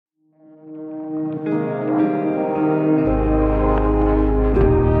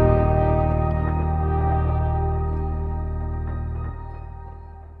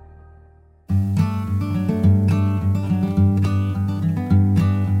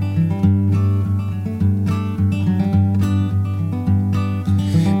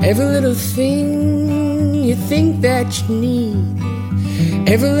Every little thing you think that you need.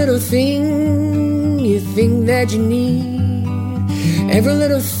 Every little thing you think that you need. Every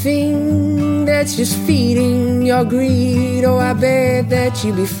little thing that's just feeding your greed. Oh, I bet that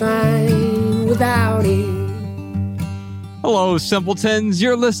you'd be fine without it. Hello, simpletons.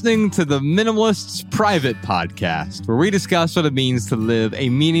 You're listening to the Minimalist's Private Podcast, where we discuss what it means to live a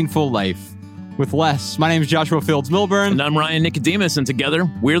meaningful life with less. My name is Joshua Fields Milburn. And I'm Ryan Nicodemus, and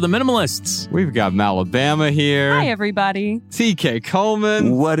together, we're the Minimalists. We've got Malabama here. Hi, everybody. TK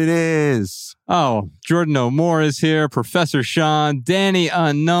Coleman. What it is. Oh, Jordan O'Moore is here. Professor Sean. Danny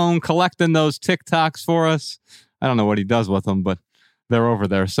Unknown collecting those TikToks for us. I don't know what he does with them, but they're over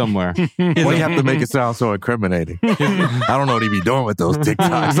there somewhere. Why do you have to make it sound so incriminating? I don't know what he'd be doing with those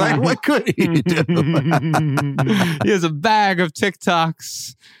TikToks. Like, what could he do? He has a bag of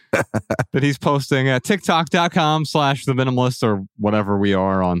TikToks that he's posting at tiktok.com/theminimalist or whatever we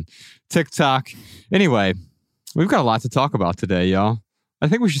are on TikTok. Anyway, we've got a lot to talk about today, y'all. I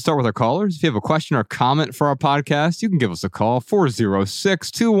think we should start with our callers. If you have a question or comment for our podcast, you can give us a call,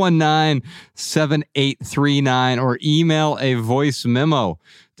 406-219-7839, or email a voice memo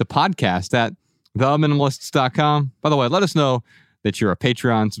to podcast@theminimalists.com. By the way, let us know that you're a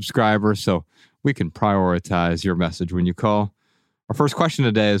Patreon subscriber so we can prioritize your message when you call. Our first question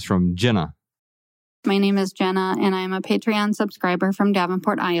today is from Jenna. My name is Jenna, and I'm a Patreon subscriber from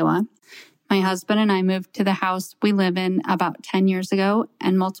Davenport, Iowa. My husband and I moved to the house we live in about 10 years ago,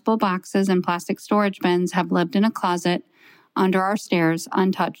 and multiple boxes and plastic storage bins have lived in a closet under our stairs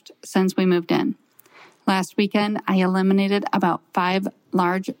untouched since we moved in. Last weekend, I eliminated about 5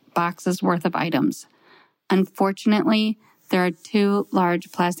 large boxes worth of items. Unfortunately, there are 2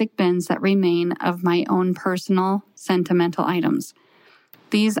 large plastic bins that remain of my own personal sentimental items.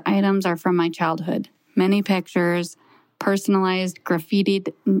 These items are from my childhood. Many pictures, personalized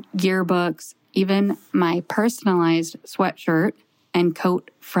graffitied yearbooks, even my personalized sweatshirt and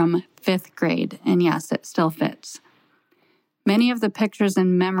coat from 5th grade. And yes, it still fits. Many of the pictures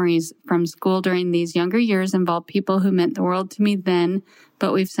and memories from school during these younger years involve people who meant the world to me then,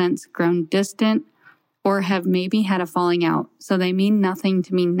 but we've since grown distant or have maybe had a falling out, so they mean nothing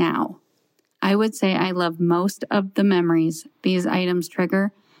to me now. I would say I love most of the memories these items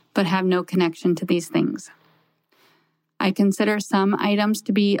trigger, but have no connection to these things. I consider some items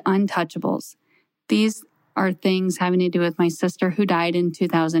to be untouchables. These are things having to do with my sister who died in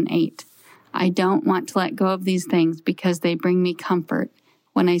 2008. I don't want to let go of these things because they bring me comfort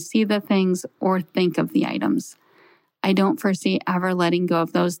when I see the things or think of the items. I don't foresee ever letting go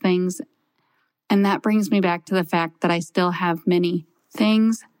of those things. And that brings me back to the fact that I still have many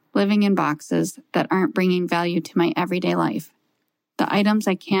things living in boxes that aren't bringing value to my everyday life. The items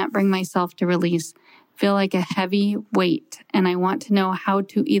I can't bring myself to release feel like a heavy weight, and I want to know how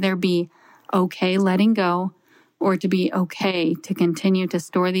to either be okay letting go or to be okay to continue to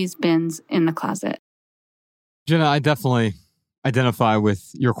store these bins in the closet. Jenna, I definitely identify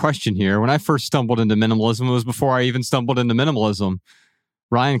with your question here. When I first stumbled into minimalism, it was before I even stumbled into minimalism.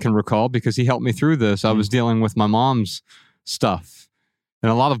 Ryan can recall because he helped me through this. I was dealing with my mom's stuff and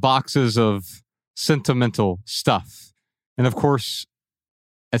a lot of boxes of sentimental stuff. And of course,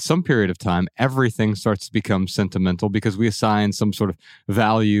 at some period of time, everything starts to become sentimental because we assign some sort of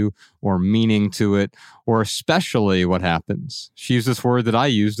value or meaning to it, or especially what happens. She used this word that I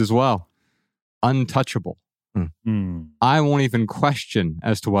used as well, untouchable. I won't even question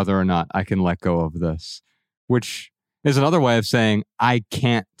as to whether or not I can let go of this, which is another way of saying I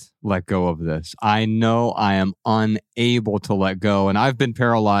can't let go of this. I know I am unable to let go, and I've been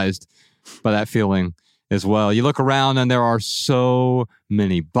paralyzed by that feeling as well. You look around and there are so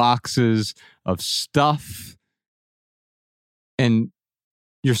many boxes of stuff and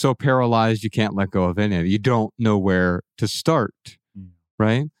you're so paralyzed you can't let go of any of it. You don't know where to start,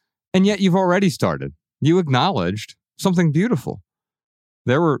 right? And yet you've already started. You acknowledged something beautiful.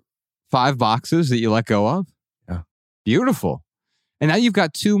 There were 5 boxes that you let go of. Yeah. Beautiful. And now you've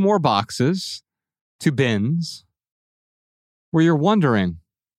got 2 more boxes, 2 bins, where you're wondering,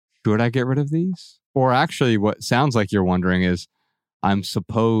 should I get rid of these? Or actually, what sounds like you're wondering is, I'm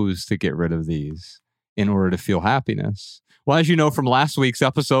supposed to get rid of these in order to feel happiness. Well, as you know from last week's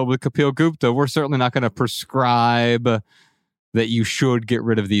episode with Kapil Gupta, we're certainly not going to prescribe that you should get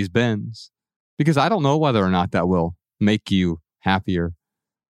rid of these bins because I don't know whether or not that will make you happier.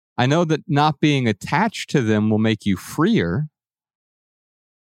 I know that not being attached to them will make you freer,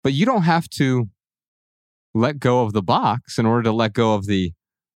 but you don't have to let go of the box in order to let go of the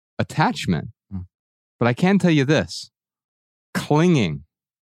attachment. But I can tell you this, clinging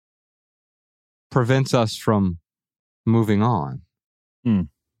prevents us from moving on.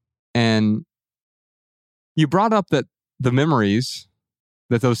 And you brought up that the memories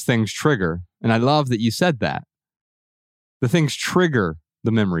that those things trigger. And I love that you said that. The things trigger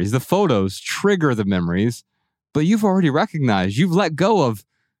the memories. The photos trigger the memories, but you've already recognized, you've let go of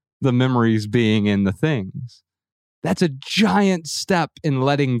the memories being in the things. That's a giant step in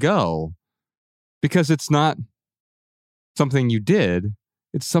letting go, because it's not something you did,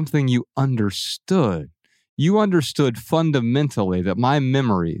 it's something you understood. You understood fundamentally that my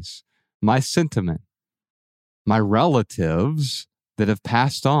memories, my sentiment, my relatives that have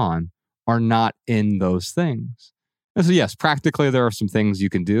passed on are not in those things. And so yes, practically there are some things you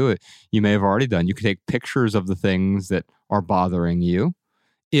can do. You may have already done. You can take pictures of the things that are bothering you.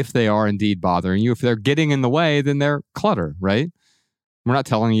 If they are indeed bothering you, if they're getting in the way, then they're clutter, right? We're not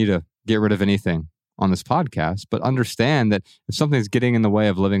telling you to get rid of anything on this podcast, but understand that if something's getting in the way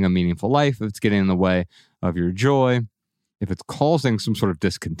of living a meaningful life, if it's getting in the way of your joy, if it's causing some sort of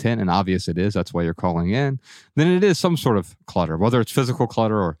discontent, and obvious it is, that's why you're calling in, then it is some sort of clutter, whether it's physical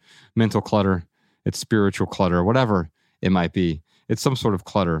clutter or mental clutter, it's spiritual clutter, whatever it might be. It's some sort of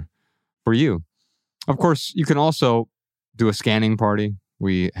clutter for you. Of course, you can also do a scanning party.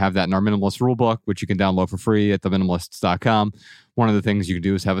 We have that in our Minimalist Rulebook, which you can download for free at theminimalists.com. One of the things you can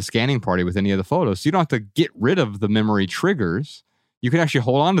do is have a scanning party with any of the photos. So you don't have to get rid of the memory triggers. You can actually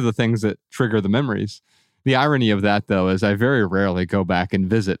hold on to the things that trigger the memories. The irony of that, though, is I very rarely go back and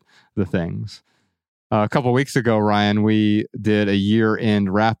visit the things. A couple of weeks ago, Ryan, we did a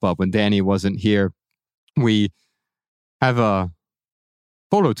year-end wrap-up when Danny wasn't here. We have a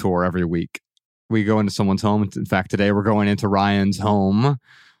photo tour every week. We go into someone's home. In fact, today we're going into Ryan's home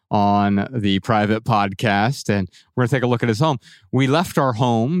on the private podcast, and we're going to take a look at his home. We left our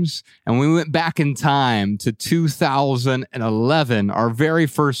homes and we went back in time to 2011, our very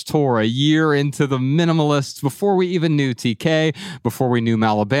first tour, a year into the Minimalists, before we even knew TK, before we knew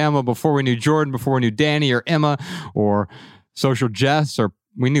Malabama, before we knew Jordan, before we knew Danny or Emma or Social Jess, or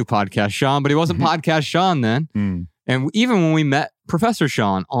we knew Podcast Sean, but he wasn't Podcast Sean then. And even when we met Professor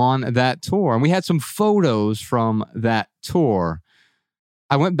Sean on that tour, and we had some photos from that tour,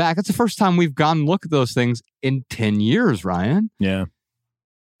 I went back. It's the first time we've gone and looked at those things in 10 years, Ryan. Yeah.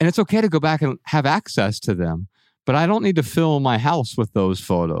 And it's okay to go back and have access to them, but I don't need to fill my house with those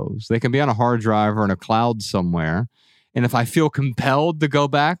photos. They can be on a hard drive or in a cloud somewhere. And if I feel compelled to go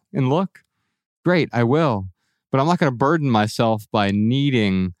back and look, great, I will. But I'm not going to burden myself by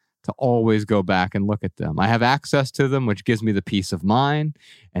needing to always go back and look at them. I have access to them, which gives me the peace of mind.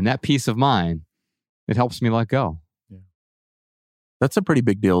 And that peace of mind, it helps me let go. Yeah. That's a pretty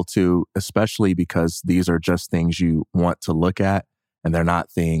big deal too, especially because these are just things you want to look at and they're not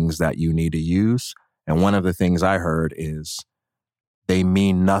things that you need to use. And one of the things I heard is they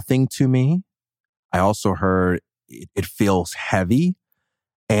mean nothing to me. I also heard it feels heavy.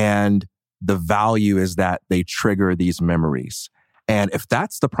 And the value is that they trigger these memories. And if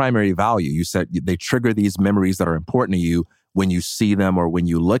that's the primary value, you said they trigger these memories that are important to you when you see them or when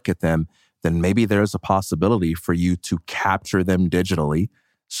you look at them, then maybe there's a possibility for you to capture them digitally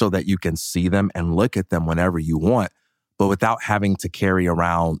so that you can see them and look at them whenever you want, but without having to carry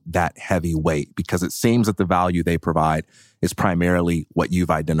around that heavy weight, because it seems that the value they provide is primarily what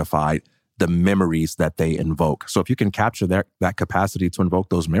you've identified, the memories that they invoke. So if you can capture that capacity to invoke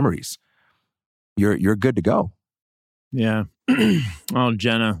those memories, you're good to go. Yeah. Oh,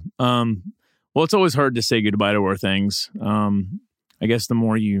 Jenna. Well, it's always hard to say goodbye to our things. I guess the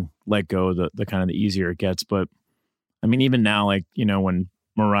more you let go, the kind of the easier it gets. But I mean, even now, like, you know, when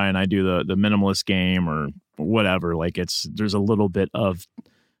Mariah and I do the minimalist game or whatever, like there's a little bit of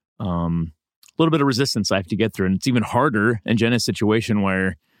resistance I have to get through. And it's even harder in Jenna's situation where,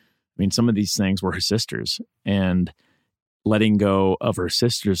 I mean, some of these things were her sister's, and letting go of her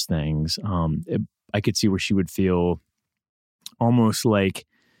sister's things, I could see where she would feel almost like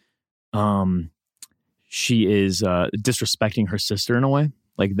she is disrespecting her sister in a way.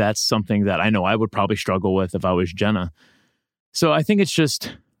 Like that's something that I know I would probably struggle with if I was Jenna. So I think it's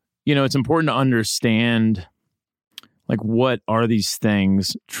just, you know, it's important to understand, like, what are these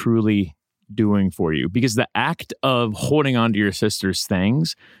things truly doing for you? Because the act of holding on to your sister's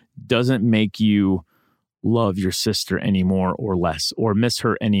things doesn't make you love your sister anymore or less, or miss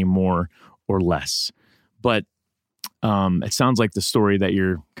her anymore or less. But it sounds like the story that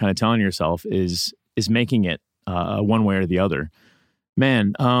you're kind of telling yourself is making it one way or the other.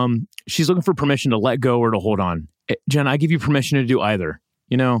 Man, she's looking for permission to let go or to hold on. Jen, I give you permission to do either,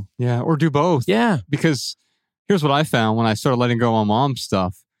 you know? Yeah, or do both. Yeah. Because here's what I found when I started letting go of mom's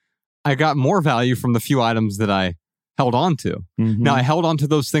stuff. I got more value from the few items that I held on to. Mm-hmm. Now, I held on to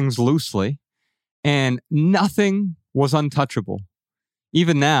those things loosely, and nothing was untouchable.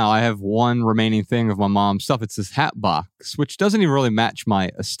 even now, I have one remaining thing of my mom's stuff. It's this hat box, which doesn't even really match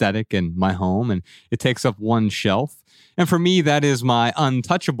my aesthetic and my home, and it takes up one shelf. And for me, that is my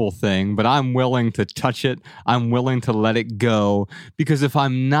untouchable thing, but I'm willing to touch it. I'm willing to let it go, because if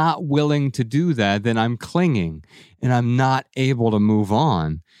I'm not willing to do that, then I'm clinging and I'm not able to move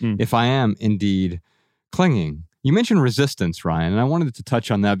on if I am indeed clinging. You mentioned resistance, Ryan, and I wanted to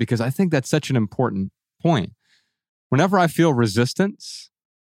touch on that because I think that's such an important point. Whenever I feel resistance,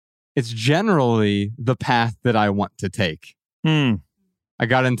 it's generally the path that I want to take. I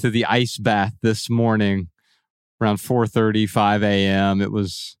got into the ice bath this morning around 4:30, 5 a.m. It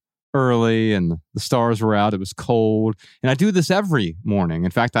was early and the stars were out. It was cold. And I do this every morning.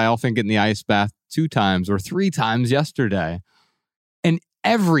 In fact, I often get in the ice bath 2 times or 3 times yesterday. And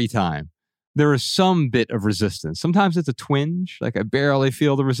every time there is some bit of resistance. Sometimes it's a twinge, like I barely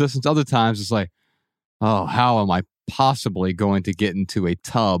feel the resistance. Other times it's like, oh, how am I possibly going to get into a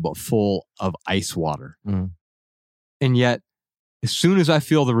tub full of ice water? And yet, as soon as I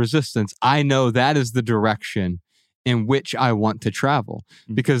feel the resistance, I know that is the direction in which I want to travel,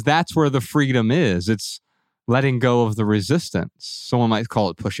 because that's where the freedom is. It's letting go of the resistance. Someone might call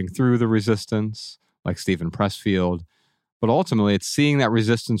it pushing through the resistance, like Stephen Pressfield. But ultimately, it's seeing that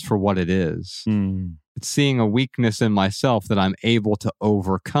resistance for what it is. It's seeing a weakness in myself that I'm able to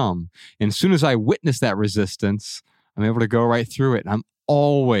overcome. And as soon as I witness that resistance, I'm able to go right through it. And I'm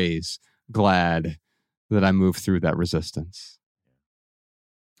always glad that I moved through that resistance.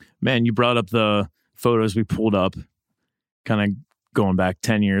 Man, you brought up the photos we pulled up, kind of going back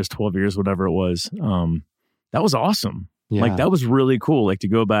 10 years, 12 years, whatever it was. That was awesome. Yeah. Like, that was really cool. Like, to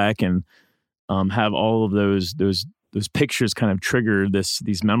go back and have all of those pictures kind of trigger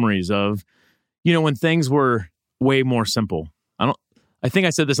these memories of, you know, when things were way more simple. I think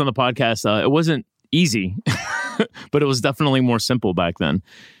I said this on the podcast. It wasn't easy, but it was definitely more simple back then.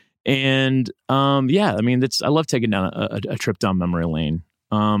 And yeah, I mean, I love taking down a trip down memory lane.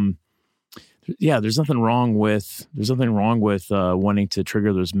 Yeah, there's nothing wrong with wanting to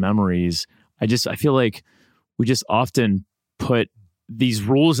trigger those memories. I feel like we just often put these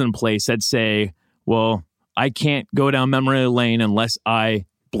rules in place that say, well, I can't go down memory lane unless I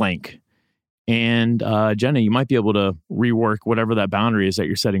blank. And Jenna, you might be able to rework whatever that boundary is that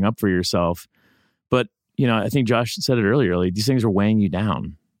you're setting up for yourself. But, you know, I think Josh said it earlier, like, these things are weighing you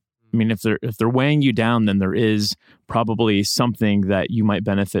down. I mean, if they're weighing you down, then there is probably something that you might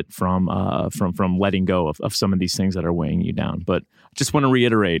benefit from letting go of some of these things that are weighing you down. But I just want to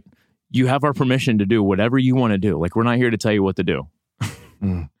reiterate, you have our permission to do whatever you want to do. Like, we're not here to tell you what to do.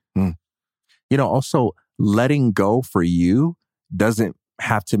 You know, also, letting go for you doesn't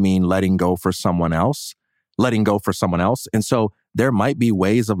have to mean letting go for someone else. And so there might be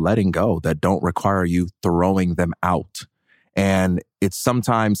ways of letting go that don't require you throwing them out. And it's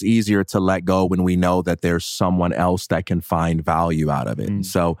sometimes easier to let go when we know that there's someone else that can find value out of it. And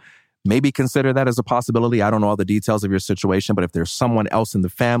so maybe consider that as a possibility. I don't know all the details of your situation, but if there's someone else in the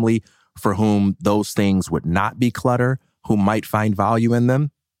family for whom those things would not be clutter, who might find value in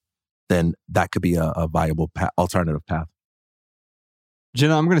them, then that could be a viable alternative path.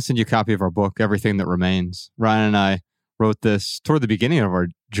 Jenna, I'm going to send you a copy of our book, Everything That Remains. Ryan and I wrote this toward the beginning of our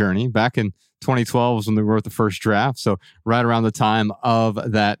journey. Back in 2012 was when we wrote the first draft. So right around the time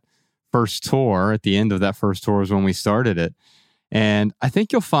of that first tour, at the end of that first tour is when we started it. And I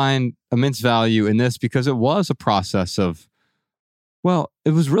think you'll find immense value in this because it was a process of, well,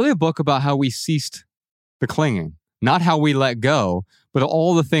 it was really a book about how we ceased the clinging, not how we let go, but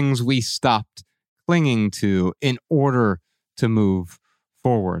all the things we stopped clinging to in order to move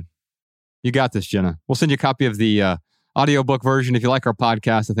forward. You got this, Jenna. We'll send you a copy of the audiobook version. If you like our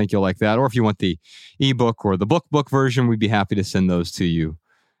podcast, I think you'll like that. Or if you want the ebook or the book version, we'd be happy to send those to you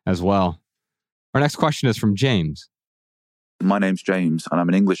as well. Our next question is from James. My name's James, and I'm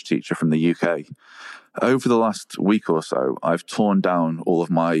an English teacher from the UK. Over the last week or so, I've torn down all of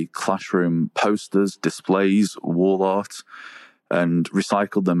my classroom posters, displays, wall art, and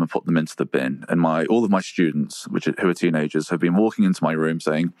recycled them and put them into the bin. And all of my students, who are teenagers, have been walking into my room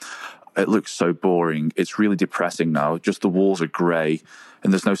saying, "It looks so boring. It's really depressing now. Just the walls are grey,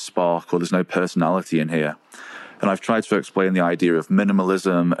 and there's no spark or there's no personality in here." And I've tried to explain the idea of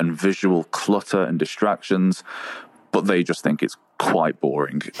minimalism and visual clutter and distractions, but they just think it's quite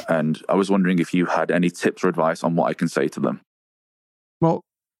boring. And I was wondering if you had any tips or advice on what I can say to them. Well,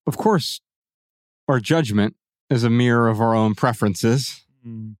 of course, our judgment is a mirror of our own preferences.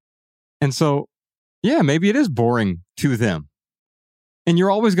 And so, yeah, maybe it is boring to them. And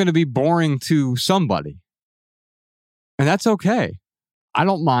you're always going to be boring to somebody. And that's okay. I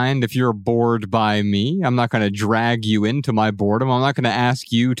don't mind if you're bored by me. I'm not going to drag you into my boredom. I'm not going to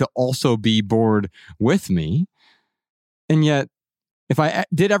ask you to also be bored with me. And yet, if I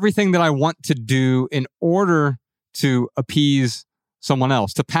did everything that I want to do in order to appease someone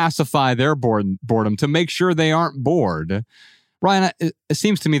else, to pacify their boredom, to make sure they aren't bored, Ryan, it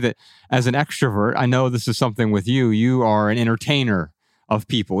seems to me that as an extrovert, I know this is something with you, you are an entertainer of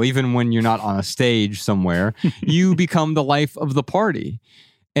people. Even when you're not on a stage somewhere, you become the life of the party.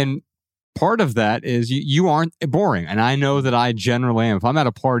 And part of that is you aren't boring. And I know that I generally am. If I'm at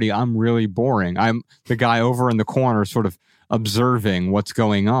a party, I'm really boring. I'm the guy over in the corner sort of observing what's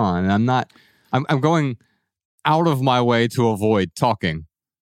going on. And I'm going out of my way to avoid talking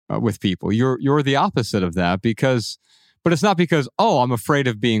with people. You're the opposite of that but it's not because, I'm afraid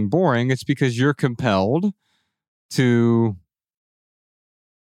of being boring. It's because you're compelled to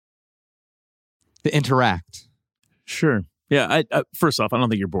interact. Sure. Yeah. I first off, I don't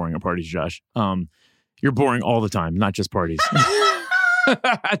think you're boring at parties, Josh. You're boring all the time, not just parties.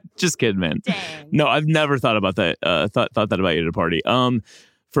 Just kidding, man. Dang. No, I've never thought about that. Thought that about you at a party.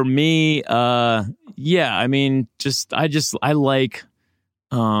 For me, yeah. I mean, I like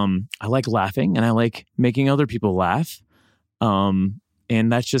laughing and I like making other people laugh.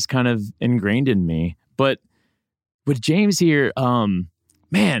 And that's just kind of ingrained in me. But with James here,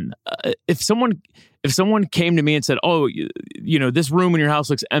 man, if someone came to me and said, "Oh, this room in your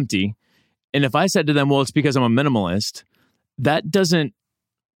house looks empty," and if I said to them, "Well, it's because I'm a minimalist," that doesn't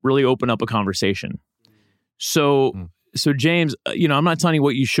really open up a conversation. So James, I'm not telling you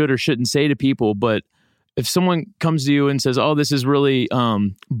what you should or shouldn't say to people, but if someone comes to you and says, "Oh, this is really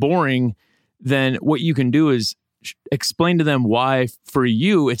boring," then what you can do is explain to them why for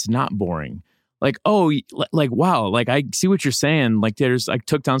you it's not boring. Like, wow, like I see what you're saying. Like I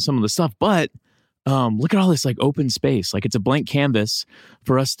took down some of the stuff, but look at all this like open space. Like it's a blank canvas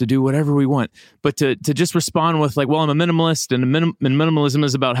for us to do whatever we want. But to just respond with like, well, I'm a minimalist and minimalism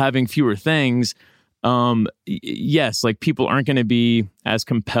is about having fewer things. Yes, like people aren't going to be as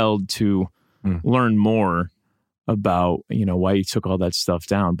compelled to learn more about, why you took all that stuff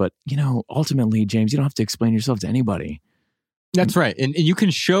down. But, ultimately, James, you don't have to explain yourself to anybody. That's right. And you can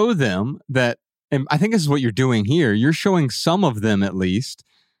show them that, and I think this is what you're doing here. You're showing some of them, at least,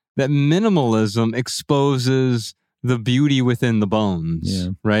 that minimalism exposes the beauty within the bones,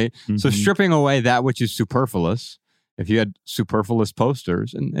 right? Mm-hmm. So stripping away that which is superfluous. If you had superfluous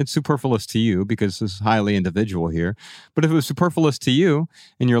posters, and it's superfluous to you because it's highly individual here, but if it was superfluous to you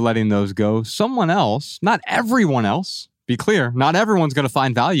and you're letting those go, someone else, not everyone else, be clear, not everyone's going to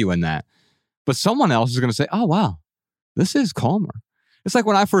find value in that, but someone else is going to say, "Oh, wow, this is calmer." It's like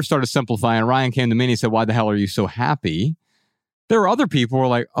when I first started simplifying, Ryan came to me and he said, "Why the hell are you so happy?" There were other people who were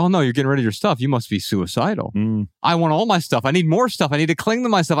like, "Oh no, you're getting rid of your stuff. You must be suicidal. I want all my stuff. I need more stuff. I need to cling to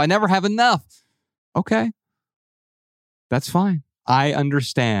my stuff. I never have enough." Okay. That's fine. I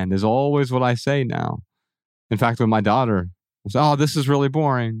understand is always what I say now. In fact, when my daughter was, "Oh, this is really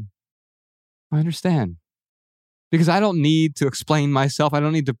boring," I understand. Because I don't need to explain myself. I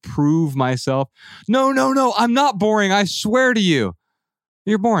don't need to prove myself. No, I'm not boring. I swear to you.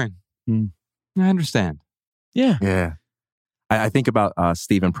 You're boring. I understand. Yeah. Yeah. I think about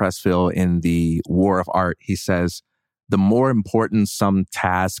Stephen Pressfield in The War of Art. He says, the more important some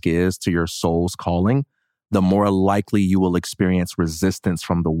task is to your soul's calling, the more likely you will experience resistance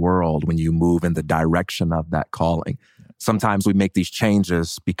from the world when you move in the direction of that calling. Sometimes we make these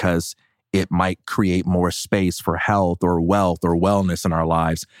changes because it might create more space for health or wealth or wellness in our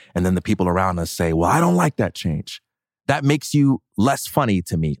lives. And then the people around us say, "Well, I don't like that change. That makes you less funny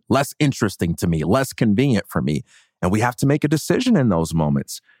to me, less interesting to me, less convenient for me." And we have to make a decision in those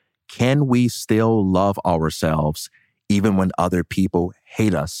moments. Can we still love ourselves even when other people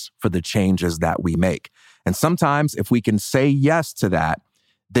hate us for the changes that we make? And sometimes if we can say yes to that,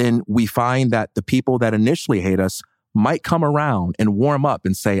 then we find that the people that initially hate us might come around and warm up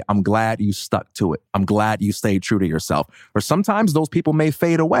and say, "I'm glad you stuck to it. I'm glad you stayed true to yourself." Or sometimes those people may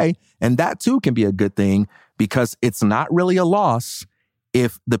fade away. And that too can be a good thing because it's not really a loss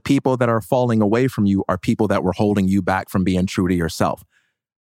if the people that are falling away from you are people that were holding you back from being true to yourself.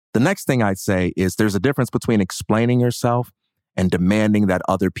 The next thing I'd say is there's a difference between explaining yourself and demanding that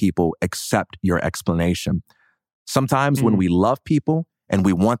other people accept your explanation. Sometimes when we love people and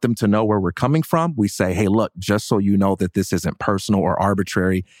we want them to know where we're coming from, we say, "Hey, look, just so you know that this isn't personal or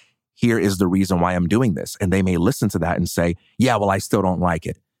arbitrary, here is the reason why I'm doing this." And they may listen to that and say, "Yeah, well, I still don't like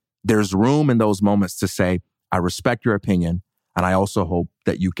it." There's room in those moments to say, "I respect your opinion, and I also hope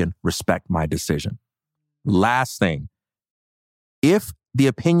that you can respect my decision." Last thing, if the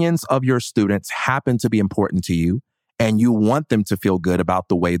opinions of your students happen to be important to you, and you want them to feel good about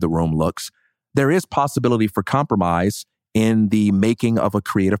the way the room looks, there is possibility for compromise in the making of a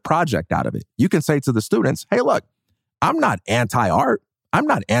creative project out of it. You can say to the students, hey, look, I'm not anti-art. I'm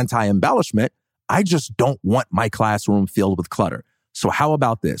not anti-embellishment. I just don't want my classroom filled with clutter. So how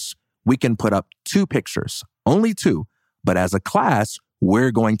about this? We can put up 2 pictures, only 2, but as a class,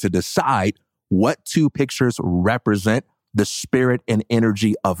 we're going to decide what 2 pictures represent the spirit and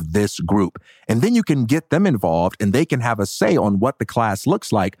energy of this group. And then you can get them involved and they can have a say on what the class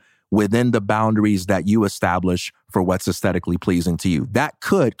looks like within the boundaries that you establish for what's aesthetically pleasing to you. That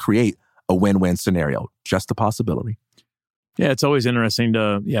could create a win-win scenario. Just a possibility. Yeah, it's always interesting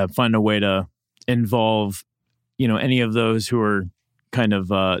to find a way to involve, any of those who are kind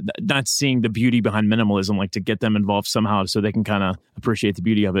of not seeing the beauty behind minimalism, like to get them involved somehow so they can kind of appreciate the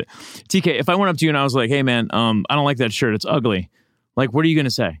beauty of it. TK, if I went up to you and I was like, hey man, I don't like that shirt, it's ugly. Like, what are you going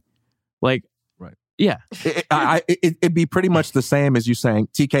to say? Like, right. Yeah. It'd be pretty much the same as you saying,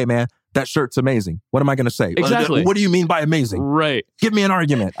 TK man, that shirt's amazing. What am I going to say? Exactly. What do you mean by amazing? Right. Give me an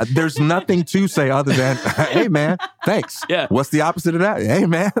argument. There's nothing to say other than, hey, man, thanks. Yeah. What's the opposite of that? Hey,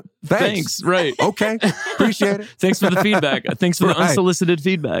 man, thanks. Right. Okay. Appreciate it. Thanks for the feedback. Thanks for the unsolicited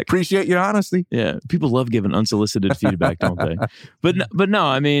feedback. Appreciate your honesty. Yeah. People love giving unsolicited feedback, don't they? But no,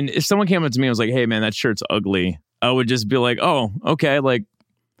 I mean, if someone came up to me and was like, hey, man, that shirt's ugly, I would just be like, oh, okay. Like,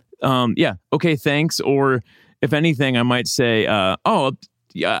 yeah. Okay, thanks. Or if anything, I might say, sorry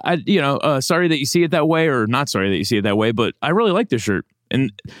that you see it that way, or not sorry that you see it that way, but I really like this shirt. And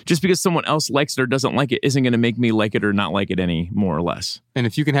just because someone else likes it or doesn't like it isn't going to make me like it or not like it any more or less. And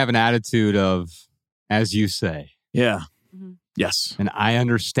if you can have an attitude of, as you say. Yeah. Mm-hmm. Yes. And I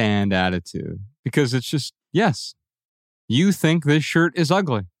understand attitude, because it's just, yes, you think this shirt is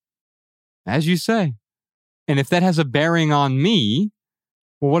ugly, as you say. And if that has a bearing on me,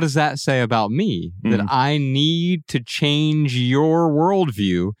 well, what does that say about me? Mm. That I need to change your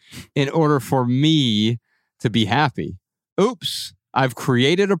worldview in order for me to be happy. Oops, I've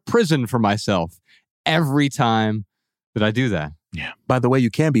created a prison for myself every time that I do that. Yeah. By the way, you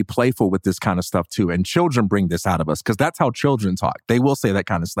can be playful with this kind of stuff too. And children bring this out of us because that's how children talk. They will say that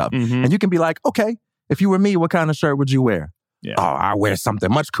kind of stuff. Mm-hmm. And you can be like, okay, if you were me, what kind of shirt would you wear? Yeah. Oh, I wear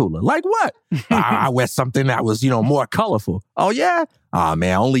something much cooler. Like what? I wear something that was, more colorful. Oh, yeah? Oh,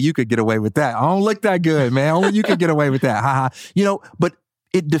 man, only you could get away with that. I don't look that good, man. Only you could get away with that. Ha ha. But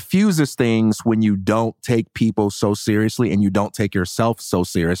it diffuses things when you don't take people so seriously and you don't take yourself so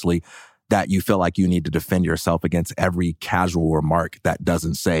seriously that you feel like you need to defend yourself against every casual remark that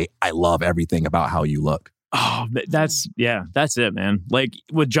doesn't say, I love everything about how you look. Oh, that's it, man. Like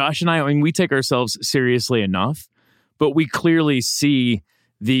with Josh and I mean, we take ourselves seriously enough, but we clearly see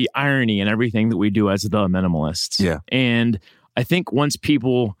the irony in everything that we do as the minimalists. Yeah. And I think once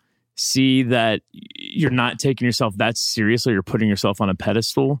people see that you're not taking yourself that seriously, you're putting yourself on a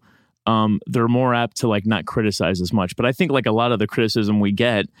pedestal, they're more apt to like not criticize as much. But I think like a lot of the criticism we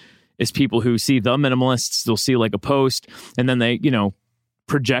get is people who see the minimalists, they'll see like a post and then they,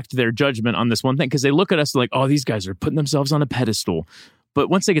 project their judgment on this one thing because they look at us like, oh, these guys are putting themselves on a pedestal. But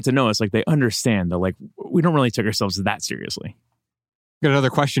once they get to know us, like they understand that like we don't really take ourselves that seriously. Got another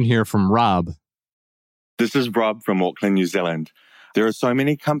question here from Rob. This is Rob from Auckland, New Zealand. There are so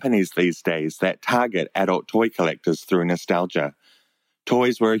many companies these days that target adult toy collectors through nostalgia.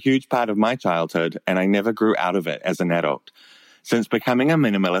 Toys were a huge part of my childhood, and I never grew out of it as an adult. Since becoming a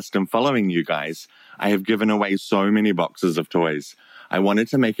minimalist and following you guys, I have given away so many boxes of toys. I wanted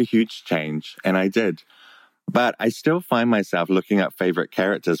to make a huge change, and I did. But I still find myself looking up favorite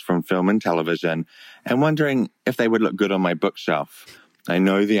characters from film and television and wondering if they would look good on my bookshelf. I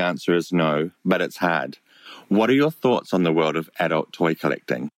know the answer is no, but it's hard. What are your thoughts on the world of adult toy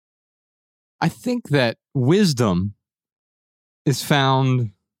collecting? I think that wisdom is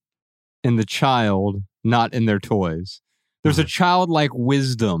found in the child, not in their toys. There's a childlike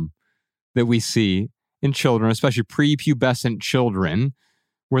wisdom that we see in children, especially prepubescent children,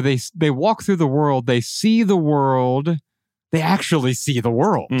 where they walk through the world, they see the world, they actually see the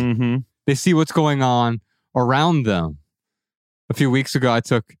world. Mm-hmm. They see what's going on around them. A few weeks ago, I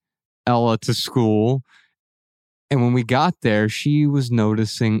took Ella to school, and when we got there, she was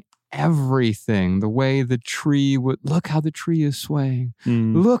noticing everything. The way the tree would, look how the tree is swaying.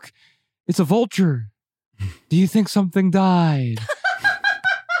 Mm. Look, it's a vulture. Do you think something died?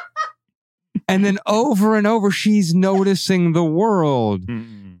 And then over and over, she's noticing the world.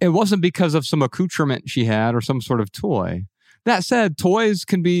 Mm. It wasn't because of some accoutrement she had or some sort of toy. That said, toys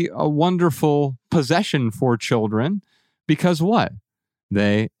can be a wonderful possession for children because what?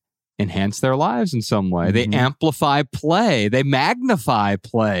 They enhance their lives in some way. They amplify play. They magnify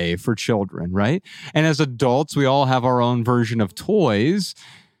play for children, right? And as adults, we all have our own version of toys,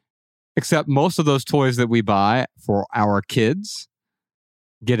 except most of those toys that we buy for our kids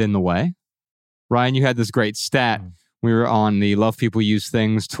get in the way. Ryan, you had this great stat. We were on the Love People Use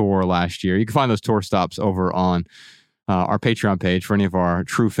Things tour last year. You can find those tour stops over on our Patreon page for any of our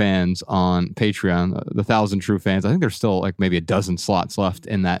true fans on Patreon, the 1,000 true fans. I think there's still like maybe a dozen slots left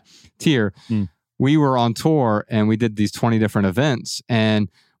in that tier. We were on tour and we did these 20 different events.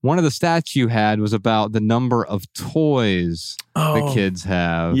 And one of the stats you had was about the number of toys the kids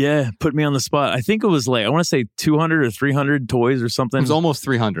have. Yeah, put me on the spot. I think it was like, I want to say 200 or 300 toys or something. It was almost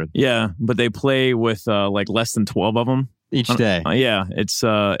 300. Yeah, but they play with like less than 12 of them. Each day. Yeah,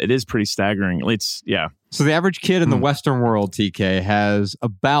 it is pretty staggering. So the average kid in the Western world, TK, has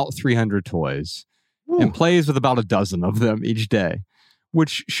about 300 toys and plays with about a dozen of them each day,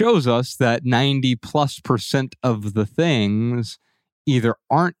 which shows us that 90+% of the things either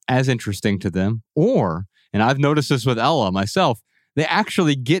aren't as interesting to them or, and I've noticed this with Ella myself, they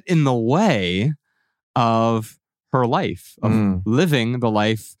actually get in the way of her life, of living the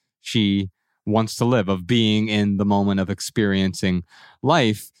life she wants to live, of being in the moment of experiencing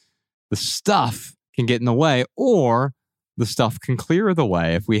life. The stuff can get in the way, or the stuff can clear the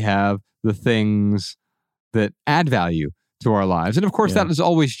way if we have the things that add value to our lives. And of course, that is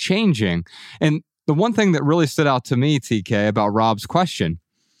always changing. And the one thing that really stood out to me, TK, about Rob's question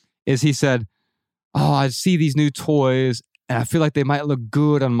is he said, oh, I see these new toys and I feel like they might look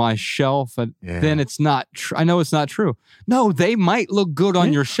good on my shelf. And then it's not true. I know it's not true. No, they might look good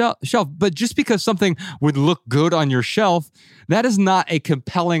on your shelf. But just because something would look good on your shelf, that is not a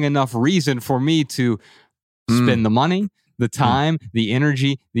compelling enough reason for me to spend the money, the time, the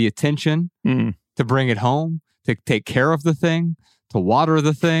energy, the attention to bring it home, to take care of the thing, to water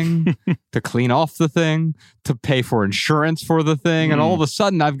the thing, to clean off the thing, to pay for insurance for the thing. And all of a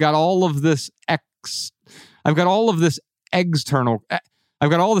sudden, I've got all this external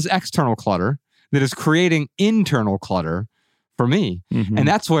clutter that is creating internal clutter for me. And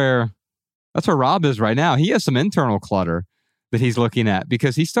that's where Rob is right now. He has some internal clutter that he's looking at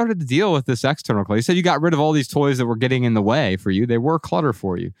because he started to deal with this external clutter. He said you got rid of all these toys that were getting in the way for you. They were clutter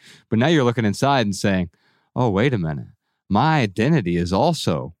for you. But now you're looking inside and saying, oh, wait a minute. My identity is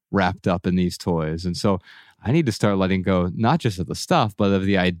also wrapped up in these toys. And so I need to start letting go, not just of the stuff, but of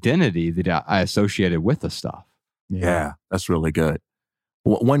the identity that I associated with the stuff. Yeah, that's really good.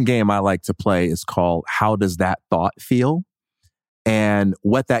 One game I like to play is called How Does That Thought Feel? And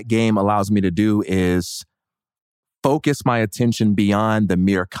what that game allows me to do is focus my attention beyond the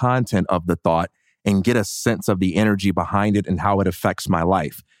mere content of the thought and get a sense of the energy behind it and how it affects my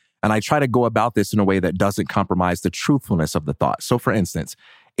life. And I try to go about this in a way that doesn't compromise the truthfulness of the thought. So for instance,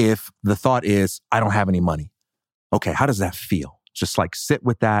 if the thought is, I don't have any money. Okay, how does that feel? Just like sit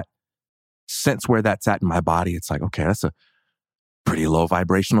with that, sense where that's at in my body. It's like, okay, that's a pretty low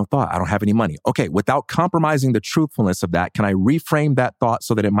vibrational thought. I don't have any money. Okay, without compromising the truthfulness of that, can I reframe that thought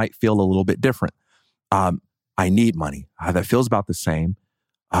so that it might feel a little bit different? I need money. That feels about the same.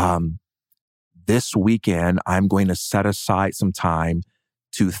 This weekend, I'm going to set aside some time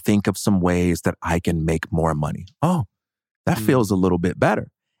to think of some ways that I can make more money. Oh, that feels a little bit better.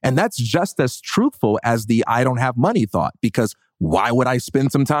 And that's just as truthful as the I don't have money thought, because why would I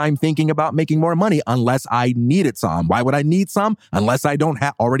spend some time thinking about making more money unless I needed some? Why would I need some unless I don't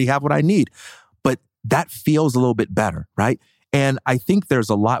already have what I need? But that feels a little bit better, right? And I think there's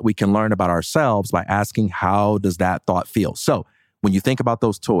a lot we can learn about ourselves by asking, how does that thought feel? So when you think about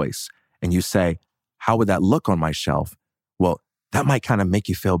those toys and you say, how would that look on my shelf? Well, that might kind of make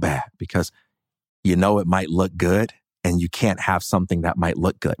you feel bad because you know it might look good and you can't have something that might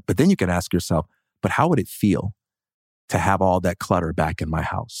look good. But then you can ask yourself, but how would it feel to have all that clutter back in my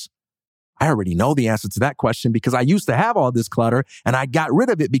house? I already know the answer to that question because I used to have all this clutter and I got rid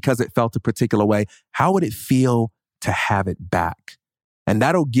of it because it felt a particular way. How would it feel to have it back? And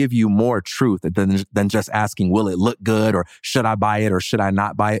that'll give you more truth than just asking, will it look good or should I buy it or should I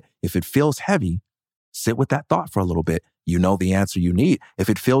not buy it? If it feels heavy, sit with that thought for a little bit. You know the answer you need. If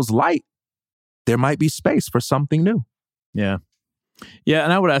it feels light, there might be space for something new. Yeah. Yeah.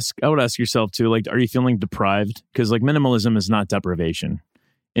 And I would ask yourself too, like, are you feeling deprived? Because like minimalism is not deprivation.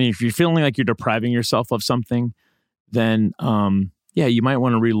 And if you're feeling like you're depriving yourself of something, then you might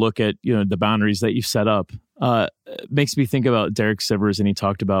want to relook at, the boundaries that you set up. It makes me think about Derek Sivers, and he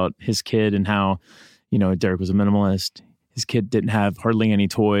talked about his kid and how, Derek was a minimalist. His kid didn't have hardly any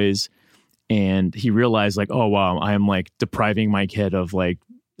toys. And he realized like, oh, wow, I am like depriving my kid of like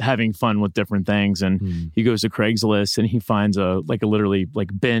having fun with different things. And he goes to Craigslist and he finds a literally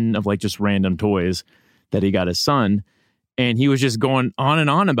bin of just random toys that he got his son. And he was just going on and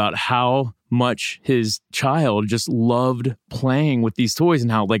on about how much his child just loved playing with these toys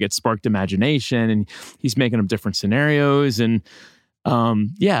and how it sparked imagination, and he's making up different scenarios. And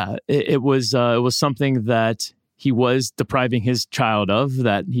it was something that he was depriving his child of,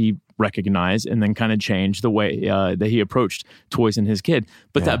 that he recognized and then kind of changed the way that he approached toys in his kid.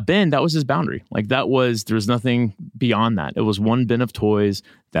 But that bin, that was his boundary. There was nothing beyond that. It was one bin of toys.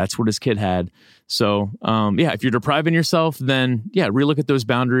 That's what his kid had. So, if you're depriving yourself, then relook at those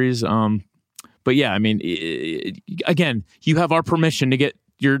boundaries. But I mean, again, you have our permission to get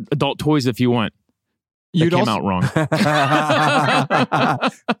your adult toys if you want. You came out wrong.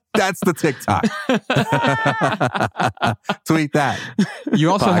 That's the TikTok. Tweet that.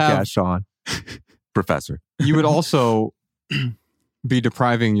 You also have Sean, Professor. You would also be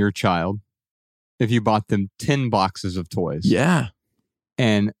depriving your child if you bought them 10 boxes of toys. Yeah.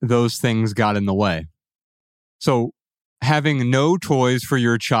 And those things got in the way. So having no toys for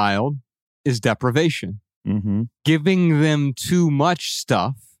your child is deprivation. Mm-hmm. Giving them too much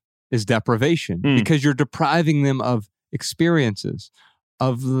stuff is deprivation because you're depriving them of experiences,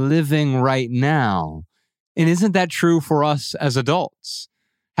 of living right now. And isn't that true for us as adults?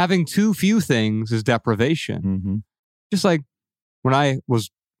 Having too few things is deprivation. Mm-hmm. Just like when I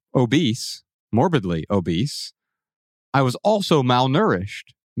was obese, morbidly obese, I was also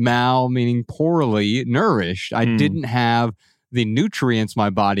malnourished. Mal meaning poorly nourished. I didn't have the nutrients my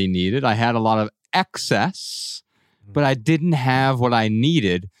body needed. I had a lot of excess, but I didn't have what I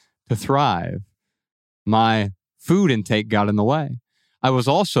needed to thrive. My food intake got in the way. I was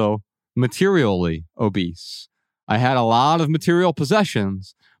also materially obese. I had a lot of material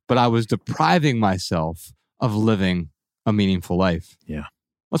possessions, but I was depriving myself of living a meaningful life. Yeah.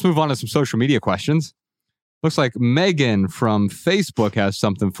 Let's move on to some social media questions. Looks like Megan from Facebook has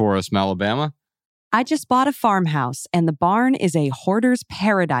something for us, Alabama. I just bought a farmhouse, and the barn is a hoarder's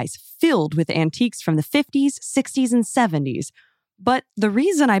paradise filled with antiques from the 50s, 60s, and 70s. But the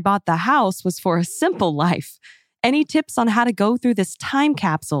reason I bought the house was for a simple life. Any tips on how to go through this time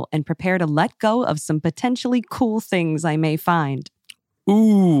capsule and prepare to let go of some potentially cool things I may find?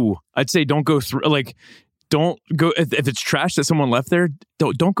 Ooh, I'd say don't go through, don't go, if it's trash that someone left there,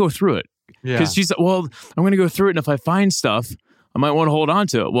 don't go through it. Because she's like, well, I'm going to go through it, and if I find stuff, I might want to hold on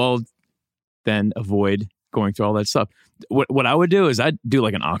to it. Well, then avoid going through all that stuff. What I would do is I'd do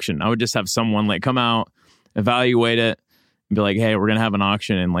an auction. I would just have someone come out, evaluate it, and be like, hey, we're going to have an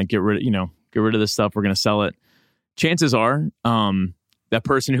auction and get rid of this stuff. We're going to sell it. Chances are that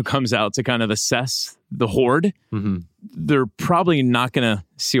person who comes out to kind of assess the hoard, they're probably not going to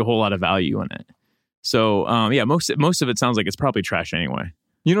see a whole lot of value in it. So most of it sounds like it's probably trash anyway.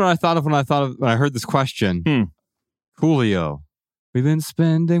 You know what I thought of when I heard this question? Coolio. We've been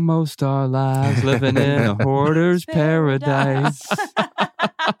spending most our lives living in a hoarder's paradise.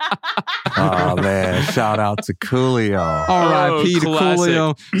 Oh, man. Shout out to Coolio. R.I.P. to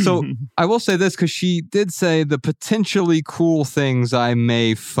Coolio. So I will say this, because she did say the potentially cool things I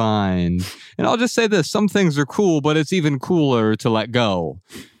may find. And I'll just say this. Some things are cool, but it's even cooler to let go.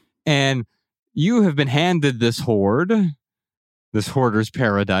 And you have been handed this hoard, this hoarder's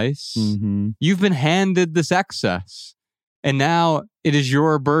paradise. Mm-hmm. You've been handed this excess. And now it is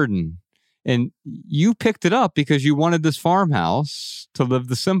your burden. And you picked it up because you wanted this farmhouse to live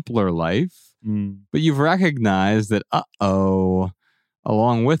the simpler life. But you've recognized that,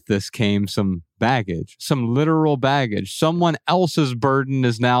 along with this came some baggage, some literal baggage. Someone else's burden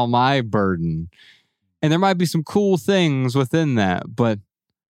is now my burden. And there might be some cool things within that, but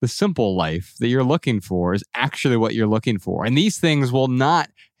the simple life that you're looking for is actually what you're looking for. And these things will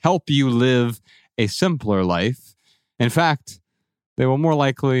not help you live a simpler life. In fact, they will more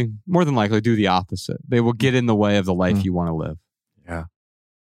than likely do the opposite. They will get in the way of the life you want to live. Yeah.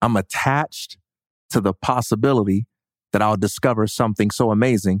 I'm attached to the possibility that I'll discover something so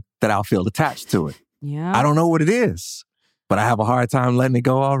amazing that I'll feel attached to it. Yeah. I don't know what it is, but I have a hard time letting it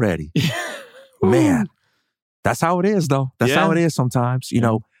go already. Man, that's how it is, though. That's how it is sometimes. You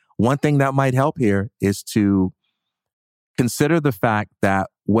know, one thing that might help here is to consider the fact that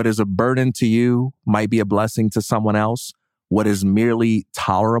what is a burden to you might be a blessing to someone else. What is merely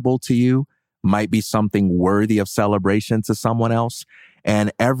tolerable to you might be something worthy of celebration to someone else.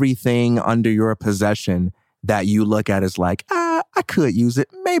 And everything under your possession that you look at is I could use it.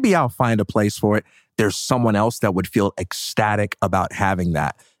 Maybe I'll find a place for it. There's someone else that would feel ecstatic about having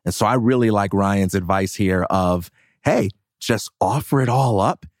that. And so I really like Ryan's advice here of, hey, just offer it all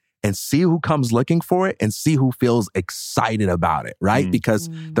up and see who comes looking for it and see who feels excited about it, right? Because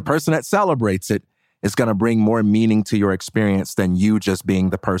the person that celebrates it is going to bring more meaning to your experience than you just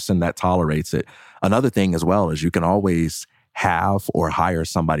being the person that tolerates it. Another thing as well is you can always have or hire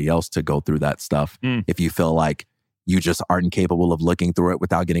somebody else to go through that stuff. If you feel like you just aren't capable of looking through it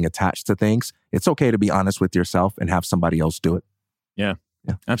without getting attached to things, it's okay to be honest with yourself and have somebody else do it. Yeah.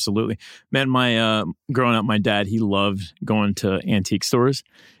 Absolutely. Man, my growing up, my dad, he loved going to antique stores.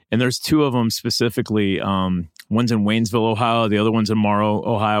 And there's two of them specifically. One's in Waynesville, Ohio. The other one's in Morrow,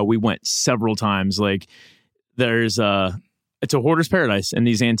 Ohio. We went several times. Like it's a hoarder's paradise in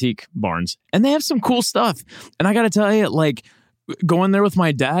these antique barns. And they have some cool stuff. And I got to tell you, like going there with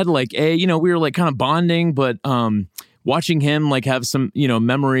my dad, like, we were like kind of bonding, but watching him like have some,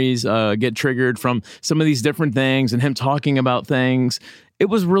 memories get triggered from some of these different things and him talking about things. It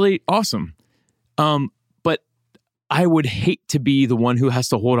was really awesome. But I would hate to be the one who has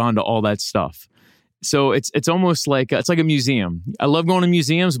to hold on to all that stuff. So it's almost like it's like a museum. I love going to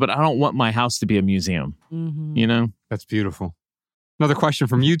museums, but I don't want my house to be a museum. That's beautiful. Another question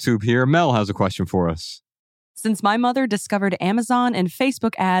from YouTube here. Mel has a question for us. Since my mother discovered Amazon and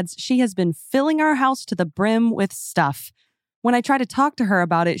Facebook ads, she has been filling our house to the brim with stuff. When I try to talk to her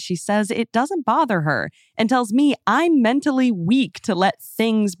about it, she says it doesn't bother her and tells me I'm mentally weak to let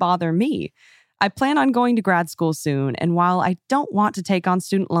things bother me. I plan on going to grad school soon, and while I don't want to take on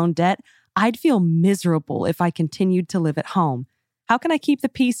student loan debt, I'd feel miserable if I continued to live at home. How can I keep the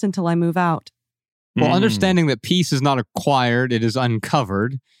peace until I move out? Well, understanding that peace is not acquired, it is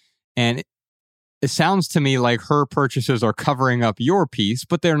uncovered. And it sounds to me like her purchases are covering up your peace,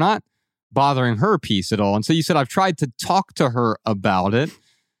 but they're not bothering her peace at all. And so you said, I've tried to talk to her about it,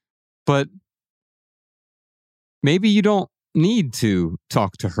 but maybe you don't need to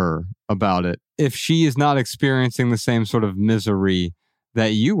talk to her about it if she is not experiencing the same sort of misery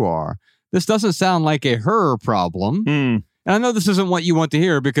that you are. This doesn't sound like a her problem. And I know this isn't what you want to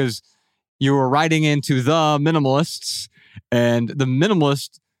hear because you were writing into the minimalists, and the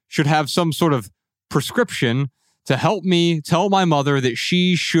minimalist should have some sort of prescription to help me tell my mother that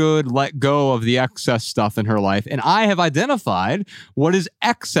she should let go of the excess stuff in her life. And I have identified what is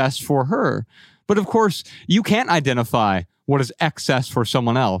excess for her. But of course, you can't identify what is excess for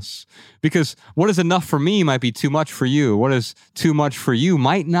someone else, because what is enough for me might be too much for you. What is too much for you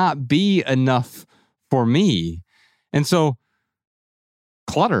might not be enough for me. And so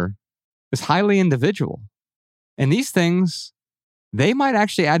clutter is highly individual. And these things, they might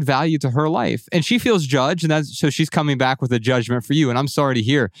actually add value to her life. And she feels judged, and so she's coming back with a judgment for you. And I'm sorry to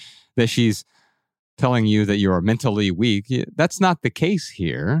hear that she's telling you that you're mentally weak. That's not the case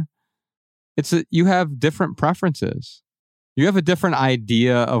here. You have different preferences. You have a different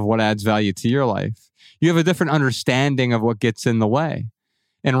idea of what adds value to your life. You have a different understanding of what gets in the way.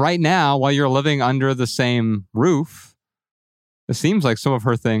 And right now, while you're living under the same roof, it seems like some of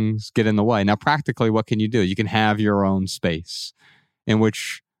her things get in the way. Now, practically, what can you do? You can have your own space in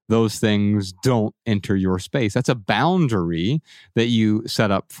which those things don't enter your space. That's a boundary that you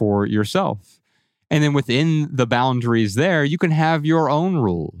set up for yourself. And then within the boundaries there, you can have your own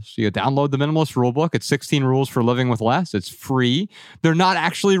rules. You download the Minimalist Rulebook. It's 16 rules for living with less. It's free. They're not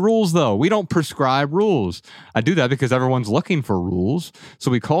actually rules, though. We don't prescribe rules. I do that because everyone's looking for rules,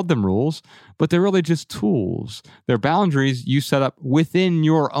 so we called them rules, but they're really just tools. They're boundaries you set up within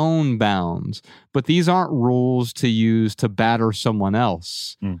your own bounds, but these aren't rules to use to batter someone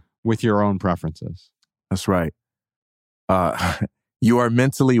else with your own preferences. That's right. You are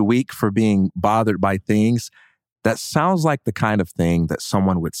mentally weak for being bothered by things. That sounds like the kind of thing that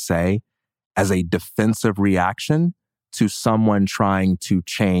someone would say as a defensive reaction to someone trying to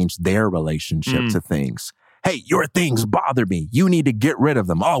change their relationship to things. Hey, your things bother me. You need to get rid of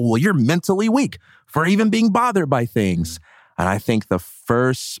them. Oh, well, you're mentally weak for even being bothered by things. And I think the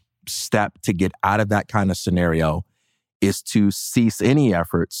first step to get out of that kind of scenario is to cease any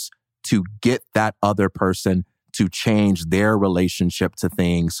efforts to get that other person to change their relationship to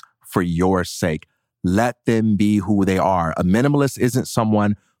things for your sake. Let them be who they are. A minimalist isn't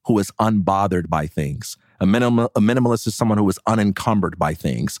someone who is unbothered by things. A minimalist is someone who is unencumbered by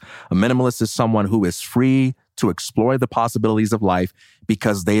things. A minimalist is someone who is free to explore the possibilities of life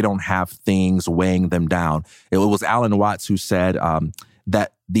because they don't have things weighing them down. It was Alan Watts who said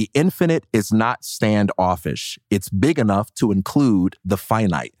that the infinite is not standoffish. It's big enough to include the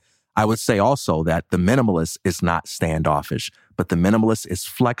finite. I would say also that the minimalist is not standoffish, but the minimalist is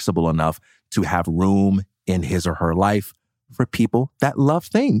flexible enough to have room in his or her life for people that love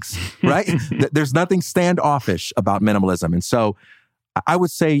things, right? There's nothing standoffish about minimalism. And so I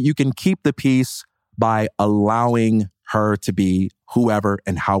would say you can keep the peace by allowing her to be whoever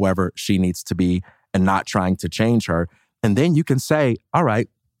and however she needs to be and not trying to change her. And then you can say, all right,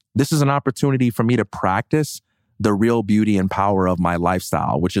 this is an opportunity for me to practice the real beauty and power of my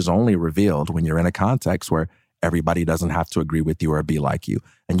lifestyle, which is only revealed when you're in a context where everybody doesn't have to agree with you or be like you.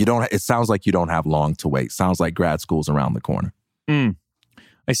 And it sounds like you don't have long to wait. Sounds like grad school's around the corner. I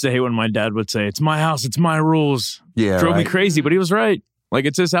used to hate when my dad would say, it's my house, it's my rules. Yeah, Drove me crazy, but he was right. Like,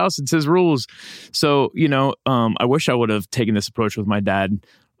 it's his house, it's his rules. So, I wish I would have taken this approach with my dad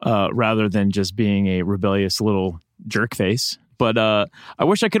rather than just being a rebellious little jerk face. But I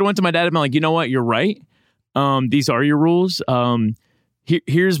wish I could have went to my dad and been like, you know what, you're right. These are your rules.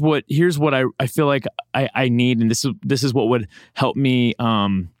 Here's what I feel like I need, and this is what would help me.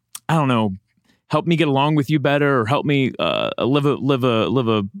 Help me get along with you better, or help me live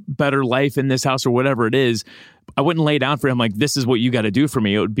a better life in this house, or whatever it is. I wouldn't lay down for him like, this is what you got to do for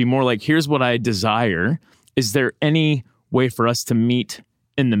me. It would be more like, here's what I desire. Is there any way for us to meet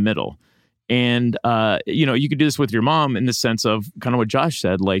in the middle? And you could do this with your mom in the sense of kind of what Josh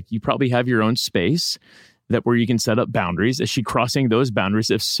said. Like, you probably have your own space where you can set up boundaries. Is she crossing those boundaries?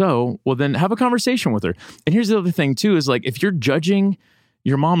 If so, well, then have a conversation with her. And here's the other thing too, is like, if you're judging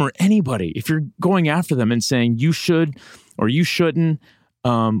your mom or anybody, if you're going after them and saying you should or you shouldn't,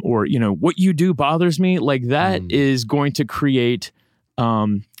 or what you do bothers me, like that is going to create,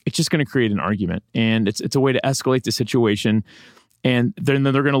 it's just going to create an argument, and it's a way to escalate the situation. And then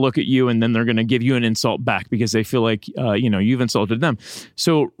they're going to look at you, and then they're going to give you an insult back because they feel like, you've insulted them.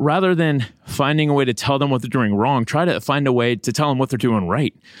 So rather than finding a way to tell them what they're doing wrong, try to find a way to tell them what they're doing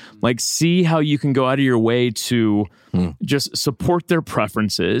right. Like, see how you can go out of your way to just support their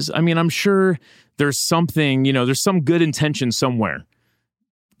preferences. I mean, I'm sure there's something, there's some good intention somewhere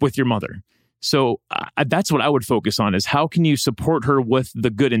with your mother. So that's what I would focus on, is how can you support her with the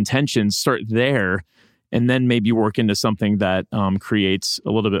good intentions, start there, and then maybe work into something that creates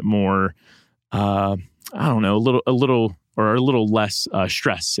a little bit more, a little less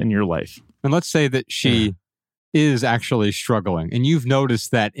stress in your life. And let's say that she is actually struggling, and you've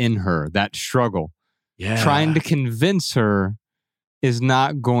noticed that in her, that struggle. Yeah. Trying to convince her is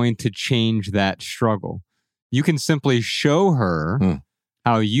not going to change that struggle. You can simply show her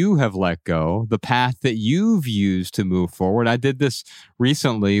how you have let go, the path that you've used to move forward. I did this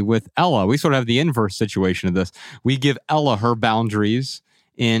recently with Ella. We sort of have the inverse situation of this. We give Ella her boundaries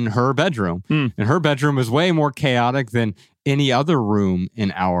in her bedroom. And her bedroom is way more chaotic than any other room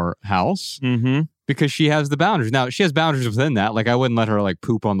in our house because she has the boundaries. Now, she has boundaries within that. Like, I wouldn't let her like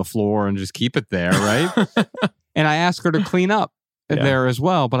poop on the floor and just keep it there, right? And I ask her to clean up there as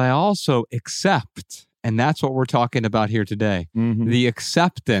well. But I also accept. And that's what we're talking about here today. The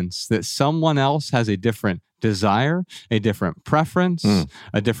acceptance that someone else has a different desire, a different preference,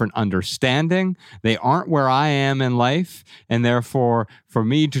 a different understanding. They aren't where I am in life. And therefore, for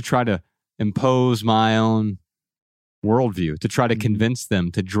me to try to impose my own worldview, to try to convince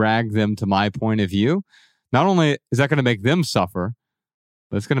them, to drag them to my point of view, not only is that going to make them suffer,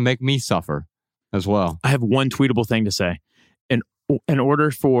 but it's going to make me suffer as well. I have one tweetable thing to say. In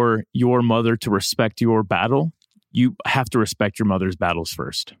order for your mother to respect your battle, you have to respect your mother's battles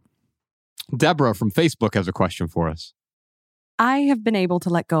first. Deborah from Facebook has a question for us. I have been able to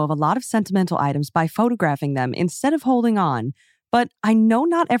let go of a lot of sentimental items by photographing them instead of holding on, but I know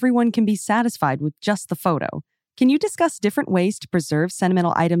not everyone can be satisfied with just the photo. Can you discuss different ways to preserve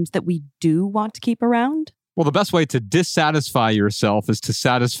sentimental items that we do want to keep around? Well, the best way to dissatisfy yourself is to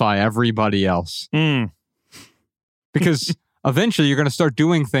satisfy everybody else. Because eventually you're going to start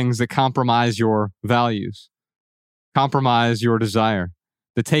doing things that compromise your values, compromise your desire,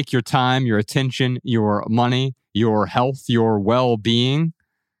 that take your time, your attention, your money, your health, your well-being.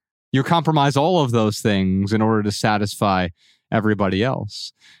 You compromise all of those things in order to satisfy everybody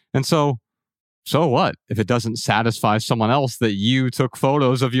else. And so what? If it doesn't satisfy someone else that you took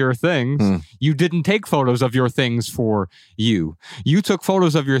photos of your things, you didn't take photos of your things for you. You took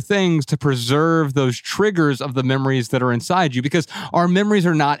photos of your things to preserve those triggers of the memories that are inside you, because our memories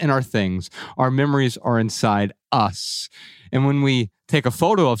are not in our things. Our memories are inside us. And when we take a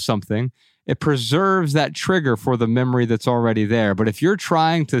photo of something, it preserves that trigger for the memory that's already there. But if you're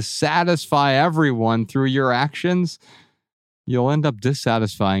trying to satisfy everyone through your actions, you'll end up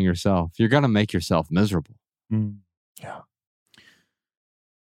dissatisfying yourself. You're going to make yourself miserable. Yeah.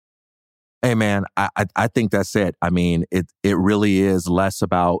 Hey, man, I think that's it. I mean, it really is less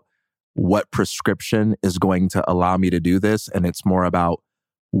about what prescription is going to allow me to do this. And it's more about,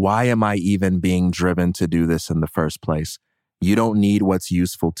 why am I even being driven to do this in the first place? You don't need what's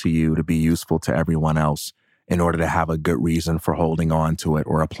useful to you to be useful to everyone else in order to have a good reason for holding on to it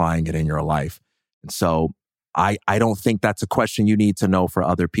or applying it in your life. And so I don't think that's a question you need to know for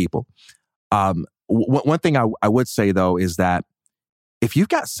other people. One thing I would say, though, is that if you've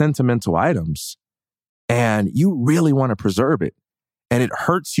got sentimental items and you really want to preserve it and it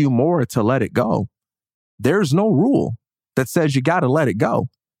hurts you more to let it go, there's no rule that says you got to let it go.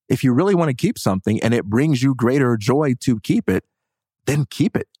 If you really want to keep something and it brings you greater joy to keep it, then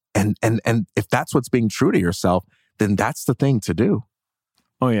keep it. And if that's what's being true to yourself, then that's the thing to do.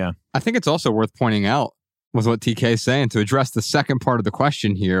 Oh, yeah. I think it's also worth pointing out with what TK is saying to address the second part of the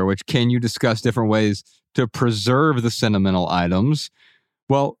question here, which can you discuss different ways to preserve the sentimental items?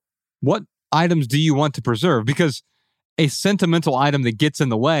 Well, what items do you want to preserve? Because a sentimental item that gets in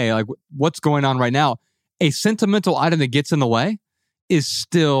the way, like what's going on right now, a sentimental item that gets in the way is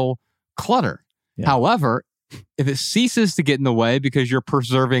still clutter. Yeah. However, if it ceases to get in the way because you're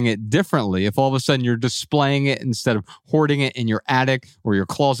preserving it differently, if all of a sudden you're displaying it instead of hoarding it in your attic or your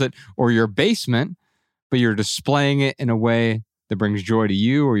closet or your basement, but you're displaying it in a way that brings joy to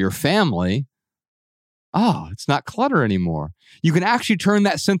you or your family, it's not clutter anymore. You can actually turn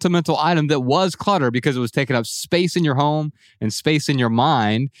that sentimental item that was clutter because it was taking up space in your home and space in your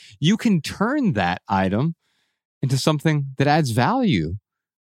mind. You can turn that item into something that adds value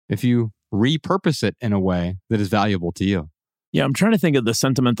if you repurpose it in a way that is valuable to you. Yeah, I'm trying to think of the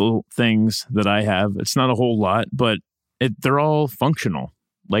sentimental things that I have. It's not a whole lot, but they're all functional.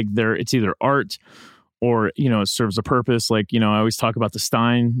 Like it's either art or, it serves a purpose. Like, I always talk about the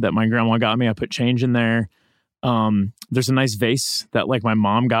Stein that my grandma got me. I put change in there. There's a nice vase that like my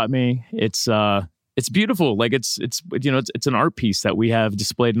mom got me. It's beautiful. Like it's an art piece that we have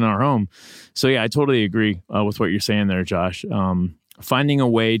displayed in our home. So yeah, I totally agree with what you're saying there, Josh. Finding a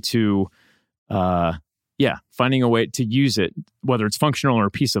way to use it, whether it's functional or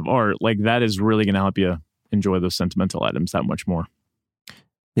a piece of art, like that is really going to help you enjoy those sentimental items that much more.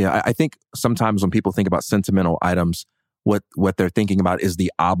 Yeah, I think sometimes when people think about sentimental items, what they're thinking about is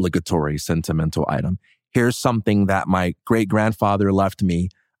the obligatory sentimental item. Here's something that my great-grandfather left me.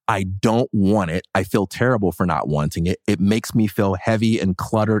 I don't want it. I feel terrible for not wanting it. It makes me feel heavy and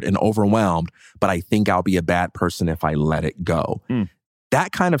cluttered and overwhelmed, but I think I'll be a bad person if I let it go.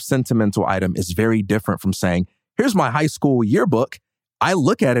 That kind of sentimental item is very different from saying, here's my high school yearbook. I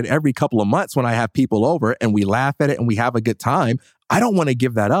look at it every couple of months when I have people over and we laugh at it and we have a good time. I don't want to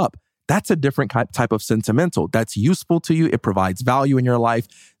give that up. That's a different type of sentimental. That's useful to you. It provides value in your life.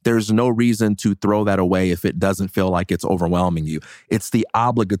 There's no reason to throw that away if it doesn't feel like it's overwhelming you. It's the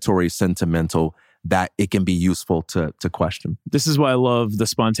obligatory sentimental that it can be useful to question. This is why I love the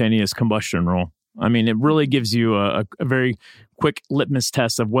spontaneous combustion rule. I mean, it really gives you a very quick litmus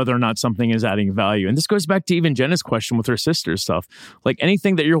test of whether or not something is adding value. And this goes back to even Jenna's question with her sister's stuff. Like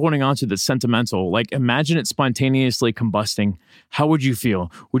anything that you're holding on to that's sentimental, like imagine it spontaneously combusting. How would you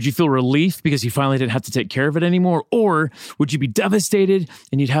feel? Would you feel relief because you finally didn't have to take care of it anymore? Or would you be devastated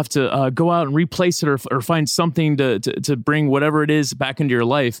and you'd have to go out and replace it or find something to bring whatever it is back into your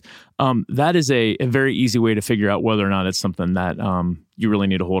life? That is a very easy way to figure out whether or not it's something that you really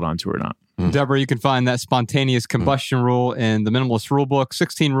need to hold on to or not. Deborah, you can find that spontaneous combustion rule in the Minimalist Rulebook,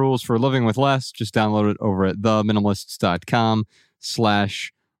 16 Rules for Living with Less. Just download it over at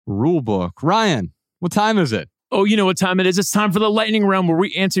theminimalists.com/rulebook. Ryan, what time is it? Oh, you know what time it is. It's time for the lightning round where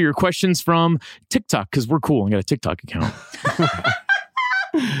we answer your questions from TikTok because we're cool. I got a TikTok account.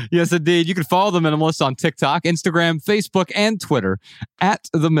 Yes, indeed. You can follow The Minimalists on TikTok, Instagram, Facebook, and Twitter at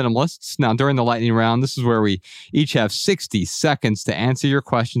The Minimalists. Now, during the lightning round, this is where we each have 60 seconds to answer your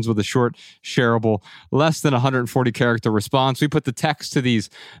questions with a short, shareable, less than 140-character response. We put the text to these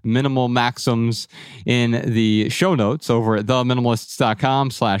minimal maxims in the show notes over at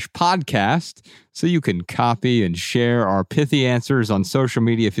theminimalists.com/podcast, so you can copy and share our pithy answers on social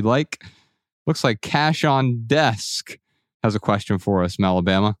media if you'd like. Looks like Cash on Desk has a question for us,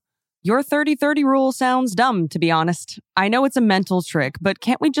 Alabama. Your 30-30 rule sounds dumb, to be honest. I know it's a mental trick, but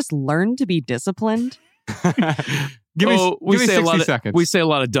can't we just learn to be disciplined? Give me 60 seconds. We say a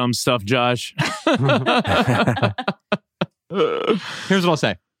lot of dumb stuff, Josh. Here's what I'll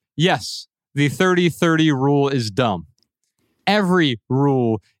say. Yes, the 30-30 rule is dumb. Every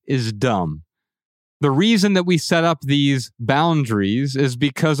rule is dumb. The reason that we set up these boundaries is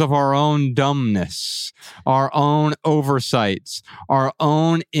because of our own dumbness, our own oversights, our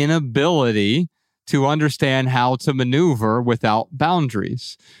own inability to understand how to maneuver without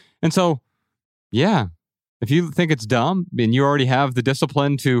boundaries. And so, yeah, if you think it's dumb and you already have the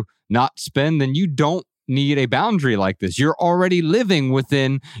discipline to not spend, then you don't need a boundary like this. You're already living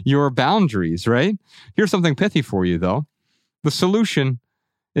within your boundaries, right? Here's something pithy for you, though. The solution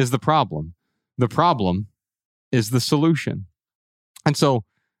is the problem. The problem is the solution. And so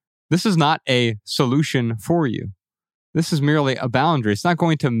This is not a solution for you. This is merely a boundary. It's not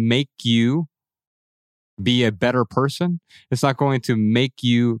going to make you be a better person. It's not going to make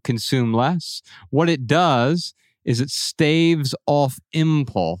you consume less. What it does is it staves off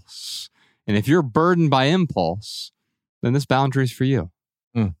impulse. And if you're burdened by impulse, then this boundary is for you.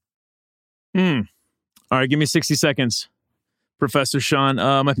 All right, give me 60 seconds. Professor Sean,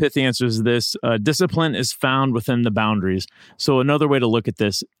 my pithy answer is this. Discipline is found within the boundaries. So another way to look at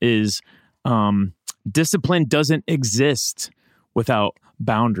this is discipline doesn't exist without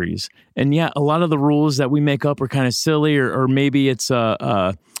boundaries. And yeah, a lot of the rules that we make up are kind of silly, or maybe it's,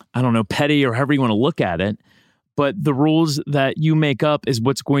 I don't know, petty, or however you want to look at it. But the rules that you make up is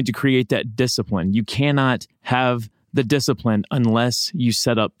what's going to create that discipline. You cannot have the discipline unless you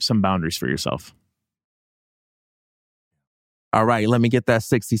set up some boundaries for yourself. All right, let me get that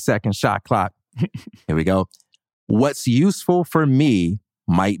 60-second shot clock. Here we go. What's useful for me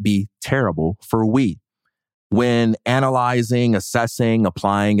might be terrible for we. When analyzing, assessing,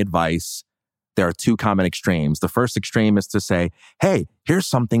 applying advice, there are two common extremes. The first extreme is to say, hey, here's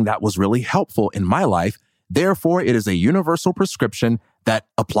something that was really helpful in my life. Therefore, it is a universal prescription that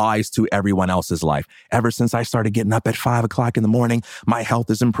applies to everyone else's life. Ever since I started getting up at 5 o'clock in the morning, my health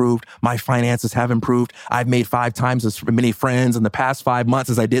has improved. My finances have improved. I've made 5 times as many friends in the past 5 months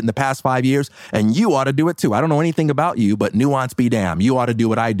as I did in the past 5 years. And you ought to do it too. I don't know anything about you, but nuance be damned. You ought to do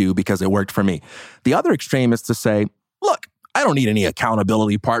what I do because it worked for me. The other extreme is to say, look, I don't need any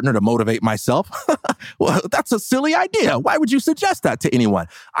accountability partner to motivate myself. Well, that's a silly idea. Why would you suggest that to anyone?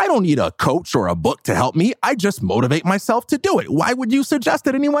 I don't need a coach or a book to help me. I just motivate myself to do it. Why would you suggest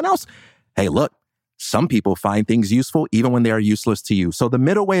it to anyone else? Hey, look, some people find things useful even when they are useless to you. So the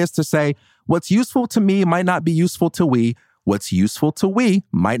middle way is to say, what's useful to me might not be useful to we. What's useful to we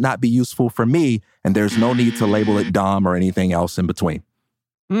might not be useful for me. And there's no need to label it dumb or anything else in between.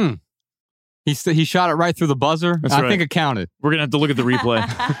 He shot it right through the buzzer. That's I right. think it counted. We're going to have to look at the replay.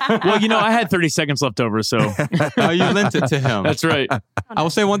 Well, I had 30 seconds left over, so. You lent it to him. That's right. I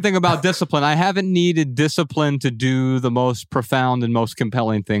will say one thing about discipline. I haven't needed discipline to do the most profound and most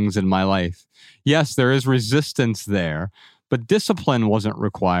compelling things in my life. Yes, there is resistance there, but discipline wasn't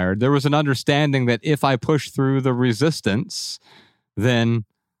required. There was an understanding that if I push through the resistance, then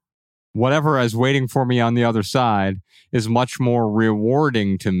whatever is waiting for me on the other side is much more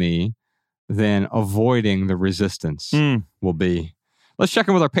rewarding to me than avoiding the resistance will be. Let's check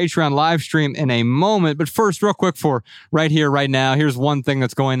in with our Patreon live stream in a moment. But first, real quick for right here, right now, here's one thing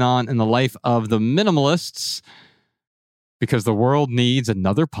that's going on in the life of the minimalists, because the world needs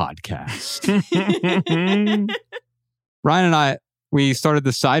another podcast. Ryan and I, we started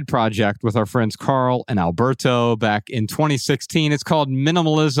this side project with our friends Carl and Alberto back in 2016. It's called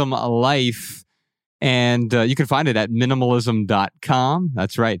Minimalism Life. And you can find it at minimalism.com.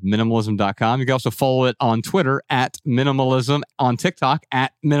 That's right, minimalism.com. You can also follow it on Twitter at minimalism, on TikTok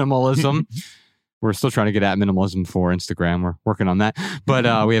at minimalism. We're still trying to get at minimalism for Instagram. We're working on that.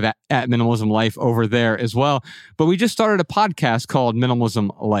 But we have at Minimalism Life over there as well. But we just started a podcast called Minimalism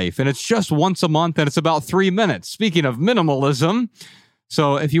Life. And it's just once a month and it's about 3 minutes. Speaking of minimalism,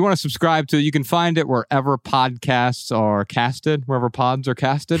 so if you want to subscribe to it, you can find it wherever podcasts are casted, wherever pods are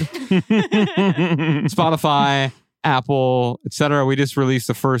casted. Spotify, Apple, etc. We just released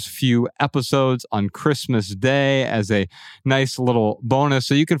the first few episodes on Christmas Day as a nice little bonus.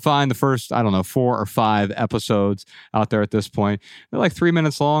 So you can find the first, 4 or 5 episodes out there at this point. They're like 3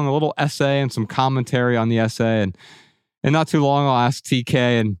 minutes long, a little essay and some commentary on the essay. And not too long, I'll ask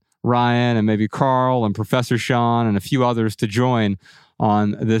TK and Ryan and maybe Carl and Professor Sean and a few others to join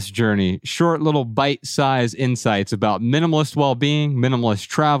on this journey. Short little bite-sized insights about minimalist well-being, minimalist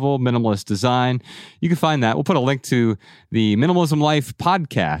travel, minimalist design. You can find that. We'll put a link to the Minimalism Life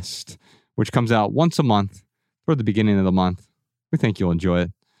podcast, which comes out once a month toward the beginning of the month. We think you'll enjoy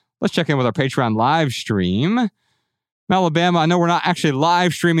it. Let's check in with our Patreon live stream. Alabama, I know we're not actually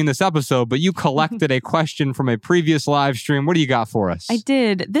live streaming this episode, but you collected a question from a previous live stream. What do you got for us? I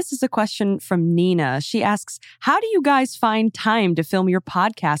did. This is a question from Nina. She asks, how do you guys find time to film your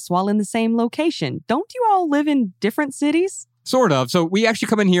podcasts while in the same location? Don't you all live in different cities? Sort of. So we actually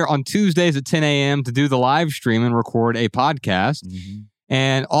come in here on Tuesdays at 10 a.m. to do the live stream and record a podcast.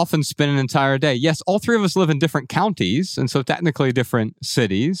 And often spend an entire day. Yes, all 3 of us live in different counties, and so technically different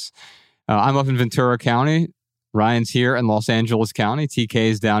cities. I'm up in Ventura County. Ryan's here in Los Angeles County. TK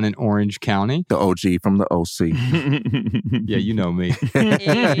is down in Orange County. The OG from the OC. Yeah, you know me.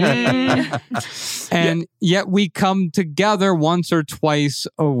 And yet we come together once or twice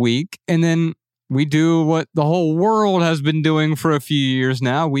a week. And then we do what the whole world has been doing for a few years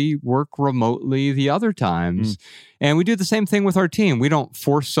now. We work remotely the other times. And we do the same thing with our team. We don't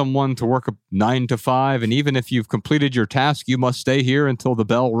force someone to work 9 to 5. And even if you've completed your task, you must stay here until the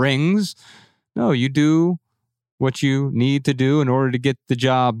bell rings. No, you do what you need to do in order to get the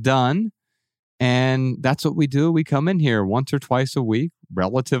job done. And that's what we do. We come in here once or twice a week,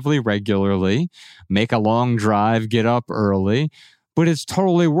 relatively regularly, make a long drive, get up early, but it's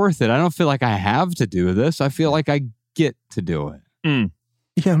totally worth it. I don't feel like I have to do this. I feel like I get to do it.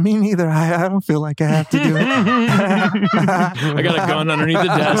 Yeah, me neither. I don't feel like I have to do it. I got a gun underneath the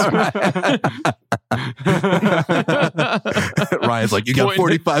desk. Ryan's like, you got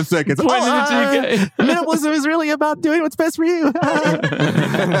 45 seconds. Minimalism is really about doing what's best for you.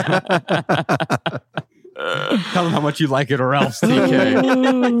 Tell them how much you like it or else,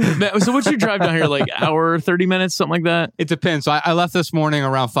 TK. So what'd you drive down here, like hour, 30 minutes, something like that? It depends. So I left this morning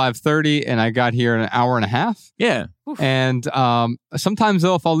around 5:30 and I got here in an hour and a half. Yeah. And sometimes,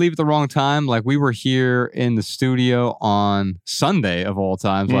 though, if I'll leave at the wrong time, like we were here in the studio on Sunday of all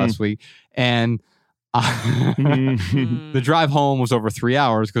times last week, and the drive home was over 3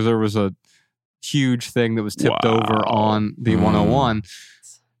 hours because there was a huge thing that was tipped over on the 101.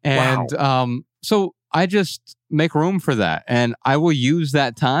 And so I just make room for that. And I will use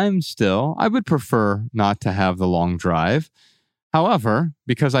that time still. I would prefer not to have the long drive. However,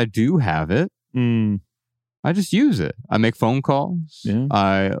 because I do have it, I just use it. I make phone calls. Yeah.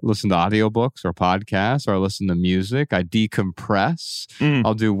 I listen to audiobooks or podcasts, or I listen to music. I decompress.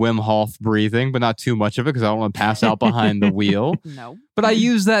 I'll do Wim Hof breathing, but not too much of it because I don't want to pass out behind the wheel. No. But I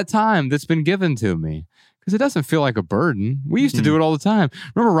use that time that's been given to me because it doesn't feel like a burden. We used to do it all the time.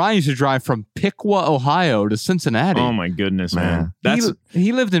 Remember, Ryan used to drive from Piqua, Ohio to Cincinnati. Oh, my goodness, man.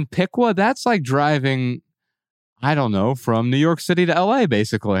 He lived in Piqua. That's like driving, I don't know, from New York City to LA,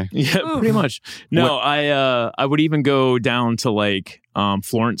 basically. Yeah, pretty much. No, I would even go down to like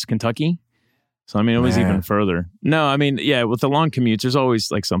Florence, Kentucky. So, I mean, it was even further. No, I mean, yeah, with the long commutes, there's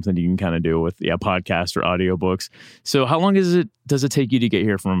always like something you can kind of do with podcasts or audiobooks. So how long does it take you to get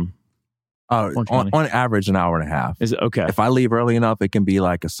here from on average, an hour and a half. Is it okay? If I leave early enough, it can be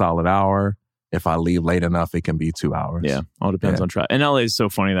like a solid hour. If I leave late enough, it can be 2 hours. Yeah, all depends on traffic. And LA is so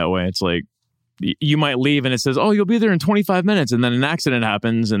funny that way. It's like you might leave and it says, "Oh, you'll be there in 25 minutes," and then an accident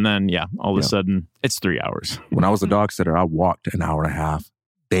happens, and then all of a sudden it's 3 hours. When I was a dog sitter, I walked an hour and a half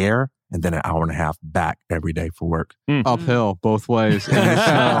there and then an hour and a half back every day for work. Uphill, both ways. In the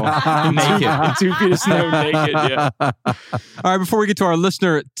snow. Naked. 2 feet of snow, naked, yeah. All right, before we get to our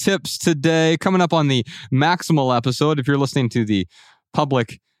listener tips today, coming up on the Maximal episode, if you're listening to the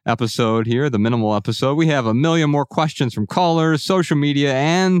public episode here, the minimal episode, we have a million more questions from callers, social media,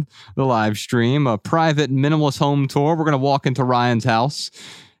 and the live stream, a private minimalist home tour. We're going to walk into Ryan's house,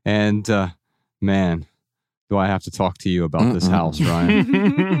 and man, do I have to talk to you about this house,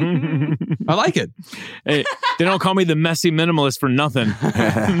 Ryan? I like it. Hey, they don't call me the messy minimalist for nothing.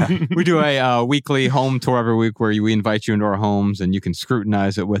 We do a weekly home tour every week where we invite you into our homes and you can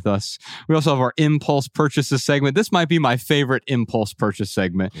scrutinize it with us. We also have our impulse purchases segment. This might be my favorite impulse purchase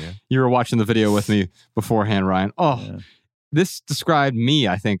segment. Yeah. You were watching the video with me beforehand, Ryan. This described me,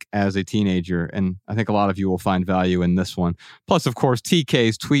 I think, as a teenager, and I think a lot of you will find value in this one. Plus, of course,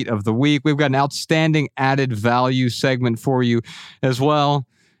 TK's tweet of the week. We've got an outstanding added value segment for you as well,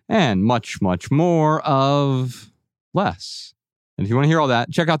 and much, much more of less. And if you want to hear all that,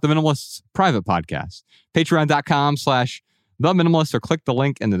 check out the Minimalist's private podcast, patreon.com/theminimalist, or click the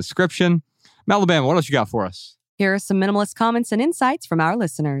link in the description. Alabama, what else you got for us? Here are some minimalist comments and insights from our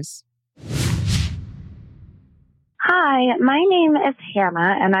listeners. Hi, my name is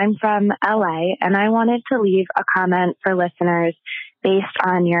Hannah, and I'm from LA, and I wanted to leave a comment for listeners based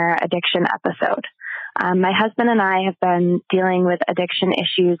on your addiction episode. My husband and I have been dealing with addiction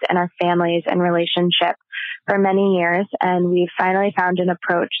issues in our families and relationship for many years, and we've finally found an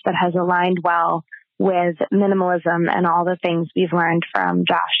approach that has aligned well with minimalism and all the things we've learned from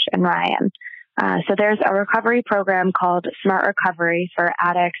Josh and Ryan. So there's a recovery program called Smart Recovery for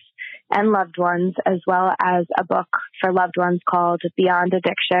addicts and loved ones, as well as a book for loved ones called Beyond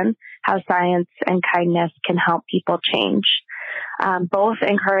Addiction, How Science and Kindness Can Help People Change. Both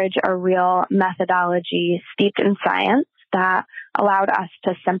encourage a real methodology steeped in science that allowed us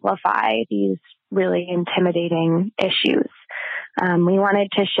to simplify these really intimidating issues. We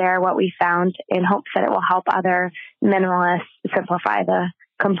wanted to share what we found in hopes that it will help other minimalists simplify the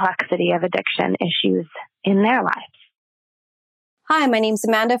complexity of addiction issues in their lives. Hi, my name's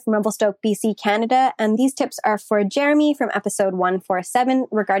Amanda from Revelstoke, BC, Canada, and these tips are for Jeremy from episode 147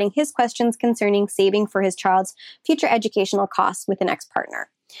 regarding his questions concerning saving for his child's future educational costs with an ex-partner.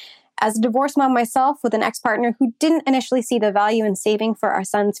 As a divorced mom myself with an ex-partner who didn't initially see the value in saving for our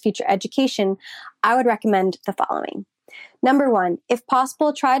son's future education, I would recommend the following. Number 1, if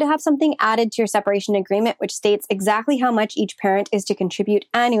possible, try to have something added to your separation agreement which states exactly how much each parent is to contribute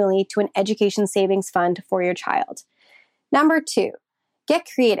annually to an education savings fund for your child. Number 2, get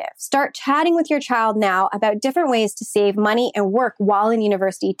creative. Start chatting with your child now about different ways to save money and work while in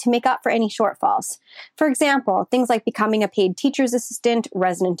university to make up for any shortfalls. For example, things like becoming a paid teacher's assistant,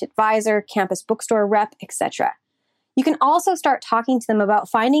 resident advisor, campus bookstore rep, etc. You can also start talking to them about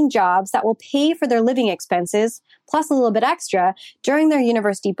finding jobs that will pay for their living expenses, plus a little bit extra, during their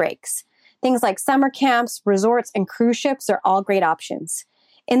university breaks. Things like summer camps, resorts, and cruise ships are all great options.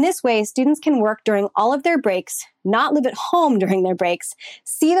 In this way, students can work during all of their breaks, not live at home during their breaks,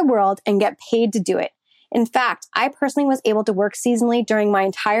 see the world, and get paid to do it. In fact, I personally was able to work seasonally during my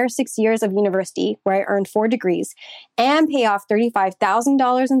entire 6 years of university, where I earned 4 degrees, and pay off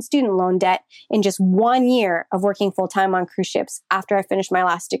 $35,000 in student loan debt in just 1 year of working full-time on cruise ships after I finished my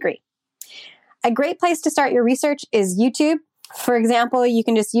last degree. A great place to start your research is YouTube. For example, you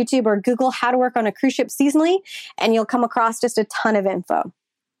can just YouTube or Google how to work on a cruise ship seasonally, and you'll come across just a ton of info.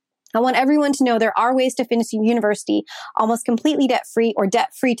 I want everyone to know there are ways to finish university almost completely debt-free or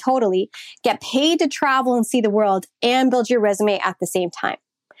debt-free totally, get paid to travel and see the world, and build your resume at the same time.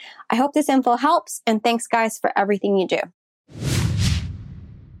 I hope this info helps, and thanks, guys, for everything you do.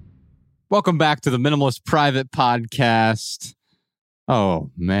 Welcome back to the Minimalist Private Podcast. Oh,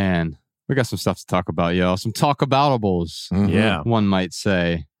 man. We got some stuff to talk about, y'all. Some talk-aboutables, Yeah. one might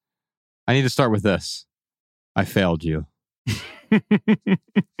say. I need to start with this. I failed you.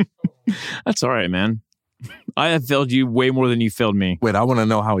 That's all right, man. I have failed you way more than you failed me. Wait, I want to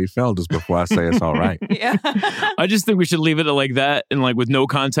know how he failed just before I say it's all right. Yeah. I just think we should leave it like that and like with no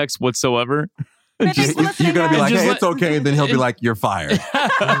context whatsoever. But just You're listening going to be out. like, Just hey, let- it's okay. And then he'll be like, you're fired.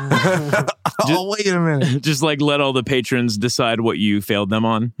 Oh, wait a minute. Just like let all the patrons decide what you failed them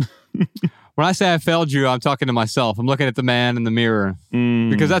on. When I say I failed you, I'm talking to myself. I'm looking at the man in the mirror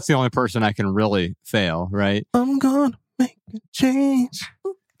because that's the only person I can really fail, right? I'm going to make a change.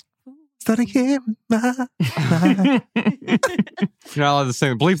 Starting here with my life. You're not allowed to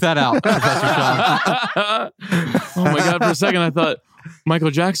sing. Bleep that out, Professor Sean. Oh my God, for a second I thought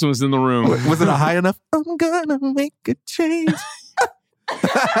Michael Jackson was in the room. Was it a high enough? I'm gonna make a change.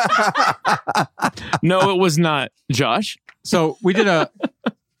 No, it was not. Josh? So we did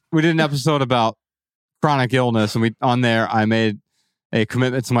an episode about chronic illness, and on there I made a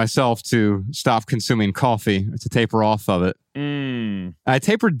commitment to myself to stop consuming coffee, to taper off of it. I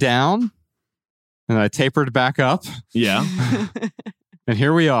tapered down, and I tapered back up, Yeah. and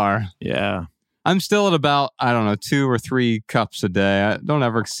here we are. Yeah. I'm still at about, I don't know, 2 or 3 cups a day. I don't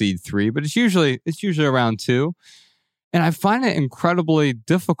ever exceed 3, but it's usually around 2. And I find it incredibly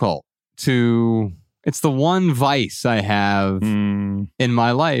difficult it's the one vice I have in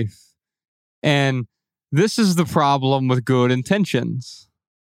my life. And this is the problem with good intentions.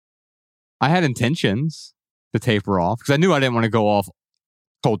 I had intentions to taper off because I knew I didn't want to go off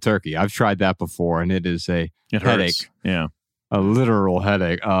cold turkey. I've tried that before, and it is a It headache. hurts. Yeah. A literal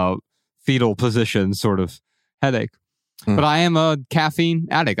headache, fetal position sort of headache. But I am a caffeine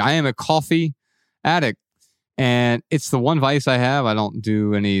addict. I am a coffee addict. And it's the one vice I have. I don't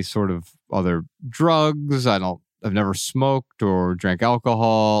do any sort of other drugs. I've never smoked or drank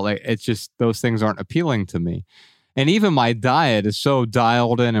alcohol. Like, it's just, those things aren't appealing to me. And even my diet is so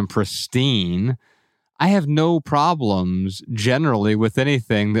dialed in and pristine. I have no problems generally with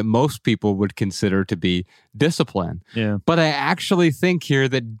anything that most people would consider to be discipline. Yeah. But I actually think here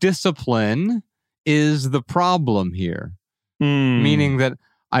that discipline is the problem here, meaning that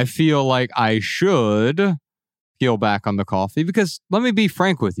I feel like I should peel back on the coffee because let me be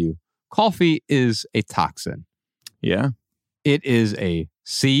frank with you. Coffee is a toxin. Yeah. It is a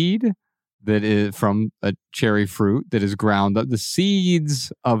seed that is from a cherry fruit that is ground up. The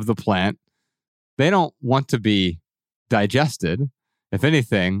seeds of the plant, they don't want to be digested. If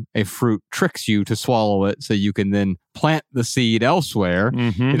anything, a fruit tricks you to swallow it so you can then plant the seed elsewhere.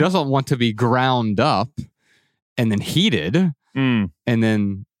 It doesn't want to be ground up and then heated and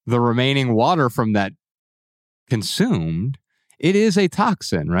then the remaining water from that consumed. It is a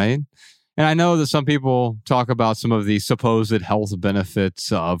toxin, right? And I know that some people talk about some of the supposed health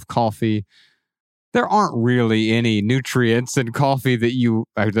benefits of coffee. There aren't really any nutrients in coffee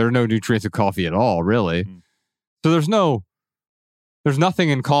there are no nutrients in coffee at all, really. So there's nothing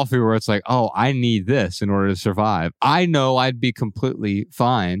in coffee where it's like, oh, I need this in order to survive. I know I'd be completely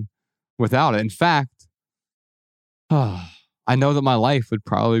fine without it. In fact, I know that my life would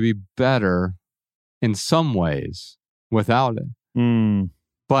probably be better in some ways without it.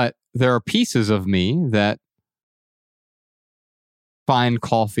 But there are pieces of me that find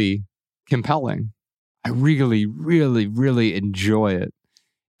coffee compelling. I really, really, really enjoy it.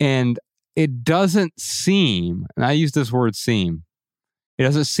 And it doesn't seem, and I use this word seem, it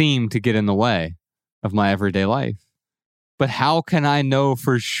doesn't seem to get in the way of my everyday life. But how can I know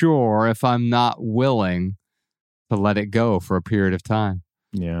for sure if I'm not willing to let it go for a period of time?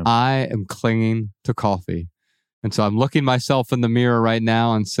 Yeah. I am clinging to coffee. And so I'm looking myself in the mirror right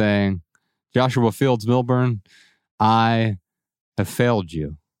now and saying, Joshua Fields Milburn, I have failed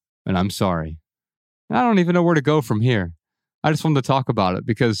you, and I'm sorry. And I don't even know where to go from here. I just wanted to talk about it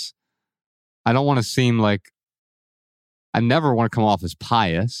because I don't want to seem like, I never want to come off as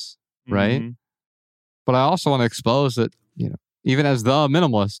pious, right? Mhm. But I also want to expose that, even as the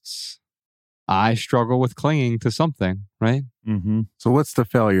minimalists, I struggle with clinging to something, right? Mm-hmm. So what's the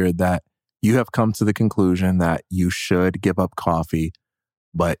failure that you have come to the conclusion that you should give up coffee,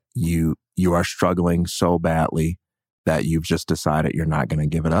 but you are struggling so badly that you've just decided you're not going to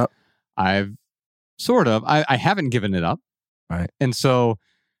give it up? I haven't given it up. Right. And so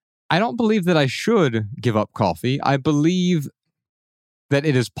I don't believe that I should give up coffee. I believe that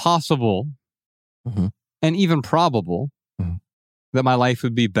it is possible Mm-hmm. and even probable Mm-hmm. that my life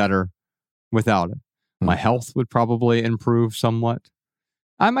would be better without it. Mm-hmm. My health would probably improve somewhat.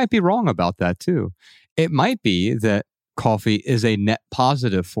 I might be wrong about that too. It might be that coffee is a net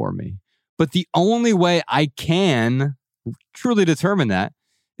positive for me. But the only way I can truly determine that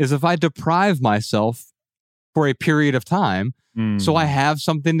is if I deprive myself for a period of time so I have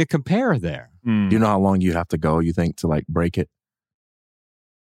something to compare there. Do you know how long you have to go, you think, to like break it?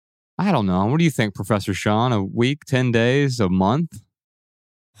 I don't know. What do you think, Professor Sean? A week, 10 days, a month?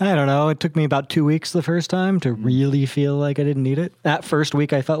 I don't know. It took me about 2 weeks the first time to really feel like I didn't need it. That first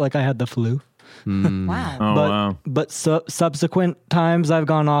week, I felt like I had the flu. Wow. Oh, wow. But subsequent times I've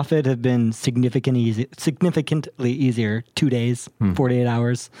gone off it have been significantly easier. 2 days, 48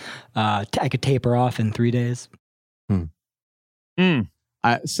 hours. I could taper off in 3 days.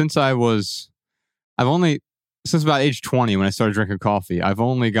 Since about age 20, when I started drinking coffee, I've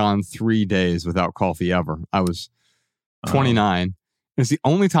only gone 3 days without coffee ever. I was 29. And it's the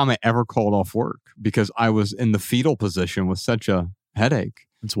only time I ever called off work because I was in the fetal position with such a headache.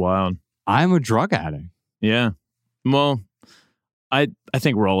 It's wild. I'm a drug addict. Yeah. Well, I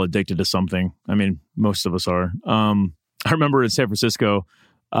think we're all addicted to something. I mean, most of us are. I remember in San Francisco,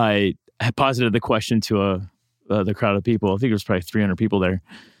 I had posited the question to the crowd of people. I think it was probably 300 people there,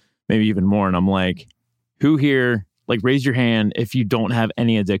 maybe even more. And I'm like, who here, like, raise your hand if you don't have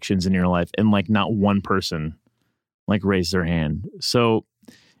any addictions in your life? And like not one person like raised their hand. So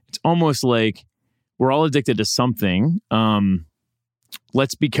it's almost like we're all addicted to something.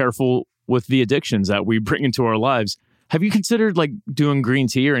 Let's be careful with the addictions that we bring into our lives. Have you considered like doing green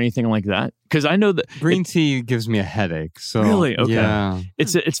tea or anything like that? Because I know that green tea gives me a headache. So really, okay, yeah.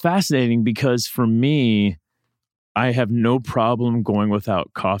 It's fascinating because for me, I have no problem going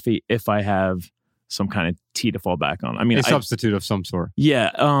without coffee if I have some kind of tea to fall back on. I mean, a substitute of some sort.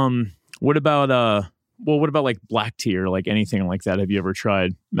 Yeah. What about like black tea or like anything like that? Have you ever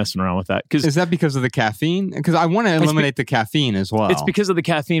tried messing around with that? Is that because of the caffeine? Because I want to eliminate the caffeine as well. It's because of the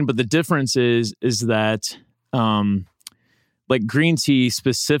caffeine, but the difference is that like green tea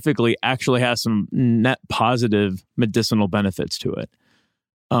specifically actually has some net positive medicinal benefits to it.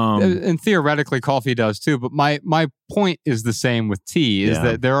 And theoretically, coffee does too. But my point is the same with tea, is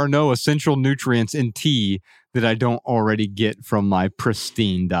that there are no essential nutrients in tea that I don't already get from my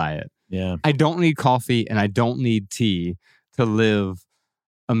pristine diet. Yeah. I don't need coffee and I don't need tea to live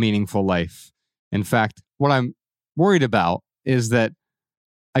a meaningful life. In fact, what I'm worried about is that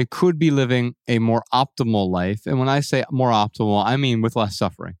I could be living a more optimal life. And when I say more optimal, I mean with less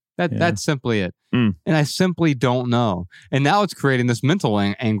suffering. That's simply it. And I simply don't know. And now it's creating this mental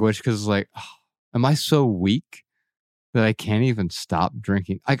anguish because it's like, am I so weak that I can't even stop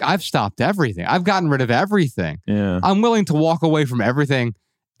drinking? Like, I've stopped everything. I've gotten rid of everything. Yeah. I'm willing to walk away from everything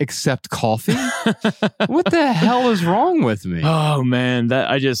except coffee. What the hell is wrong with me? Oh man,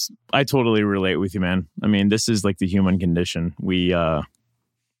 I totally relate with you, man. I mean, this is like the human condition. We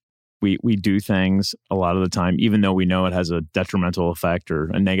do things a lot of the time, even though we know it has a detrimental effect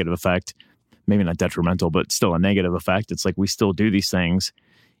or a negative effect. Maybe not detrimental, but still a negative effect. It's like we still do these things,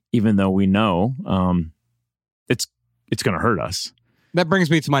 even though we know it's going to hurt us. That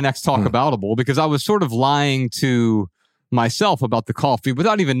brings me to my next talk aboutable, because I was sort of lying to myself about the coffee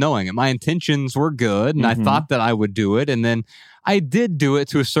without even knowing it. My intentions were good, and I thought that I would do it, and then I did do it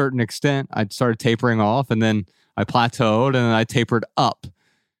to a certain extent. I started tapering off, and then I plateaued, and then I tapered up.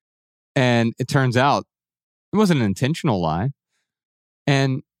 And it turns out it wasn't an intentional lie.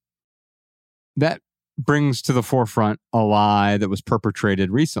 And that brings to the forefront a lie that was perpetrated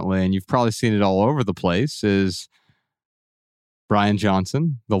recently, and you've probably seen it all over the place, is Brian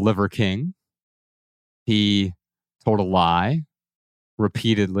Johnson, the Liver King. He told a lie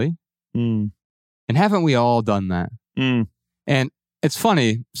repeatedly. And haven't we all done that? And it's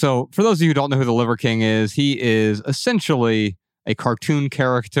funny. So for those of you who don't know who the Liver King is, he is essentially a cartoon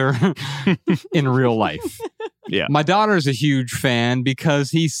character in real life. Yeah. My daughter is a huge fan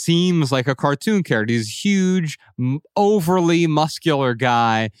because he seems like a cartoon character. He's a huge, overly muscular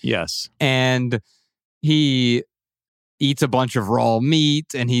guy. Yes. And he eats a bunch of raw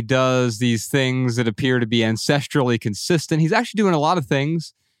meat, and he does these things that appear to be ancestrally consistent. He's actually doing a lot of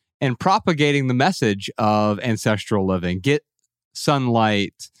things and propagating the message of ancestral living. Get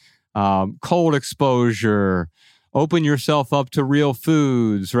sunlight, cold exposure, open yourself up to real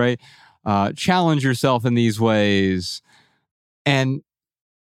foods, right? Challenge yourself in these ways, and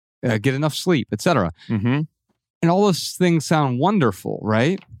get enough sleep, etc. Mm-hmm. And all those things sound wonderful,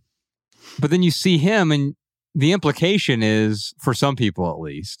 right? But then you see him, and the implication is, for some people at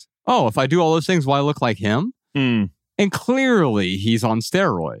least, oh, if I do all those things, will I look like him? And clearly he's on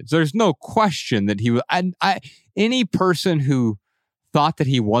steroids. There's no question that he was. Any person who thought that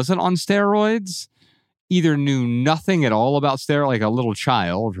he wasn't on steroids either knew nothing at all about steroids, like a little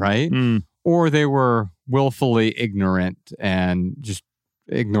child, right? Or they were willfully ignorant and just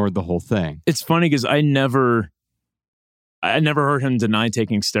ignored the whole thing. It's funny because I never heard him deny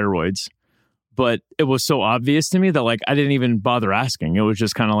taking steroids, but it was so obvious to me that like I didn't even bother asking. It was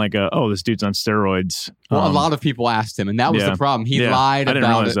just kind of like, oh, this dude's on steroids. Well, a lot of people asked him, and that was the problem. He lied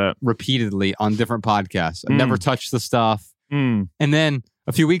about it repeatedly on different podcasts. I never touched the stuff. And then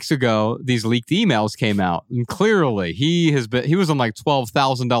a few weeks ago, these leaked emails came out, and clearly he was on like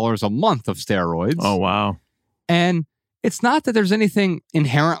 $12,000 a month of steroids. Oh, wow. And it's not that there's anything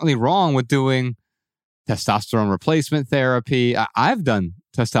inherently wrong with doing testosterone replacement therapy. I've done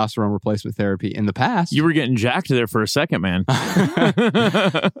testosterone replacement therapy in the past. You were getting jacked there for a second, man.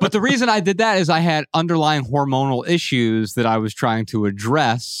 But the reason I did that is I had underlying hormonal issues that I was trying to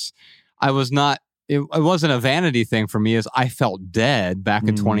address. It wasn't a vanity thing for me, as I felt dead back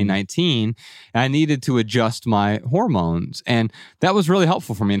in 2019. And I needed to adjust my hormones. And that was really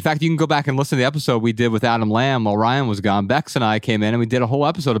helpful for me. In fact, you can go back and listen to the episode we did with Adam Lamb while Ryan was gone. Bex and I came in and we did a whole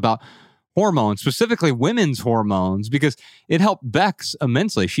episode about hormones, specifically women's hormones, because it helped Bex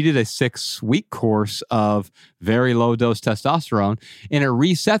immensely. She did a 6-week course of very low dose testosterone, and it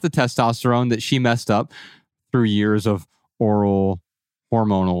reset the testosterone that she messed up through years of oral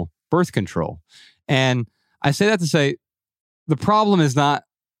hormonal birth control. And I say that to say the problem is not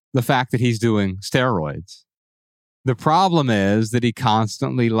the fact that he's doing steroids. The problem is that he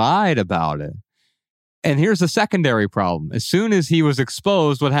constantly lied about it. And here's the secondary problem. As soon as he was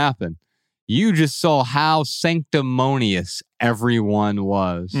exposed, what happened? You just saw how sanctimonious everyone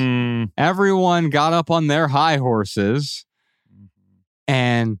was. Everyone got up on their high horses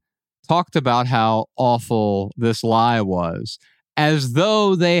and talked about how awful this lie was, as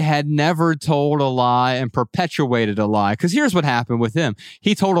though they had never told a lie and perpetuated a lie. Because here's what happened with him.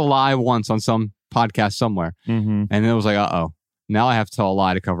 He told a lie once on some podcast somewhere. And it was like, uh-oh. Now I have to tell a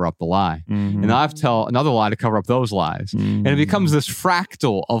lie to cover up the lie. And now I have to tell another lie to cover up those lies. And it becomes this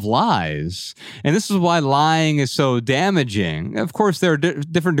fractal of lies. And this is why lying is so damaging. Of course, there are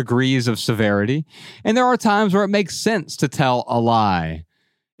different degrees of severity. And there are times where it makes sense to tell a lie.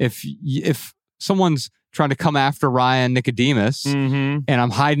 If someone's trying to come after Ryan Nicodemus and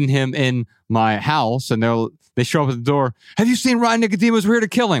I'm hiding him in my house and they show up at the door, have you seen Ryan Nicodemus? We're here to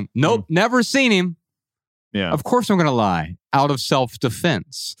kill him. Nope, never seen him. Yeah. Of course I'm going to lie out of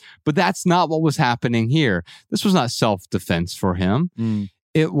self-defense. But that's not what was happening here. This was not self-defense for him.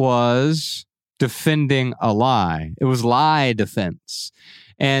 It was defending a lie. It was lie defense.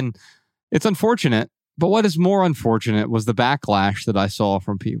 And it's unfortunate. But what is more unfortunate was the backlash that I saw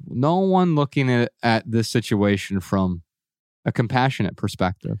from people. No one looking at this situation from a compassionate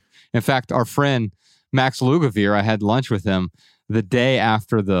perspective. In fact, our friend Max Lugavere, I had lunch with him the day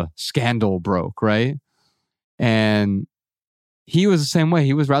after the scandal broke, right? And he was the same way.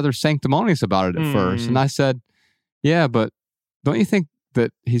 He was rather sanctimonious about it at first. And I said, yeah, but don't you think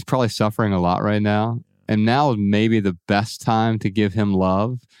that he's probably suffering a lot right now? And now may be the best time to give him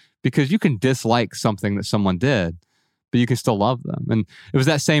love, because you can dislike something that someone did, but you can still love them. And it was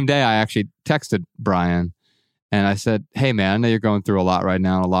that same day I actually texted Brian and I said, hey man, I know you're going through a lot right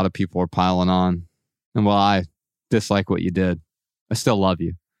now and a lot of people are piling on. And while I dislike what you did, I still love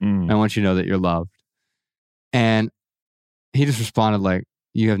you. I want you to know that you're loved. And he just responded like,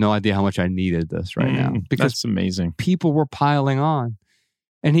 you have no idea how much I needed this right now. Because that's amazing. People were piling on.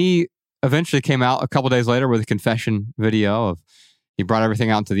 And he eventually came out a couple days later with a confession video of he brought everything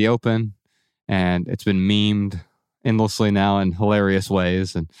out into the open, and it's been memed endlessly now in hilarious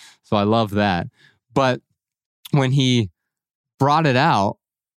ways. And so I love that. But when he brought it out,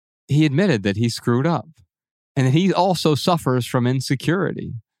 he admitted that he screwed up and that he also suffers from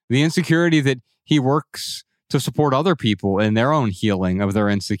insecurity, the insecurity that he works to support other people in their own healing of their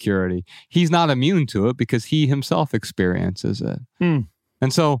insecurity. He's not immune to it because he himself experiences it.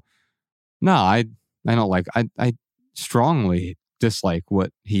 And so, no, I don't like, I strongly dislike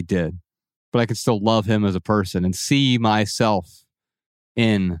what he did, but I can still love him as a person and see myself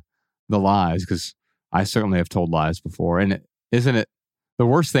in the lies, because I certainly have told lies before. And isn't it, the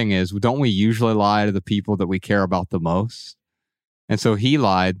worst thing is, don't we usually lie to the people that we care about the most? And so he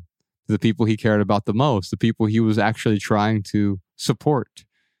lied to the people he cared about the most, the people he was actually trying to support.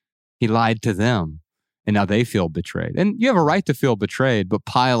 He lied to them, and now they feel betrayed. And you have a right to feel betrayed, but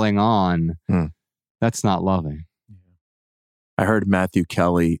piling on, that's not loving. I heard Matthew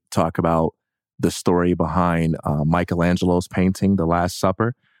Kelly talk about the story behind Michelangelo's painting, The Last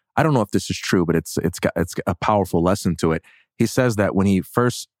Supper. I don't know if this is true, but it's got a powerful lesson to it. He says that when he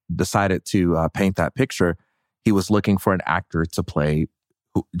first decided to paint that picture, he was looking for an actor to play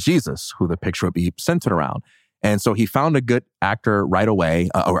Jesus, who the picture would be centered around. And so he found a good actor right away,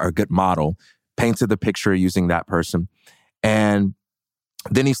 or a good model, painted the picture using that person. And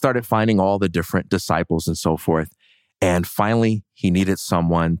then he started finding all the different disciples and so forth. And finally, he needed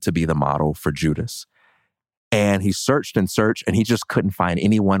someone to be the model for Judas. And he searched and searched, and he just couldn't find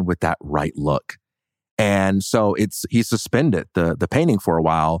anyone with that right look. And so he suspended the painting for a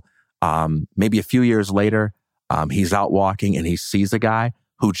while. Maybe a few years later, he's out walking and he sees a guy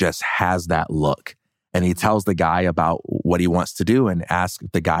who just has that look. And he tells the guy about what he wants to do and asks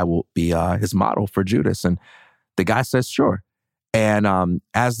if the guy will be his model for Judas. And the guy says, sure. And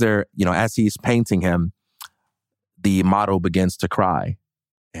as he's painting him, the model begins to cry.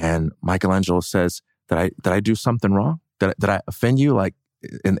 And Michelangelo says, did I do something wrong? Did I offend you?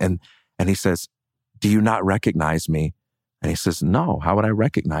 And he says, do you not recognize me? And he says, no, how would I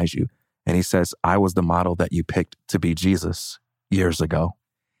recognize you? And he says, I was the model that you picked to be Jesus years ago.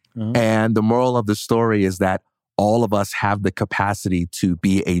 Mm-hmm. And the moral of the story is that all of us have the capacity to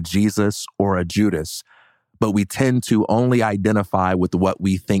be a Jesus or a Judas, but we tend to only identify with what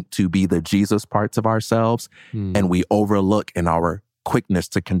we think to be the Jesus parts of ourselves. And we overlook, in our quickness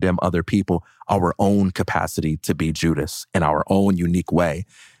to condemn other people, our own capacity to be Judas in our own unique way.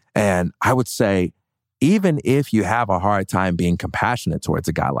 And I would say, even if you have a hard time being compassionate towards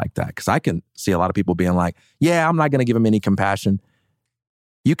a guy like that, because I can see a lot of people being like, yeah, I'm not going to give him any compassion.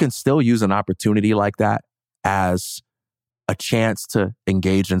 You can still use an opportunity like that as a chance to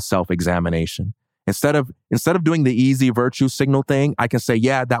engage in self-examination. Instead of doing the easy virtue signal thing, I can say,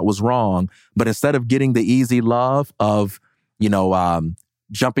 yeah, that was wrong. But instead of getting the easy love of,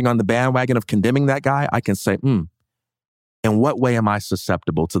 jumping on the bandwagon of condemning that guy, I can say, in what way am I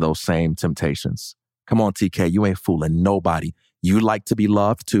susceptible to those same temptations? Come on, TK, you ain't fooling nobody. You like to be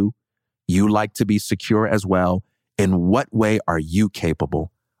loved too. You like to be secure as well. In what way are you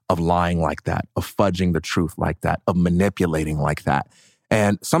capable of lying like that, of fudging the truth like that, of manipulating like that?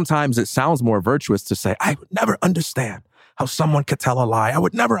 And sometimes it sounds more virtuous to say, I would never understand how someone could tell a lie. I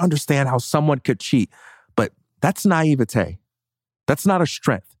would never understand how someone could cheat. But that's naivete. That's not a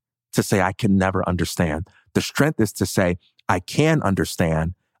strength to say I can never understand. The strength is to say I can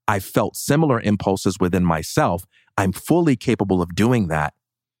understand. I felt similar impulses within myself. I'm fully capable of doing that.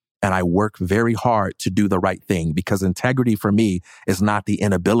 And I work very hard to do the right thing, because integrity for me is not the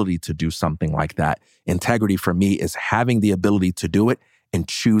inability to do something like that. Integrity for me is having the ability to do it and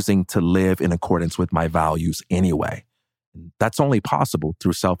choosing to live in accordance with my values anyway. That's only possible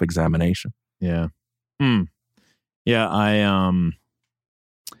through self-examination. Yeah. Yeah,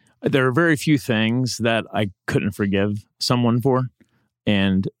 there are very few things that I couldn't forgive someone for.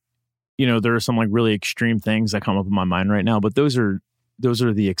 And, there are some really extreme things that come up in my mind right now, but those are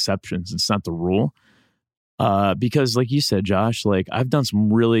the exceptions. It's not the rule. Because like you said, Josh, I've done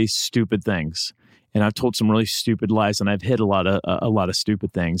some really stupid things, and I've told some really stupid lies, and I've hid a lot of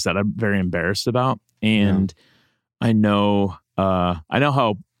stupid things that I'm very embarrassed about. And I know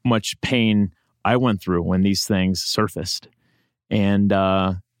how much pain I went through when these things surfaced. And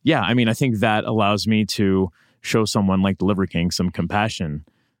I think that allows me to show someone like the Liver King some compassion,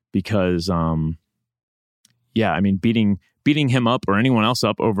 because beating him up or anyone else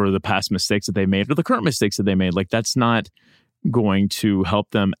up over the past mistakes that they made or the current mistakes that they made, that's not going to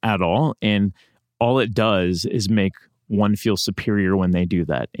help them at all. And all it does is make one feel superior when they do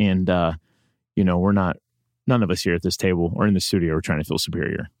that. And, none of us here at this table or in the studio are trying to feel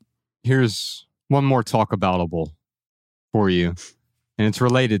superior. Here's one more talk aboutable for you, and it's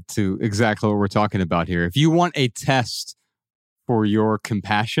related to exactly what we're talking about here. If you want a test for your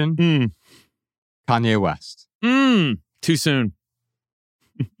compassion, Kanye West. Too soon.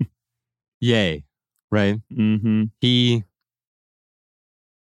 Yay, right? Mm-hmm. He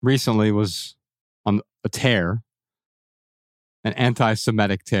recently was on a tear, an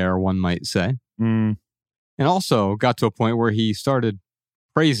anti-Semitic tear, one might say. And also got to a point where he started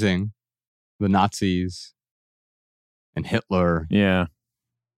praising the Nazis and Hitler. Yeah.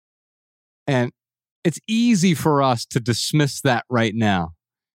 And it's easy for us to dismiss that right now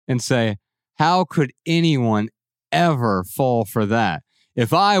and say, how could anyone ever fall for that?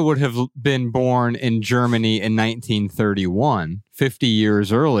 If I would have been born in Germany in 1931, 50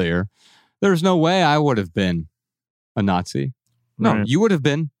 years earlier, there's no way I would have been a Nazi. No, Right. you would have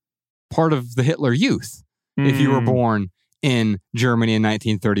been part of the Hitler Youth if you were born in Germany in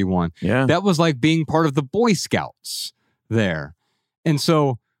 1931. Yeah. That was like being part of the Boy Scouts there. And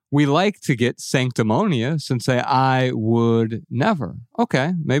so we like to get sanctimonious and say, I would never.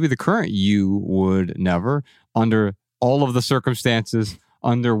 Okay, maybe the current you would never, under all of the circumstances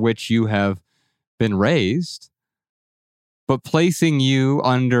under which you have been raised. But placing you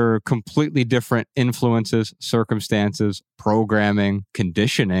under completely different influences, circumstances, programming,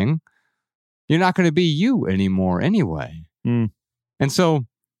 conditioning, you're not going to be you anymore anyway. And so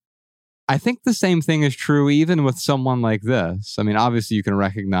I think the same thing is true even with someone like this. I mean, obviously you can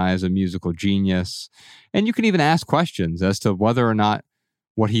recognize a musical genius, and you can even ask questions as to whether or not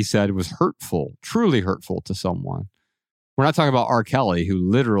what he said was hurtful, truly hurtful to someone. We're not talking about R. Kelly, who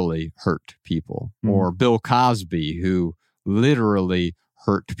literally hurt people, or Bill Cosby, who literally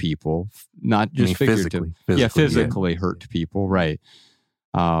hurt people, not just figuratively. Physically hurt people, right?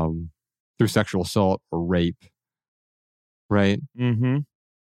 Through sexual assault or rape, right? Mm-hmm.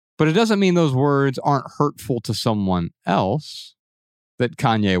 But it doesn't mean those words aren't hurtful to someone else that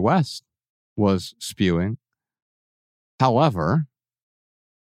Kanye West was spewing. However,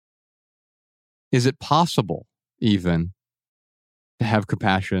 is it possible even to have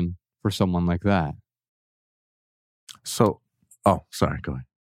compassion for someone like that? So, sorry, go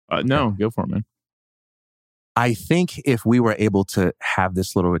ahead. No, go for it, man. I think if we were able to have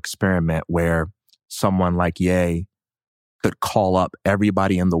this little experiment where someone like Ye could call up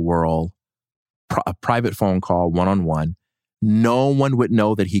everybody in the world, a private phone call, one-on-one, no one would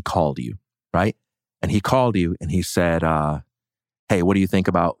know that he called you, right? And he called you and he said, hey, what do you think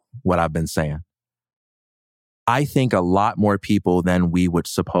about what I've been saying? I think a lot more people than we would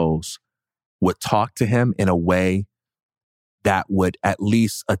suppose would talk to him in a way that would at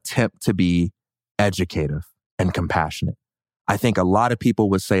least attempt to be educative and compassionate. I think a lot of people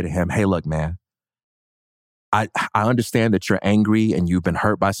would say to him, hey, look, man, I understand that you're angry and you've been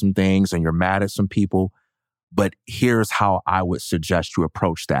hurt by some things and you're mad at some people, but here's how I would suggest you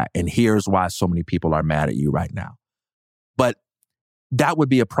approach that. And here's why so many people are mad at you right now. But that would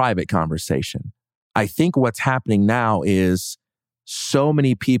be a private conversation. I think what's happening now is so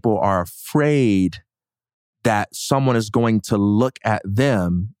many people are afraid that someone is going to look at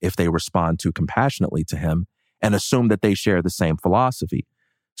them if they respond too compassionately to him and assume that they share the same philosophy.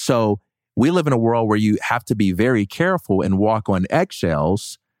 So we live in a world where you have to be very careful and walk on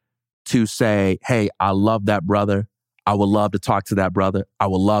eggshells to say, hey, I love that brother. I would love to talk to that brother. I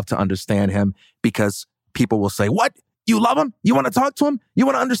would love to understand him, because people will say, what? You love him? You want to talk to him? You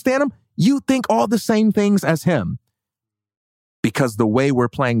want to understand him? You think all the same things as him. Because the way we're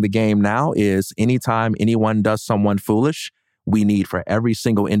playing the game now is anytime anyone does someone foolish, we need for every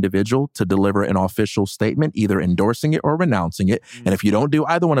single individual to deliver an official statement, either endorsing it or renouncing it. And if you don't do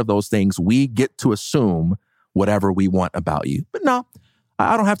either one of those things, we get to assume whatever we want about you. But no,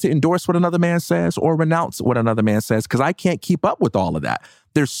 I don't have to endorse what another man says or renounce what another man says, because I can't keep up with all of that.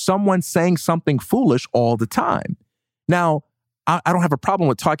 There's someone saying something foolish all the time. Now, I don't have a problem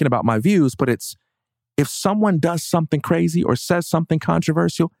with talking about my views, but it's, if someone does something crazy or says something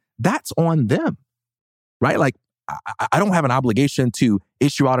controversial, that's on them, right? Like, I don't have an obligation to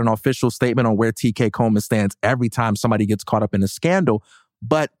issue out an official statement on where TK Coleman stands every time somebody gets caught up in a scandal,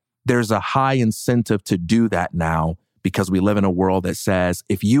 but there's a high incentive to do that now, because we live in a world that says,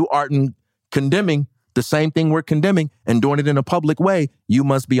 if you aren't condemning the same thing we're condemning and doing it in a public way, you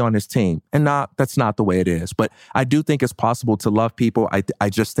must be on his team. And that's not the way it is. But I do think it's possible to love people. I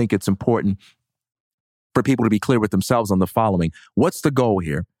just think it's important for people to be clear with themselves on the following. What's the goal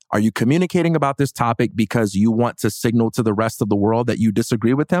here? Are you communicating about this topic because you want to signal to the rest of the world that you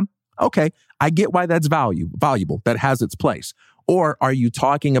disagree with him? Okay, I get why that's valuable. That has its place. Or are you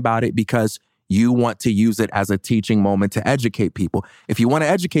talking about it because You want to use it as a teaching moment to educate people. If you want to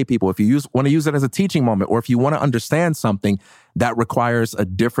educate people, if you want to use it as a teaching moment, or if you want to understand something that requires a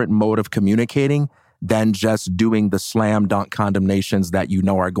different mode of communicating than just doing the slam dunk condemnations that you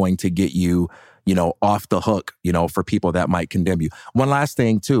know are going to get you, off the hook, for people that might condemn you. One last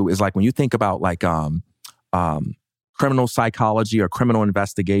thing too is like when you think about like criminal psychology or criminal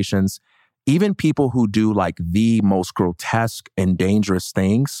investigations, even people who do like the most grotesque and dangerous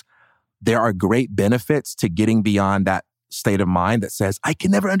things, there are great benefits to getting beyond that state of mind that says, I can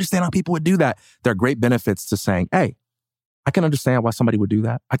never understand how people would do that. There are great benefits to saying, hey, I can understand why somebody would do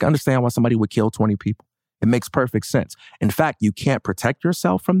that. I can understand why somebody would kill 20 people. It makes perfect sense. In fact, you can't protect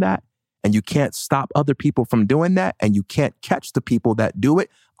yourself from that, and you can't stop other people from doing that, and you can't catch the people that do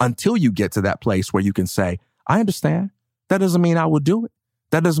it until you get to that place where you can say, I understand. That doesn't mean I will do it.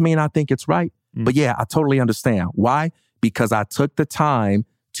 That doesn't mean I think it's right. But yeah, I totally understand. Why? Because I took the time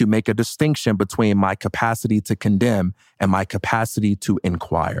to make a distinction between my capacity to condemn and my capacity to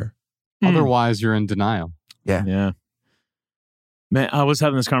inquire. Otherwise, you're in denial. Yeah. Yeah. Man, I was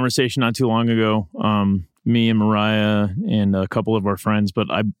having this conversation not too long ago, me and Mariah and a couple of our friends, but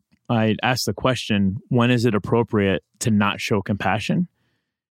I asked the question, when is it appropriate to not show compassion?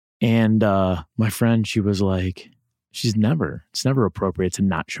 And my friend, she was like, it's never appropriate to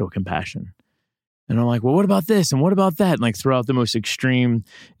not show compassion. And I'm like, well, what about this? And what about that? And like throughout the most extreme.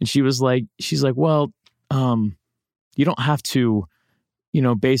 And she's like, well, you don't have to,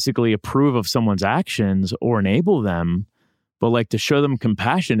 basically approve of someone's actions or enable them, but like to show them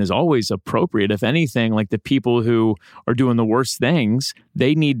compassion is always appropriate. If anything, like the people who are doing the worst things,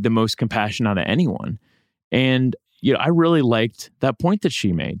 they need the most compassion out of anyone. And, I really liked that point that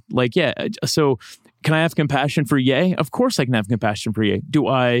she made. Like, yeah, so can I have compassion for Ye? Of course I can have compassion for Ye. Do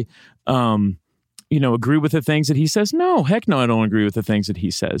I, agree with the things that he says? No, heck no, I don't agree with the things that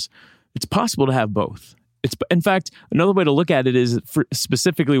he says. It's possible to have both. In fact, another way to look at it is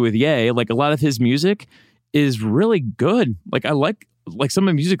specifically with Ye, like a lot of his music is really good. Like I like some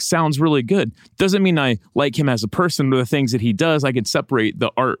of the music sounds really good. Doesn't mean I like him as a person or the things that he does. I can separate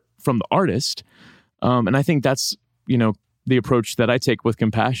the art from the artist. And I think that's, the approach that I take with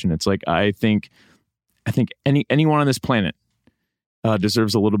compassion. It's like, I think anyone on this planet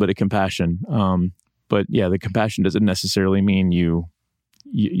deserves a little bit of compassion. But yeah, the compassion doesn't necessarily mean you're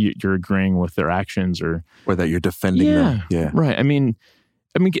agreeing with their actions or that you're defending them. Yeah. Right. I mean,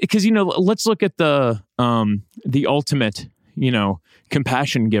 because, let's look at the ultimate,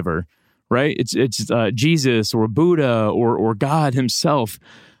 compassion giver, right? It's Jesus or Buddha or God himself.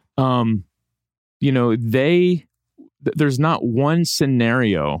 There's not one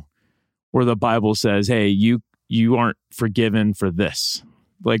scenario where the Bible says, hey, you aren't forgiven for this.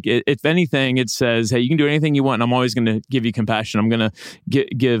 Like, if anything, it says, hey, you can do anything you want, and I'm always going to give you compassion. I'm going to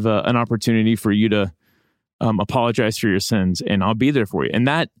give an opportunity for you to apologize for your sins, and I'll be there for you. And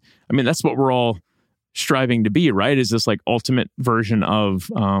that's what we're all striving to be, right? Is this like ultimate version of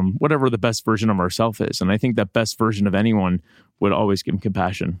whatever the best version of ourselves is. And I think that best version of anyone would always give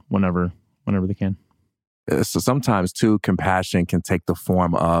compassion whenever they can. So sometimes, too, compassion can take the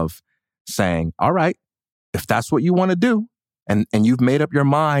form of saying, all right, if that's what you want to do, and you've made up your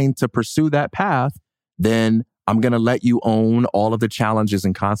mind to pursue that path, then I'm going to let you own all of the challenges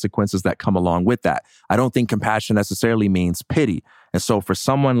and consequences that come along with that. I don't think compassion necessarily means pity. And so for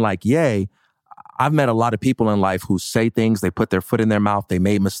someone like Ye, I've met a lot of people in life who say things, they put their foot in their mouth, they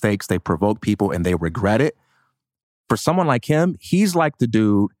made mistakes, they provoke people, and they regret it. For someone like him, he's like the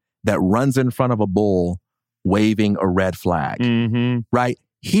dude that runs in front of a bull waving a red flag, right?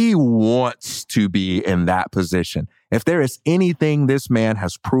 He wants to be in that position. If there is anything this man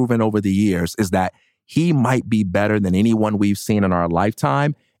has proven over the years, is that he might be better than anyone we've seen in our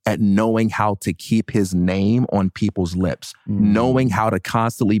lifetime at knowing how to keep his name on people's lips, knowing how to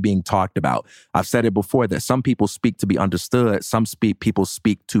constantly being talked about. I've said it before that some people speak to be understood. Some people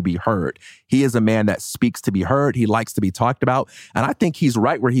speak to be heard. He is a man that speaks to be heard. He likes to be talked about. And I think he's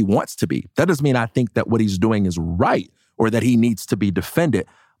right where he wants to be. That doesn't mean I think that what he's doing is right or that he needs to be defended.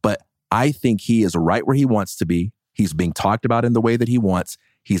 But I think he is right where he wants to be. He's being talked about in the way that he wants.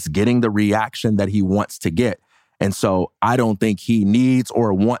 He's getting the reaction that he wants to get. And so I don't think he needs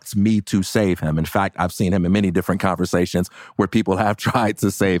or wants me to save him. In fact, I've seen him in many different conversations where people have tried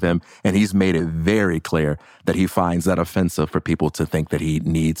to save him, and he's made it very clear that he finds that offensive for people to think that he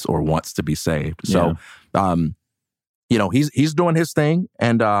needs or wants to be saved. So, he's doing his thing,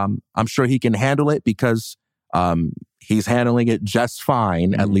 and I'm sure he can handle it because he's handling it just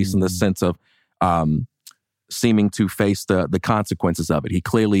fine, at least in the sense of seeming to face the consequences of it. He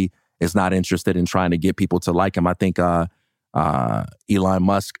clearly is not interested in trying to get people to like him. I think Elon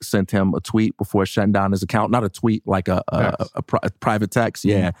Musk sent him a tweet before shutting down his account. Not a tweet, like a private text.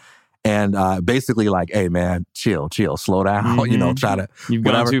 Yeah. And basically like, hey, man, chill, slow down. You know, try to... You've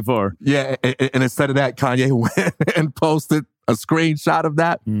gone too far. Yeah. And instead of that, Kanye went and posted a screenshot of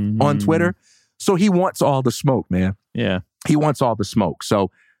that on Twitter. So he wants all the smoke, man. Yeah. He wants all the smoke.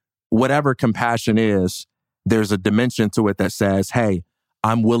 So whatever compassion is, there's a dimension to it that says, hey,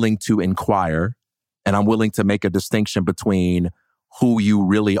 I'm willing to inquire and I'm willing to make a distinction between who you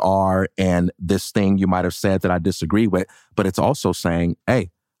really are and this thing you might have said that I disagree with. But it's also saying, hey,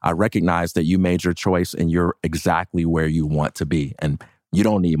 I recognize that you made your choice and you're exactly where you want to be. And you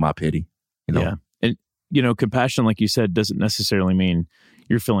don't need my pity. You know? Yeah. And, you know, compassion, like you said, doesn't necessarily mean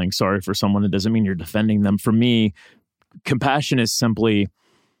you're feeling sorry for someone. It doesn't mean you're defending them. For me, compassion is simply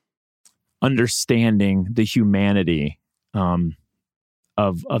understanding the humanity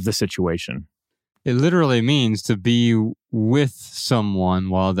of the situation. It literally means to be with someone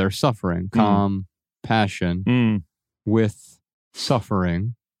while they're suffering. Compassion with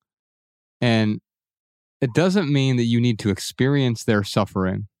suffering. And it doesn't mean that you need to experience their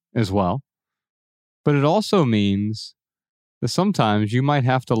suffering as well. But it also means that sometimes you might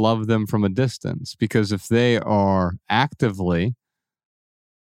have to love them from a distance, because if they are actively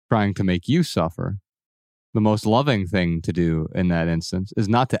trying to make you suffer, the most loving thing to do in that instance is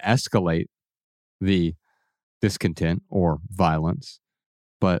not to escalate the discontent or violence,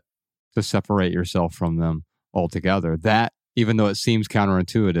 but to separate yourself from them altogether. That, even though it seems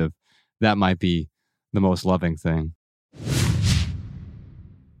counterintuitive, that might be the most loving thing.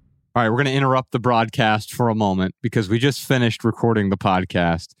 All right, we're going to interrupt the broadcast for a moment because we just finished recording the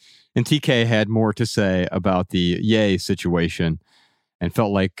podcast, and TK had more to say about the Ye situation and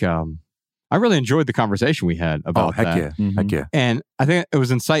felt like I really enjoyed the conversation we had about that. Heck yeah. And I think it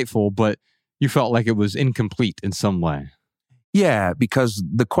was insightful, but you felt like it was incomplete in some way. Yeah, because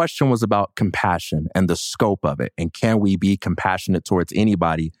the question was about compassion and the scope of it. And can we be compassionate towards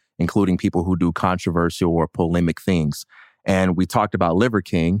anybody, including people who do controversial or polemic things? And we talked about Liver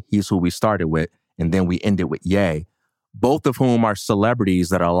King. He's who we started with. And then we ended with Ye, both of whom are celebrities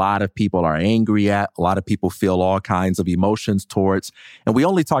that a lot of people are angry at. A lot of people feel all kinds of emotions towards. And we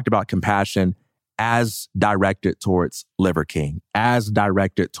only talked about compassion as directed towards Liver King, as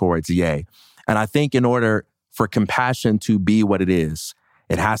directed towards Ye. And I think in order for compassion to be what it is,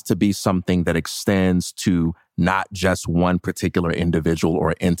 it has to be something that extends to not just one particular individual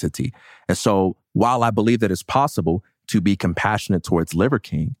or entity. And so while I believe that it's possible to be compassionate towards Liver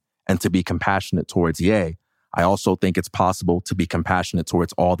King and to be compassionate towards Ye, I also think it's possible to be compassionate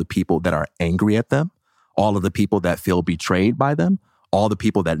towards all the people that are angry at them, all of the people that feel betrayed by them, all the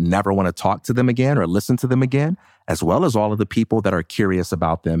people that never want to talk to them again or listen to them again, as well as all of the people that are curious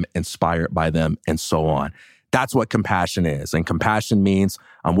about them, inspired by them, and so on. That's what compassion is. And compassion means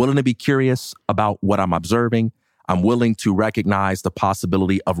I'm willing to be curious about what I'm observing. I'm willing to recognize the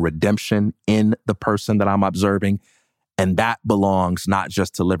possibility of redemption in the person that I'm observing. And that belongs not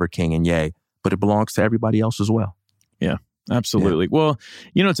just to Liver King and Ye, but it belongs to everybody else as well. Yeah, absolutely. Yeah. Well,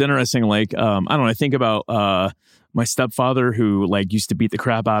 you know, it's interesting. Like, I don't know, I think about my stepfather who like used to beat the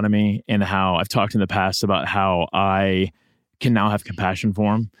crap out of me, and how I've talked in the past about how I can now have compassion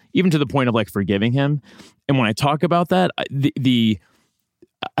for him, even to the point of like forgiving him. And when I talk about that, I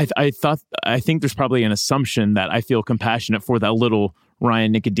think there's probably an assumption that I feel compassionate for that little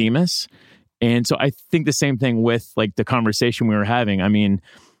Ryan Nicodemus. And so I think the same thing with like the conversation we were having. I mean,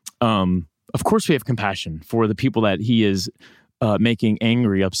 of course we have compassion for the people that he is making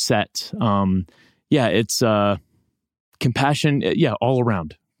angry, upset. It's compassion, all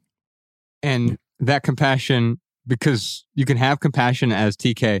around. And that compassion, because you can have compassion, as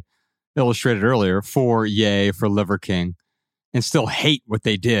TK illustrated earlier, for Ye, for Liver King, and still hate what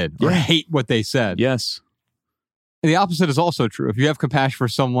they did or hate what they said. Yes. And the opposite is also true. If you have compassion for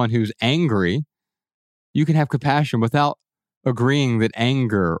someone who's angry, you can have compassion without agreeing that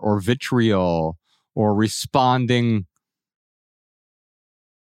anger or vitriol or responding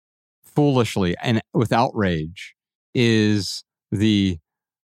foolishly and with outrage is the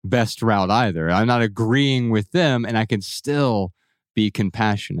best route either. I'm not agreeing with them, and I can still be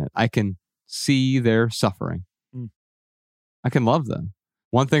compassionate. I can see their suffering. I can love them.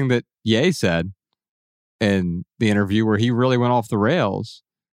 One thing that Ye said in the interview where he really went off the rails,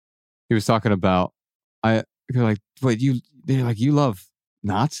 he was talking about, they're like, you love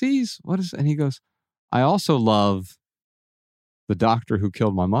Nazis? What is, and he goes, I also love the doctor who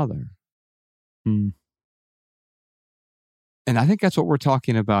killed my mother. And I think that's what we're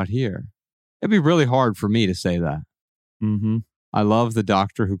talking about here. It'd be really hard for me to say that. I love the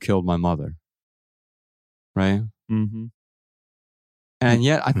doctor who killed my mother. Right? And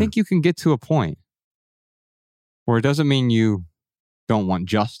yet, I think you can get to a point where it doesn't mean you don't want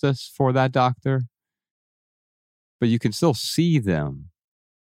justice for that doctor, but you can still see them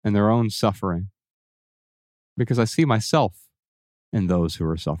and their own suffering, because I see myself in those who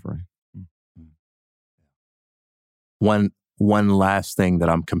are suffering. One last thing that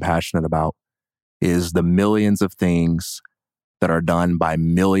I'm compassionate about is the millions of things that are done by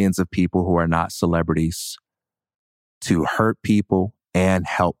millions of people who are not celebrities to hurt people and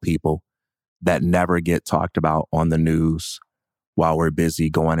help people that never get talked about on the news while we're busy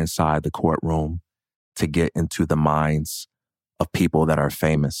going inside the courtroom to get into the minds of people that are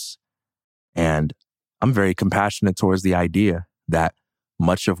famous. And I'm very compassionate towards the idea that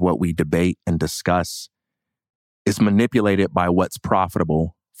much of what we debate and discuss is manipulated by what's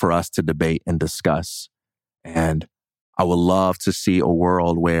profitable for us to debate and discuss. And I would love to see a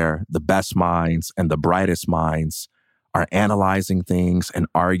world where the best minds and the brightest minds are analyzing things and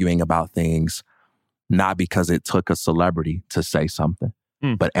arguing about things, not because it took a celebrity to say something,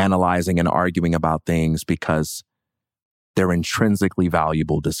 but analyzing and arguing about things because they're intrinsically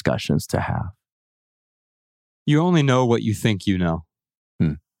valuable discussions to have. You only know what you think you know.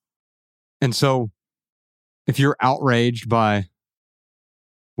 And so if you're outraged by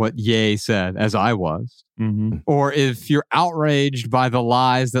what Ye said, as I was, or if you're outraged by the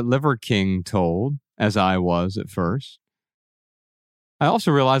lies that Liver King told, as I was at first, I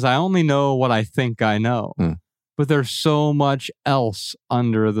also realize I only know what I think I know. But there's so much else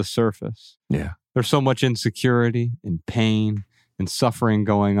under the surface. Yeah. There's so much insecurity and pain and suffering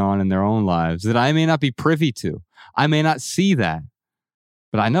going on in their own lives that I may not be privy to. I may not see that,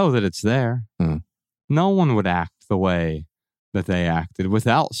 but I know that it's there. No one would act the way that they acted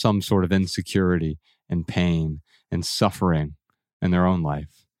without some sort of insecurity and pain and suffering in their own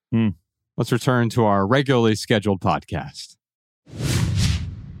life. Let's return to our regularly scheduled podcast.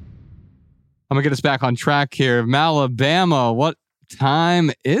 I'm going to get us back on track here. Malabama, what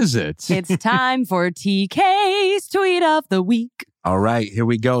time is it? It's time for TK's Tweet of the Week. All right, here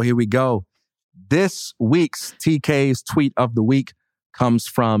we go. This week's TK's Tweet of the Week comes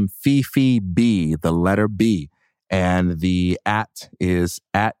from Fifi B, the letter B, and the @ is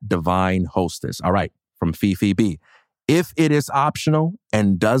 @DivineHostess. All right, from Fifi B. If it is optional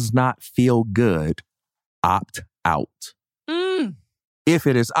and does not feel good, opt out. If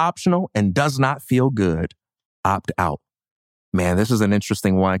it is optional and does not feel good, opt out. Man, this is an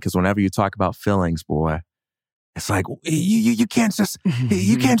interesting one because whenever you talk about feelings, boy, it's like you can't just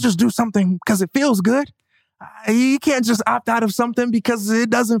do something because it feels good. You can't just opt out of something because it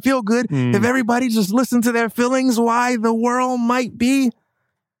doesn't feel good. If everybody just listened to their feelings, why the world might be.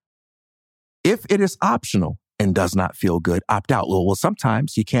 If it is optional and does not feel good, opt out. Well,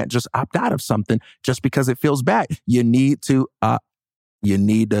 sometimes you can't just opt out of something just because it feels bad. You need to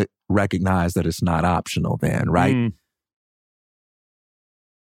recognize that it's not optional then, right?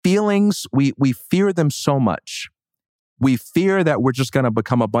 Feelings, we fear them so much. We fear that we're just going to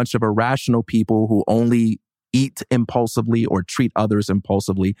become a bunch of irrational people who only eat impulsively or treat others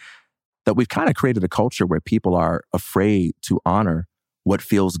impulsively, that we've kind of created a culture where people are afraid to honor what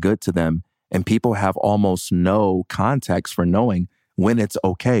feels good to them. And people have almost no context for knowing when it's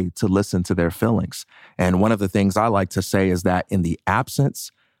okay to listen to their feelings. And one of the things I like to say is that in the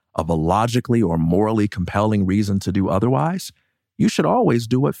absence of a logically or morally compelling reason to do otherwise, you should always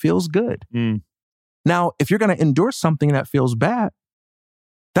do what feels good. Now, if you're going to endure something that feels bad,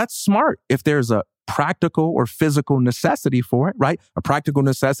 that's smart if there's a practical or physical necessity for it, right? A practical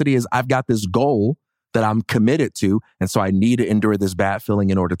necessity is I've got this goal that I'm committed to, and so I need to endure this bad feeling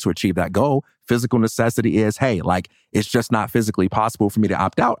in order to achieve that goal. Physical necessity is, hey, like, it's just not physically possible for me to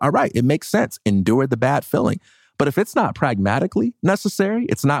opt out. All right, it makes sense. Endure the bad feeling. But if it's not pragmatically necessary,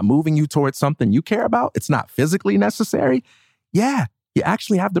 it's not moving you towards something you care about, it's not physically necessary, yeah, you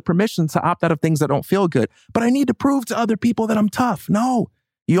actually have the permission to opt out of things that don't feel good. But I need to prove to other people that I'm tough. No,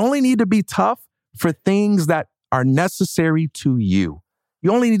 you only need to be tough for things that are necessary to you.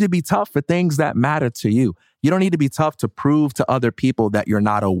 You only need to be tough for things that matter to you. You don't need to be tough to prove to other people that you're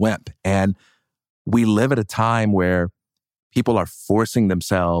not a wimp. And we live at a time where people are forcing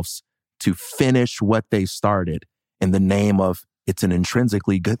themselves to finish what they started in the name of it's an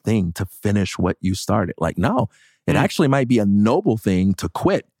intrinsically good thing to finish what you started. Like, no, it actually might be a noble thing to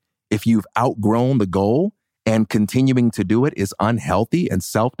quit if you've outgrown the goal and continuing to do it is unhealthy and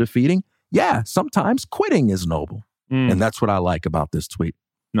self-defeating. Yeah, sometimes quitting is noble. And that's what I like about this tweet.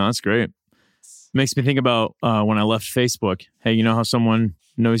 No, that's great. Makes me think about when I left Facebook. Hey, you know how someone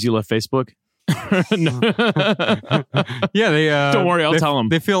knows you left Facebook? Yeah, Don't worry, I'll tell them.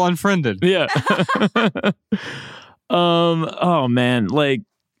 They feel unfriended. Yeah. Oh man, like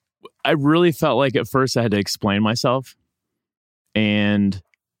I really felt like at first I had to explain myself, and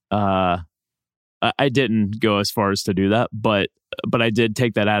I didn't go as far as to do that, but I did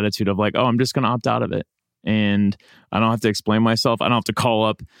take that attitude of like, oh, I'm just going to opt out of it, and I don't have to explain myself. I don't have to call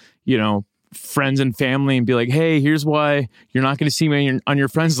up, friends and family and be like, hey, here's why you're not going to see me on your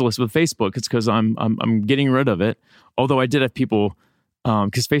friends list with Facebook. It's because I'm getting rid of it. Although I did have people,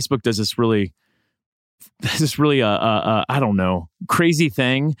 because Facebook does this really I don't know, crazy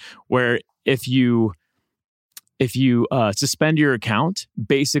thing where if you suspend your account,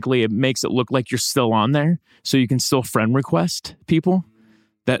 basically it makes it look like you're still on there, so you can still friend request people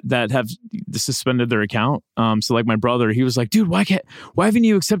that have suspended their account. So like my brother, he was like, dude, why haven't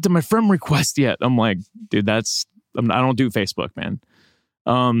you accepted my friend request yet? I'm like, dude, I don't do Facebook, man.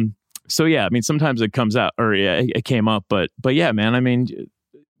 So yeah, I mean, sometimes it comes out, or yeah, it came up, but yeah, man, I mean,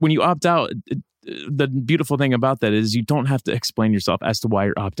 when you opt out, the beautiful thing about that is you don't have to explain yourself as to why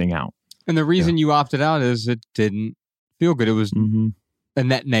you're opting out. And the reason you opted out is it didn't feel good. It was a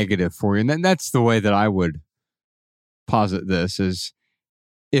net negative for you. And that's the way that I would posit this is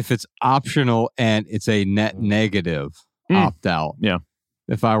if it's optional and it's a net negative opt out. Yeah.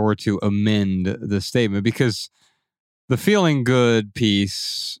 If I were to amend the statement, because the feeling good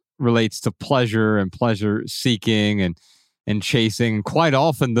piece relates to pleasure and pleasure seeking and chasing. Quite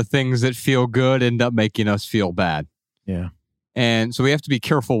often the things that feel good end up making us feel bad. Yeah. And so we have to be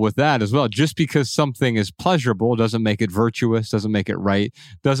careful with that as well. Just because something is pleasurable doesn't make it virtuous, doesn't make it right,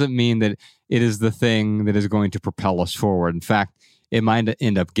 doesn't mean that it is the thing that is going to propel us forward. In fact, it might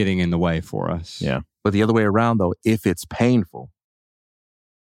end up getting in the way for us. Yeah. But the other way around, though, if it's painful,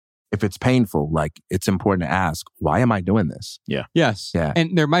 like it's important to ask, why am I doing this? Yeah. Yes. Yeah.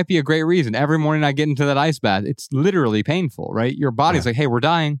 And there might be a great reason. Every morning I get into that ice bath, it's literally painful, right? Your body's like, hey, we're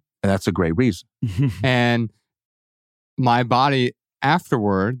dying. And that's a great reason. And my body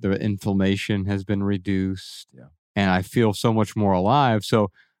afterward, the inflammation has been reduced and I feel so much more alive. So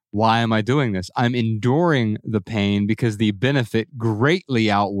why am I doing this? I'm enduring the pain because the benefit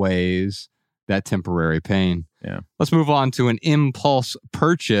greatly outweighs that temporary pain. Yeah. Let's move on to an impulse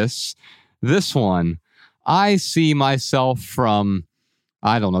purchase. This one, I see myself from,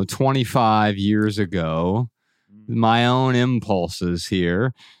 25 years ago, my own impulses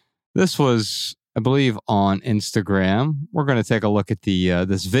here. This was, I believe, on Instagram. We're going to take a look at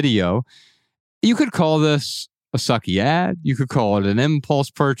this video. You could call this a sucky ad. You could call it an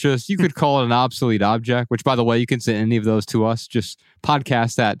impulse purchase. You could call it an obsolete object, which, by the way, you can send any of those to us. Just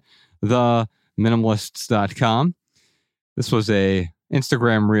podcast at theminimalists.com. This was a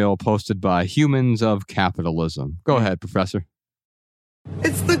Instagram reel posted by Humans of Capitalism. Go ahead, Professor.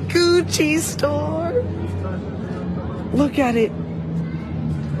 It's the Gucci store. Look at it.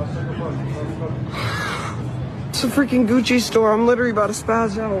 It's a freaking Gucci store. I'm literally about to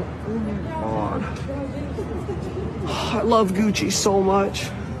spaz out. Oh my God. I love Gucci so much.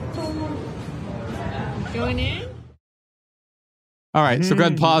 Going in? All right, so go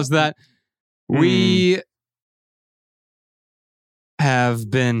ahead and pause that. We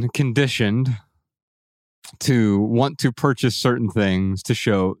have been conditioned to want to purchase certain things to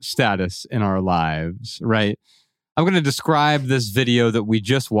show status in our lives, right? I'm going to describe this video that we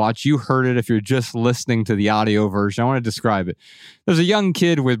just watched. You heard it if you're just listening to the audio version. I want to describe it. There's a young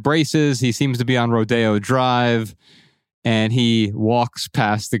kid with braces. He seems to be on Rodeo Drive, and he walks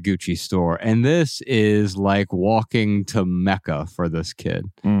past the Gucci store. And this is like walking to Mecca for this kid.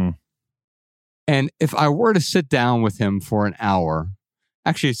 And if I were to sit down with him for an hour,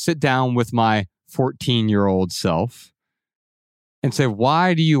 actually sit down with my 14-year-old self and say,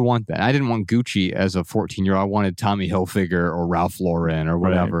 why do you want that? I didn't want Gucci as a 14-year-old. I wanted Tommy Hilfiger or Ralph Lauren or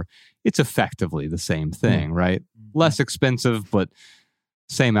whatever. Right. It's effectively the same thing, right? Less expensive, but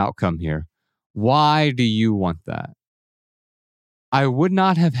same outcome here. Why do you want that? I would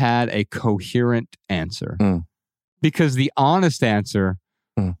not have had a coherent answer because the honest answer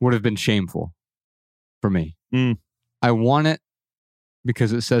would have been shameful for me. I want it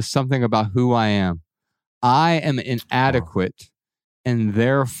because it says something about who I am. I am inadequate, and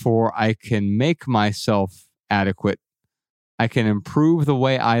therefore I can make myself adequate. I can improve the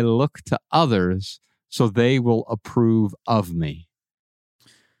way I look to others so they will approve of me.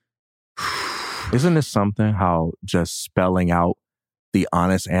 Isn't this something how just spelling out the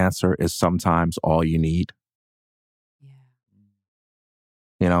honest answer is sometimes all you need?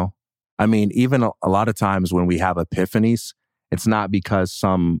 You know? I mean, even a lot of times when we have epiphanies, it's not because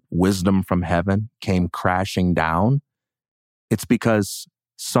some wisdom from heaven came crashing down. It's because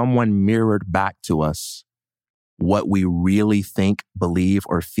someone mirrored back to us what we really think, believe,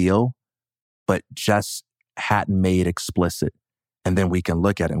 or feel, but just hadn't made explicit. And then we can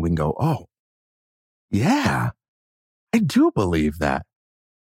look at it and we can go, oh, yeah, I do believe that.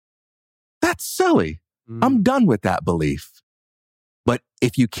 That's silly. I'm done with that belief. But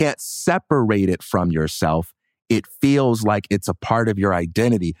if you can't separate it from yourself, it feels like it's a part of your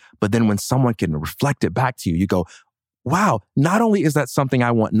identity. But then when someone can reflect it back to you, you go, wow, not only is that something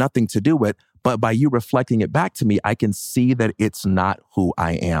I want nothing to do with, but by you reflecting it back to me, I can see that it's not who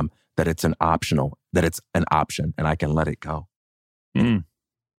I am, that it's an option, and I can let it go. Mm.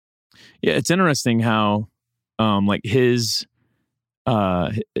 Yeah, it's interesting how, like his,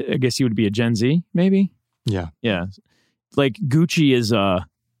 I guess he would be a Gen Z, maybe. Yeah. Like Gucci is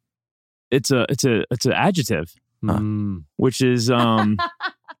it's an adjective, which is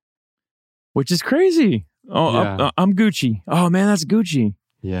crazy. Oh, Yeah. I'm Gucci. Oh man, that's Gucci.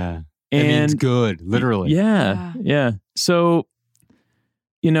 Yeah. And it means good, literally. Yeah. So,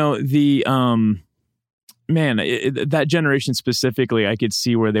 the that generation specifically, I could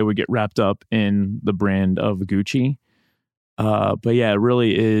see where they would get wrapped up in the brand of Gucci. But yeah, it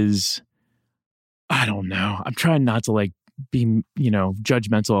really is. I don't know. I'm trying not to be,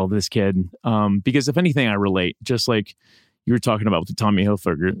 judgmental of this kid. Because if anything, I relate, just like you were talking about with the Tommy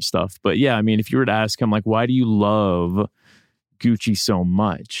Hilfiger stuff. But yeah, I mean, if you were to ask him, why do you love Gucci so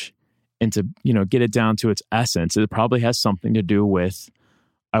much? And to, get it down to its essence, it probably has something to do with,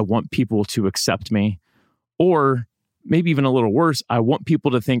 I want people to accept me, or maybe even a little worse, I want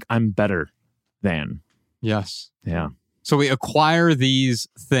people to think I'm better than. Yes. Yeah. So we acquire these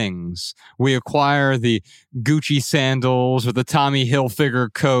things. We acquire the Gucci sandals or the Tommy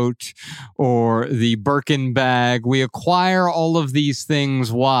Hilfiger coat or the Birkin bag. We acquire all of these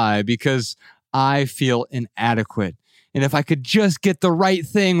things. Why? Because I feel inadequate. And if I could just get the right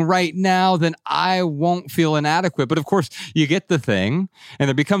thing right now, then I won't feel inadequate. But of course, you get the thing, and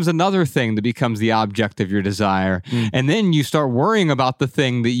there becomes another thing that becomes the object of your desire. And then you start worrying about the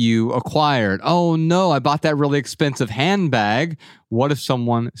thing that you acquired. Oh no, I bought that really expensive handbag. What if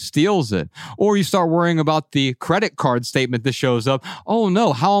someone steals it? Or you start worrying about the credit card statement that shows up. Oh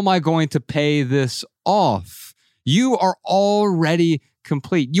no, how am I going to pay this off? You are already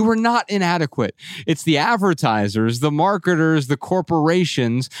complete. You are not inadequate. It's the advertisers, the marketers, the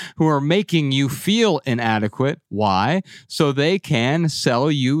corporations who are making you feel inadequate. Why? So they can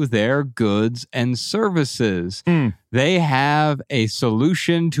sell you their goods and services. They have a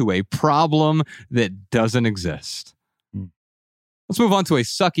solution to a problem that doesn't exist. Let's move on to a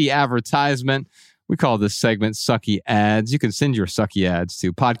sucky advertisement. We call this segment Sucky Ads. You can send your sucky ads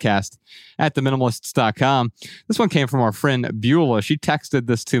to podcast@theminimalists.com. This one came from our friend Beulah. She texted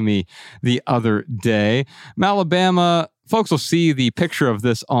this to me the other day. Alabama, folks will see the picture of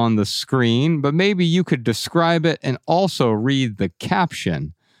this on the screen, but maybe you could describe it and also read the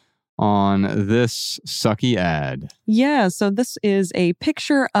caption on this sucky ad. Yeah, so this is a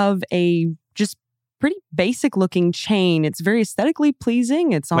picture of a just pretty basic looking chain. It's very aesthetically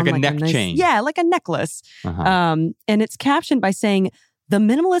pleasing. It's on like a neck nice, chain. Yeah, like a necklace. And it's captioned by saying, "The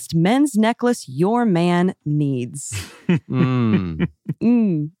minimalist men's necklace your man needs." Yeah,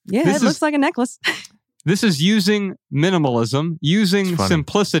 it looks like a necklace. This is using minimalism, using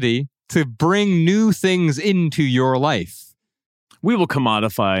simplicity to bring new things into your life. We will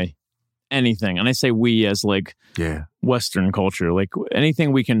commodify anything. And I say we as Western culture,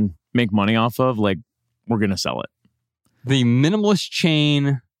 anything we can make money off of, we're going to sell it. The minimalist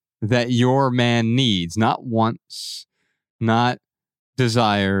chain that your man needs, not wants, not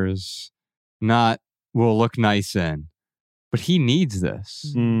desires, not will look nice in, but he needs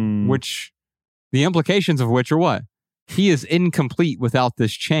this, which the implications of which are what? He is incomplete without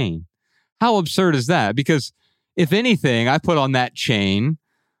this chain. How absurd is that? Because if anything, I put on that chain,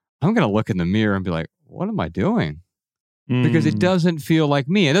 I'm going to look in the mirror and be like, what am I doing? Because it doesn't feel like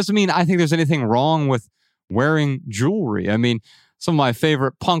me. It doesn't mean I think there's anything wrong with wearing jewelry. I mean, some of my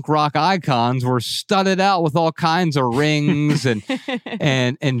favorite punk rock icons were studded out with all kinds of rings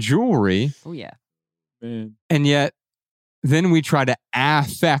and jewelry. Oh, yeah. Man. And yet, then we try to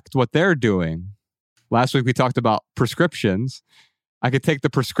affect what they're doing. Last week, we talked about prescriptions. I could take the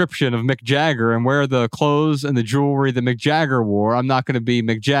prescription of Mick Jagger and wear the clothes and the jewelry that Mick Jagger wore. I'm not going to be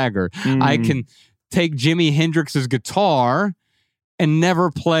Mick Jagger. I can take Jimi Hendrix's guitar and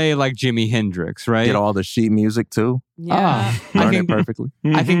never play like Jimi Hendrix, right? Get all the sheet music too. Yeah. Learn it perfectly.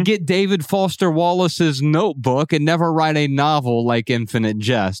 I can get David Foster Wallace's notebook and never write a novel like Infinite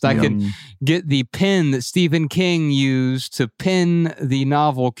Jest. I can get the pen that Stephen King used to pen the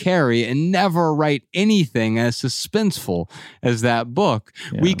novel Carrie and never write anything as suspenseful as that book.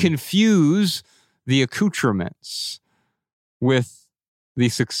 Yeah. We confuse the accoutrements with the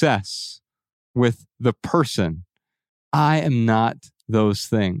success with the person. I am not those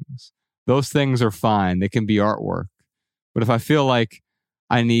things. Those things are fine. They can be artwork. But if I feel like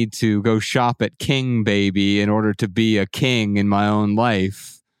I need to go shop at King Baby in order to be a king in my own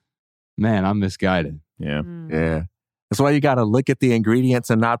life, man, I'm misguided. Yeah. Yeah. That's why you got to look at the ingredients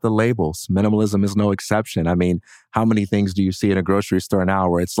and not the labels. Minimalism is no exception. I mean, how many things do you see in a grocery store now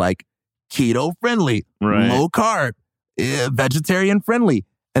where it's like keto friendly, low carb, vegetarian friendly?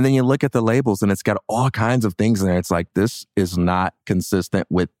 And then you look at the labels and it's got all kinds of things in there. It's like, this is not consistent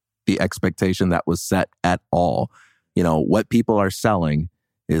with the expectation that was set at all. You know, what people are selling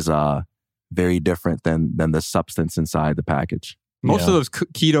is very different than the substance inside the package. Most of those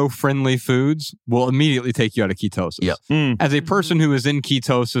keto-friendly foods will immediately take you out of ketosis. Yep. As a person who is in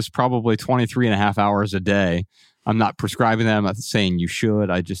ketosis probably 23 and a half hours a day, I'm not prescribing that. I'm not saying you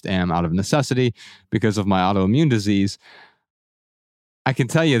should. I just am out of necessity because of my autoimmune disease. I can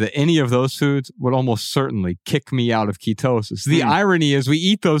tell you that any of those foods would almost certainly kick me out of ketosis. The irony is we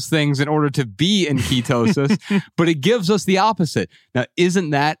eat those things in order to be in ketosis, but it gives us the opposite. Now,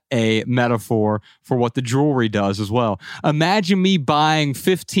 isn't that a metaphor for what the jewelry does as well? Imagine me buying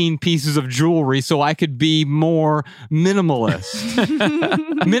 15 pieces of jewelry so I could be more minimalist.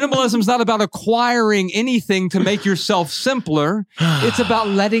 Minimalism is not about acquiring anything to make yourself simpler. It's about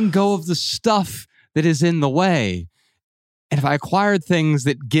letting go of the stuff that is in the way. And if I acquired things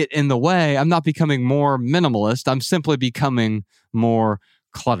that get in the way, I'm not becoming more minimalist. I'm simply becoming more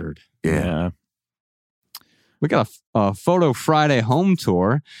cluttered. Yeah. We got a Photo Friday home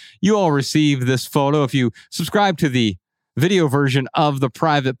tour. You all received this photo. If you subscribe to the video version of the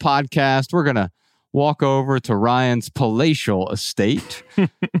private podcast, we're going to walk over to Ryan's palatial estate.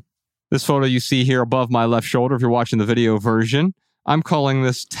 This photo you see here above my left shoulder, if you're watching the video version, I'm calling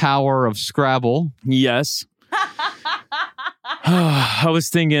this Tower of Scrabble. Yes. I was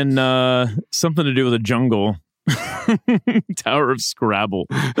thinking something to do with a jungle. Tower of Scrabble.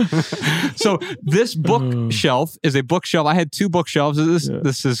 So this bookshelf is a bookshelf. I had two bookshelves.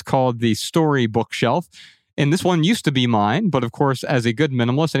 This is called the story bookshelf. And this one used to be mine. But of course, as a good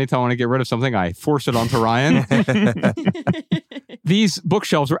minimalist, anytime I want to get rid of something, I force it onto Ryan. These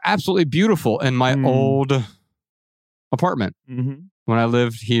bookshelves were absolutely beautiful in my old apartment. When I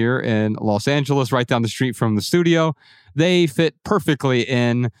lived here in Los Angeles, right down the street from the studio, they fit perfectly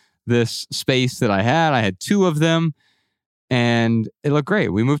in this space that I had. I had two of them and it looked great.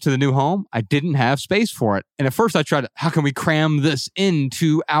 We moved to the new home. I didn't have space for it. And at first I tried, how can we cram this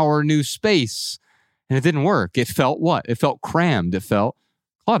into our new space? And it didn't work. It felt what? It felt crammed. It felt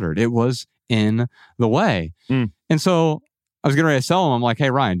cluttered. It was in the way. And so I was getting ready to sell them. I'm like,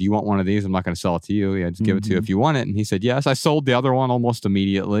 hey, Ryan, do you want one of these? I'm not going to sell it to you. Yeah, just give it to you if you want it. And he said, yes. I sold the other one almost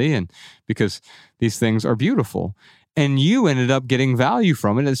immediately, and because these things are beautiful. And you ended up getting value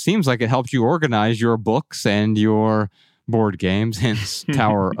from it. It seems like it helped you organize your books and your board games, hence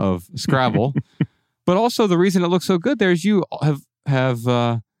Tower of Scrabble. But also the reason it looks so good there is you have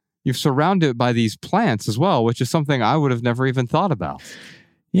you've surrounded it by these plants as well, which is something I would have never even thought about.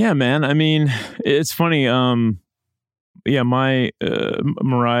 Yeah, man. I mean, it's funny. Yeah, my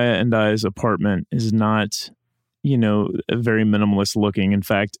Mariah and I's apartment is not, very minimalist looking. In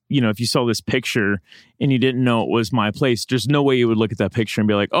fact, if you saw this picture and you didn't know it was my place, there's no way you would look at that picture and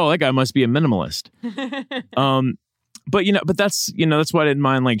be like, oh, that guy must be a minimalist. But that's why I didn't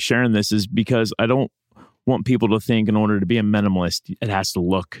mind like sharing this, is because I don't want people to think in order to be a minimalist, it has to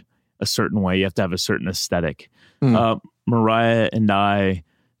look a certain way. You have to have a certain aesthetic. Mariah and I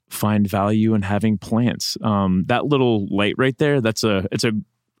find value in having plants. That little light right there, it's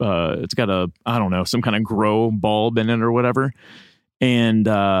got some kind of grow bulb in it or whatever. And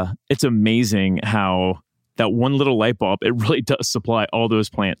it's amazing how that one little light bulb, it really does supply all those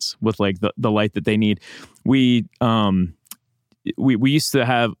plants with like the light that they need. We used to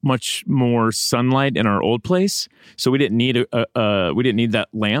have much more sunlight in our old place, so we didn't need that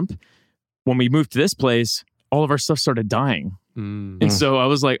lamp. When we moved to this place, all of our stuff started dying. And so I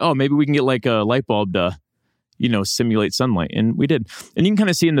was like, oh, maybe we can get like a light bulb to, simulate sunlight. And we did. And you can kind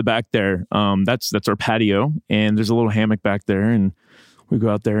of see in the back there, that's our patio. And there's a little hammock back there. And we go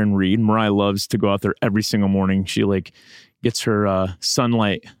out there and read. Mariah loves to go out there every single morning. She like gets her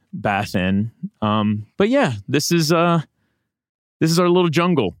sunlight bath in. But yeah, this is our little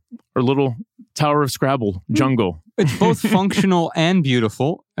jungle, our little Tower of Scrabble jungle. It's both functional and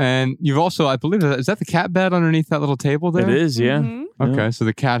beautiful. And you've also, I believe, is that the cat bed underneath that little table there? It is, yeah. Okay, so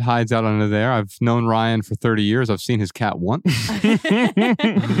the cat hides out under there. I've known Ryan for 30 years. I've seen his cat once.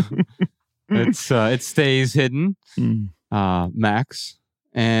 It stays hidden, Max.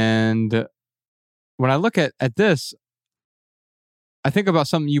 And when I look at this, I think about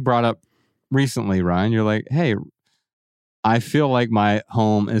something you brought up recently, Ryan. You're like, hey, I feel like my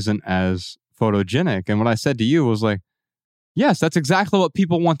home isn't as photogenic. And what I said to you was like, yes, that's exactly what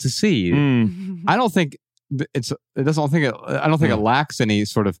people want to see. I don't think it lacks any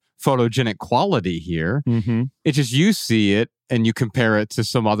sort of photogenic quality here. It's just you see it and you compare it to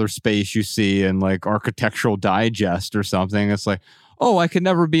some other space you see in like Architectural Digest or something. It's like, oh, I could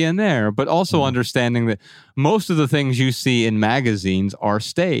never be in there. But also understanding that most of the things you see in magazines are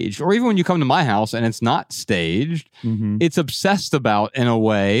staged. Or even when you come to my house and it's not staged, it's obsessed about in a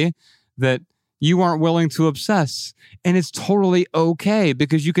way that you aren't willing to obsess. And it's totally okay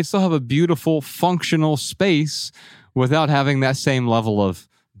because you can still have a beautiful, functional space without having that same level of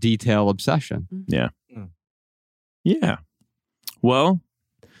detail obsession. Yeah. Yeah. Well,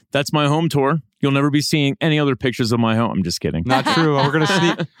 that's my home tour. You'll never be seeing any other pictures of my home. I'm just kidding. Not true. We're going to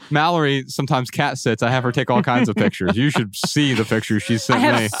sneak. Mallory sometimes cat sits. I have her take all kinds of pictures. You should see the pictures she sent me.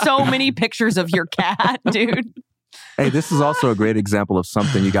 I have so many pictures of your cat, dude. Hey, this is also a great example of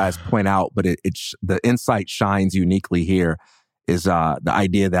something you guys point out, but the insight shines uniquely here is the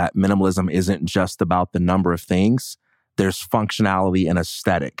idea that minimalism isn't just about the number of things. There's functionality and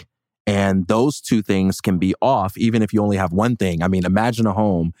aesthetic. And those two things can be off even if you only have one thing. I mean, imagine a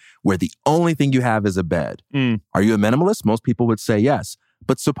home where the only thing you have is a bed. Are you a minimalist? Most people would say yes.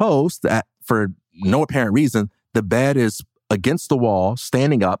 But suppose that for no apparent reason, the bed is against the wall,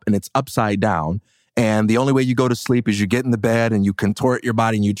 standing up, and it's upside down. And the only way you go to sleep is you get in the bed and you contort your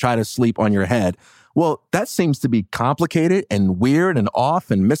body and you try to sleep on your head. Well, that seems to be complicated and weird and off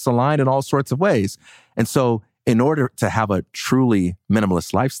and misaligned in all sorts of ways. And so in order to have a truly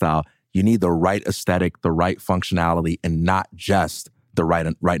minimalist lifestyle, you need the right aesthetic, the right functionality, and not just the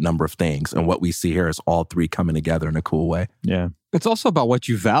right number of things. And what we see here is all three coming together in a cool way. Yeah. It's also about what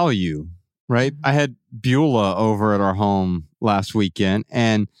you value, right? I had Beulah over at our home last weekend,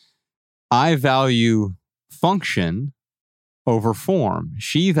 and I value function over form.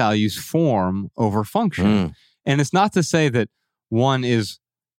 She values form over function. And it's not to say that one is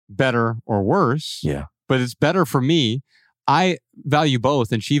better or worse, but it's better for me. I value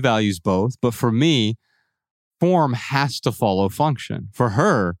both and she values both. But for me, form has to follow function. For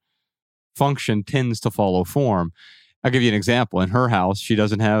her, function tends to follow form. I'll give you an example. In her house, she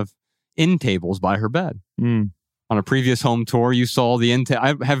doesn't have end tables by her bed. On a previous home tour, you saw the end table.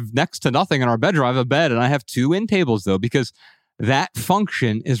 I have next to nothing in our bedroom. I have a bed and I have 2 end tables though, because that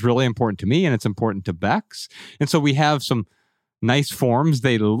function is really important to me and it's important to Bex. And so we have some nice forms.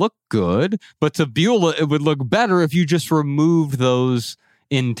 They look good, but to Beulah, it would look better if you just removed those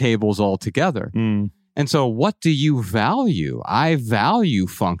end tables altogether. And so what do you value? I value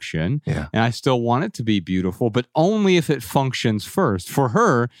function and I still want it to be beautiful, but only if it functions first. For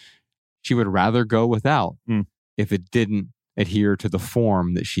her, she would rather go without if it didn't adhere to the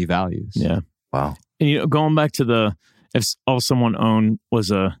form that she values. Yeah. Wow. And going back to if all someone owned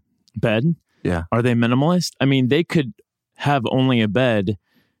was a bed, are they minimalist? I mean, they could have only a bed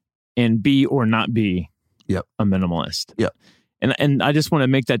and be or not be a minimalist. And I just want to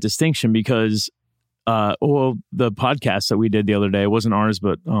make that distinction because the podcast that we did the other day, it wasn't ours,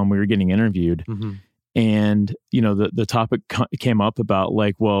 but we were getting interviewed. And, the topic came up about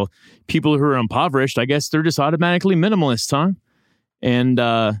like, well, people who are impoverished, I guess they're just automatically minimalists, huh? And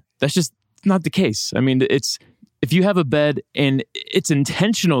that's just not the case. I mean, if you have a bed and it's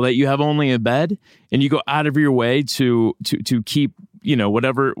intentional that you have only a bed and you go out of your way to keep,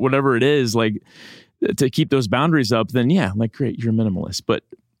 whatever it is, like to keep those boundaries up, then like, great, you're a minimalist. But,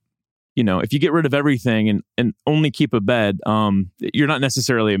 if you get rid of everything and only keep a bed, you're not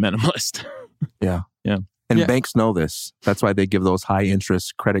necessarily a minimalist. Yeah. And banks know this. That's why they give those high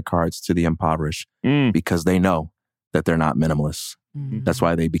interest credit cards to the impoverished because they know that they're not minimalists. That's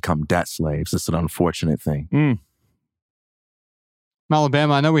why they become debt slaves. It's an unfortunate thing.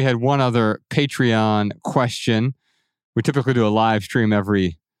 Alabama, I know we had one other Patreon question. We typically do a live stream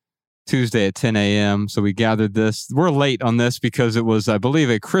every Tuesday at 10 a.m. So we gathered this. We're late on this because it was, I believe,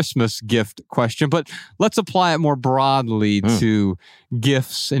 a Christmas gift question, but let's apply it more broadly to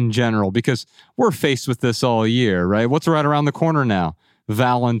gifts in general because we're faced with this all year, right? What's right around the corner now?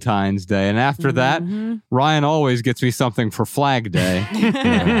 Valentine's Day. And after that, Ryan always gets me something for Flag Day.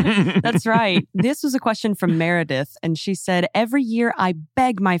 That's right. This was a question from Meredith, and she said, every year I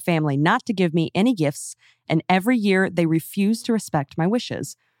beg my family not to give me any gifts, and every year they refuse to respect my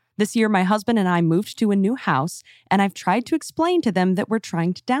wishes. This year, my husband and I moved to a new house, and I've tried to explain to them that we're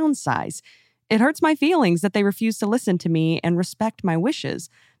trying to downsize. It hurts my feelings that they refuse to listen to me and respect my wishes.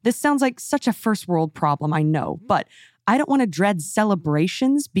 This sounds like such a first world problem, I know, but I don't want to dread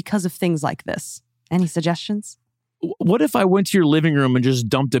celebrations because of things like this. Any suggestions? what if I went to your living room and just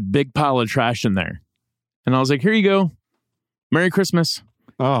dumped a big pile of trash in there? And I was like, here you go. Merry Christmas.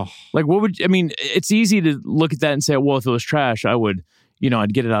 Oh. Like, it's easy to look at that and say, well, if it was trash, I would,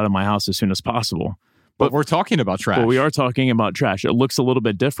 I'd get it out of my house as soon as possible. But we're talking about trash. But we are talking about trash. It looks a little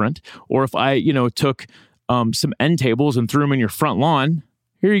bit different. Or if I, took some end tables and threw them in your front lawn,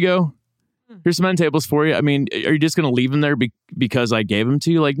 here you go. Here's some end tables for you. I mean, are you just going to leave them there because I gave them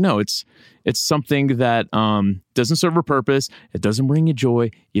to you? Like, no, it's something that doesn't serve a purpose. It doesn't bring you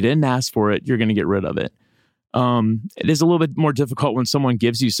joy. You didn't ask for it. You're going to get rid of it. It is a little bit more difficult when someone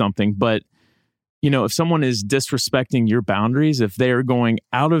gives you something, but if someone is disrespecting your boundaries, if they are going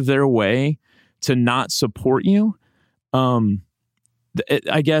out of their way to not support you,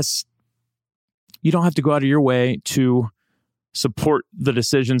 I guess you don't have to go out of your way to support the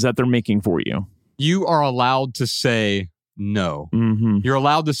decisions that they're making for you. You are allowed to say no. Mm-hmm. You're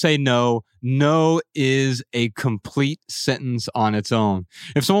allowed to say no. No is a complete sentence on its own.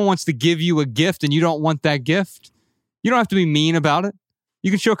 If someone wants to give you a gift and you don't want that gift, you don't have to be mean about it.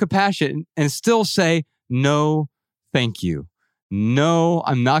 You can show compassion and still say, no, thank you. No,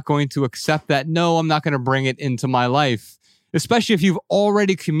 I'm not going to accept that. No, I'm not going to bring it into my life, especially if you've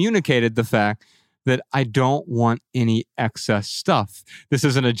already communicated the fact that I don't want any excess stuff. This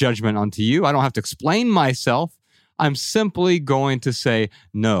isn't a judgment onto you. I don't have to explain myself. I'm simply going to say,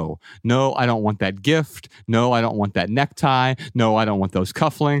 no, I don't want that gift. No, I don't want that necktie. No, I don't want those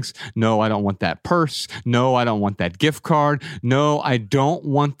cufflinks. No, I don't want that purse. No, I don't want that gift card. No, I don't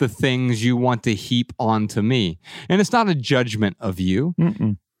want the things you want to heap onto me. And it's not a judgment of you.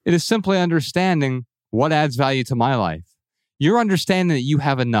 Mm-mm. It is simply understanding what adds value to my life. You're understanding that you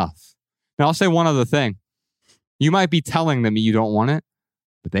have enough. Now, I'll say one other thing. You might be telling them you don't want it,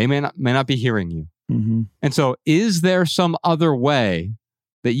 but they may not be hearing you. Mm-hmm. And so is there some other way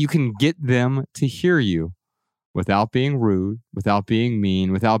that you can get them to hear you without being rude, without being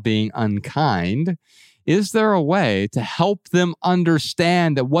mean, without being unkind? Is there a way to help them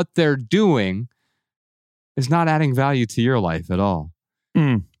understand that what they're doing is not adding value to your life at all?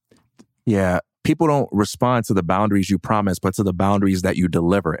 Yeah. People don't respond to the boundaries you promise, but to the boundaries that you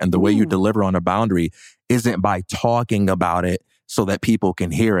deliver. And the way you deliver on a boundary isn't by talking about it so that people can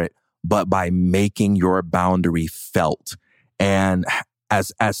hear it, but by making your boundary felt. And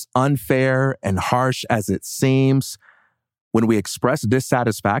as unfair and harsh as it seems, when we express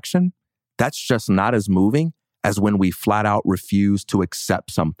dissatisfaction, that's just not as moving as when we flat out refuse to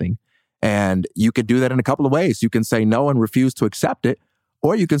accept something. And you could do that in a couple of ways. You can say no and refuse to accept it,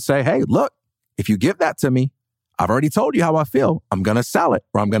 or you can say, hey, look, if you give that to me, I've already told you how I feel. I'm going to sell it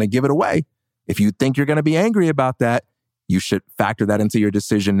or I'm going to give it away. If you think you're going to be angry about that, you should factor that into your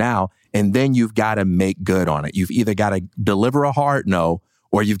decision now. And then you've got to make good on it. You've either got to deliver a hard no,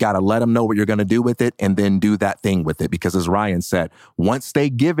 or you've got to let them know what you're going to do with it and then do that thing with it. Because as Ryan said, once they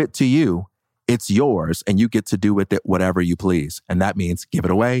give it to you, it's yours and you get to do with it whatever you please. And that means give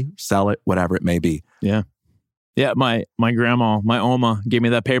it away, sell it, whatever it may be. Yeah. Yeah. My grandma, my Oma, gave me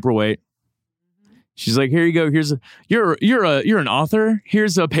that paperweight. She's like, here you go. You're an author.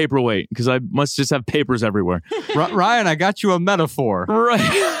 Here's a paperweight because I must just have papers everywhere. Ryan, I got you a metaphor.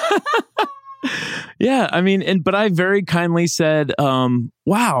 Right. Yeah. I mean, but I very kindly said,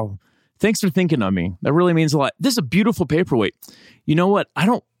 wow, thanks for thinking of me. That really means a lot. This is a beautiful paperweight. You know what? I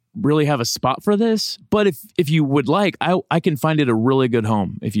don't really have a spot for this, but if you would like, I can find it a really good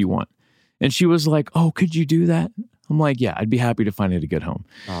home if you want. And she was like, oh, could you do that? I'm like, yeah, I'd be happy to find it a good home.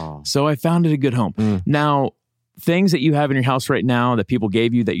 Oh. So I found it a good home. Now, things that you have in your house right now that people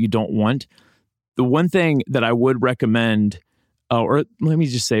gave you that you don't want, the one thing that I would recommend, or let me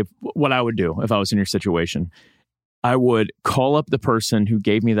just say what I would do if I was in your situation. I would call up the person who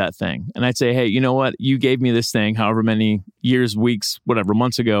gave me that thing. And I'd say, hey, you know what? You gave me this thing however many years, weeks, whatever,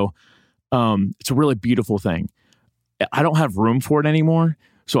 months ago. It's a really beautiful thing. I don't have room for it anymore.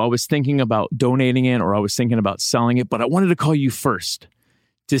 So I was thinking about donating it or I was thinking about selling it, but I wanted to call you first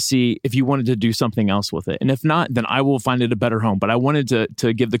to see if you wanted to do something else with it. And if not, then I will find it a better home. But I wanted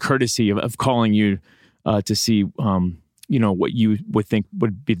to give the courtesy of calling you to see, what you would think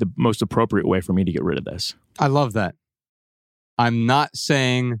would be the most appropriate way for me to get rid of this. I love that. I'm not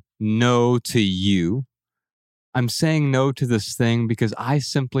saying no to you. I'm saying no to this thing because I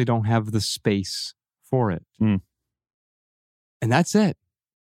simply don't have the space for it. And that's it.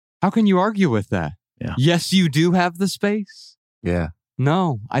 How can you argue with that? Yeah. Yes, you do have the space. Yeah.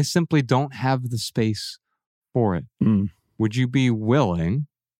 No, I simply don't have the space for it. Would you be willing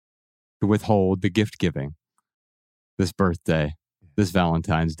to withhold the gift giving this birthday, this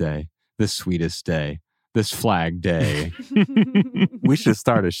Valentine's Day, this sweetest day, this flag day? We should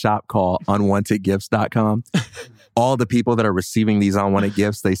start a shop called unwantedgifts.com. all the people that are receiving these unwanted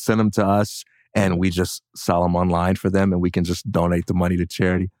gifts, they send them to us and we just sell them online for them and we can just donate the money to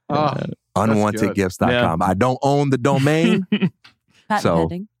charity. Unwantedgifts.com. Yeah. I don't own the domain.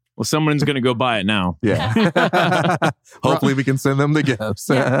 Patent-pending. Well, someone's going to go buy it now. Yeah. Hopefully we can send them the gifts.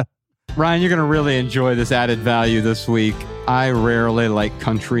 Yeah. Ryan, you're going to really enjoy this added value this week. I rarely like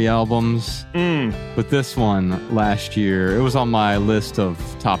country albums, but this one last year, it was on my list of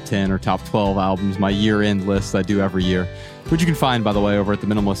top 10 or top 12 albums, my year-end list I do every year, which you can find, by the way, over at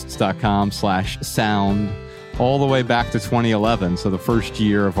theminimalists.com/sound, all the way back to 2011, so the first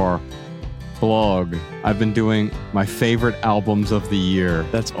year of our blog. I've been doing my favorite albums of the year.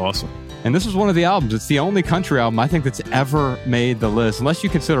 That's awesome. And this was one of the albums. It's the only country album I think that's ever made the list, unless you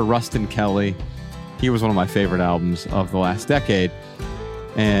consider Rustin Kelly. He was one of my favorite albums of the last decade,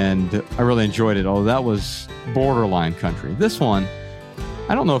 and I really enjoyed it, although that was borderline country. This one,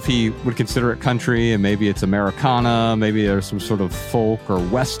 I don't know if he would consider it country, and maybe it's Americana, maybe there's some sort of folk or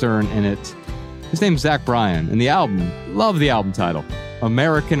Western in it. His name's Zach Bryan, and the album, love the album title,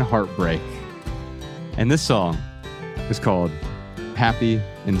 American Heartbreak. And this song is called Happy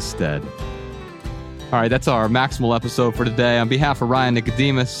Instead. All right, that's our Maximal episode for today. On behalf of Ryan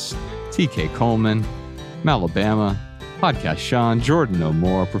Nicodemus, TK Coleman, Malabama, Podcast Sean, Jordan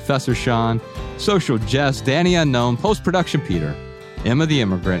O'More, Professor Sean, Social Jess, Danny Unknown, Post-Production Peter, Emma the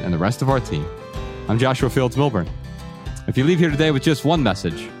Immigrant, and the rest of our team, I'm Joshua Fields Milburn. If you leave here today with just one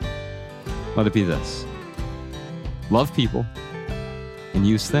message, let it be this: love people and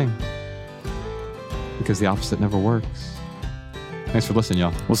use things, because the opposite never works. Thanks for listening,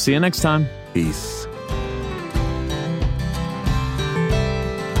 y'all. We'll see you next time. Peace.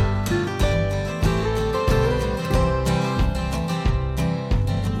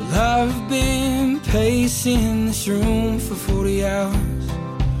 I've been pacing this room for 40 hours,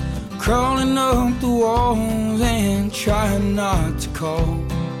 crawling up the walls and trying not to call.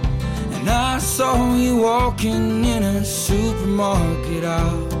 And I saw you walking in a supermarket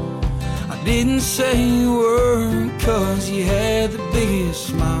aisle. I didn't say a word 'cause you had the biggest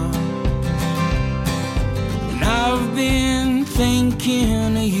smile. And I've been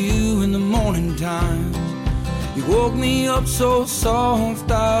thinking of you in the morning times. You woke me up so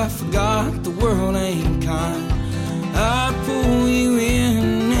soft I forgot the world ain't kind. I pull you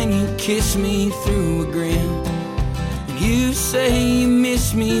in and you kiss me through a grin. And you say you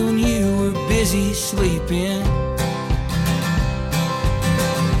miss me when you were busy sleeping.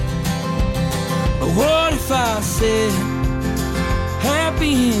 But what if I said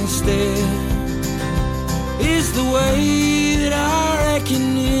happy instead is the way that I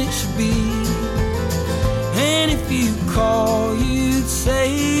reckon it should be? And if you call, you'd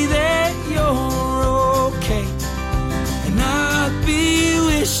say that you're okay. And I'd be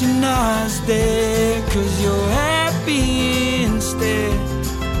wishing I was there, 'cause you're happy instead.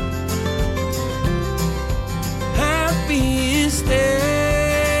 Happy instead.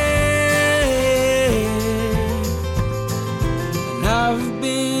 And I've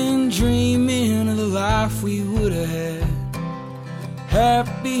been dreaming of the life we would have had.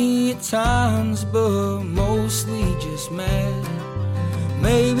 Happy at times, but mostly just mad.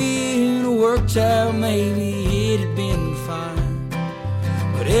 Maybe it worked out, maybe it had been fine.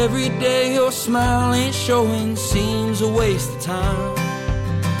 But every day your smile ain't showing seems a waste of time.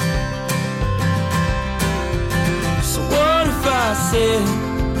 So what if I said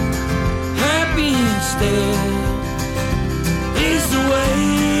happy instead is the way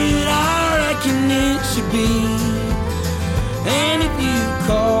that I reckon it should be? And if you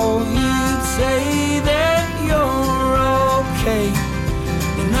call, you'd say that you're okay.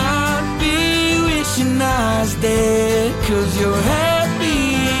 And I'd be wishing I was dead, 'cause you're happy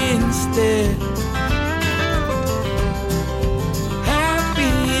instead.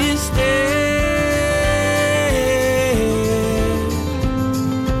 Happy instead.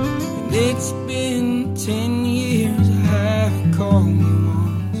 And it's been 10 years I haven't called you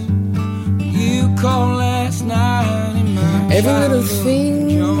once. You called last night. Every little thing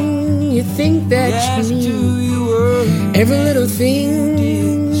you think that you need, every little thing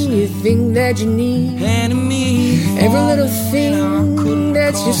you think that you need, every little thing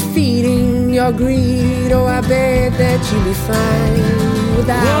that's just feeding your greed. Oh, I bet that you'd be fine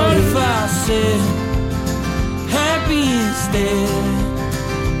without it. What if I said happy instead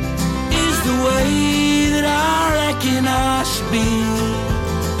is the way that I reckon I should be?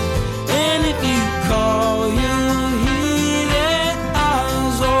 And if you call, you'll hear that I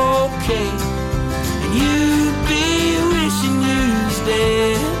was okay. And you'd be wishing you was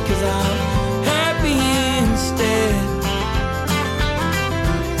dead, 'cause I'm happy instead.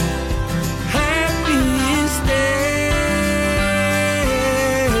 Happy instead.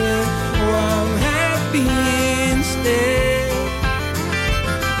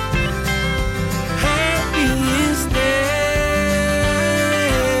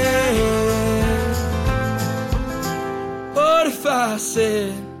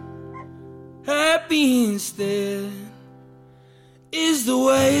 happy instead is the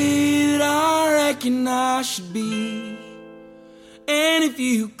way that I reckon I should be. And if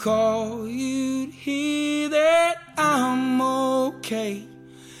you call, you'd hear that I'm okay.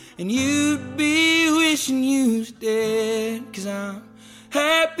 And you'd be wishing you was dead, 'cause I'm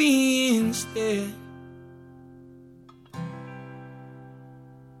happy instead.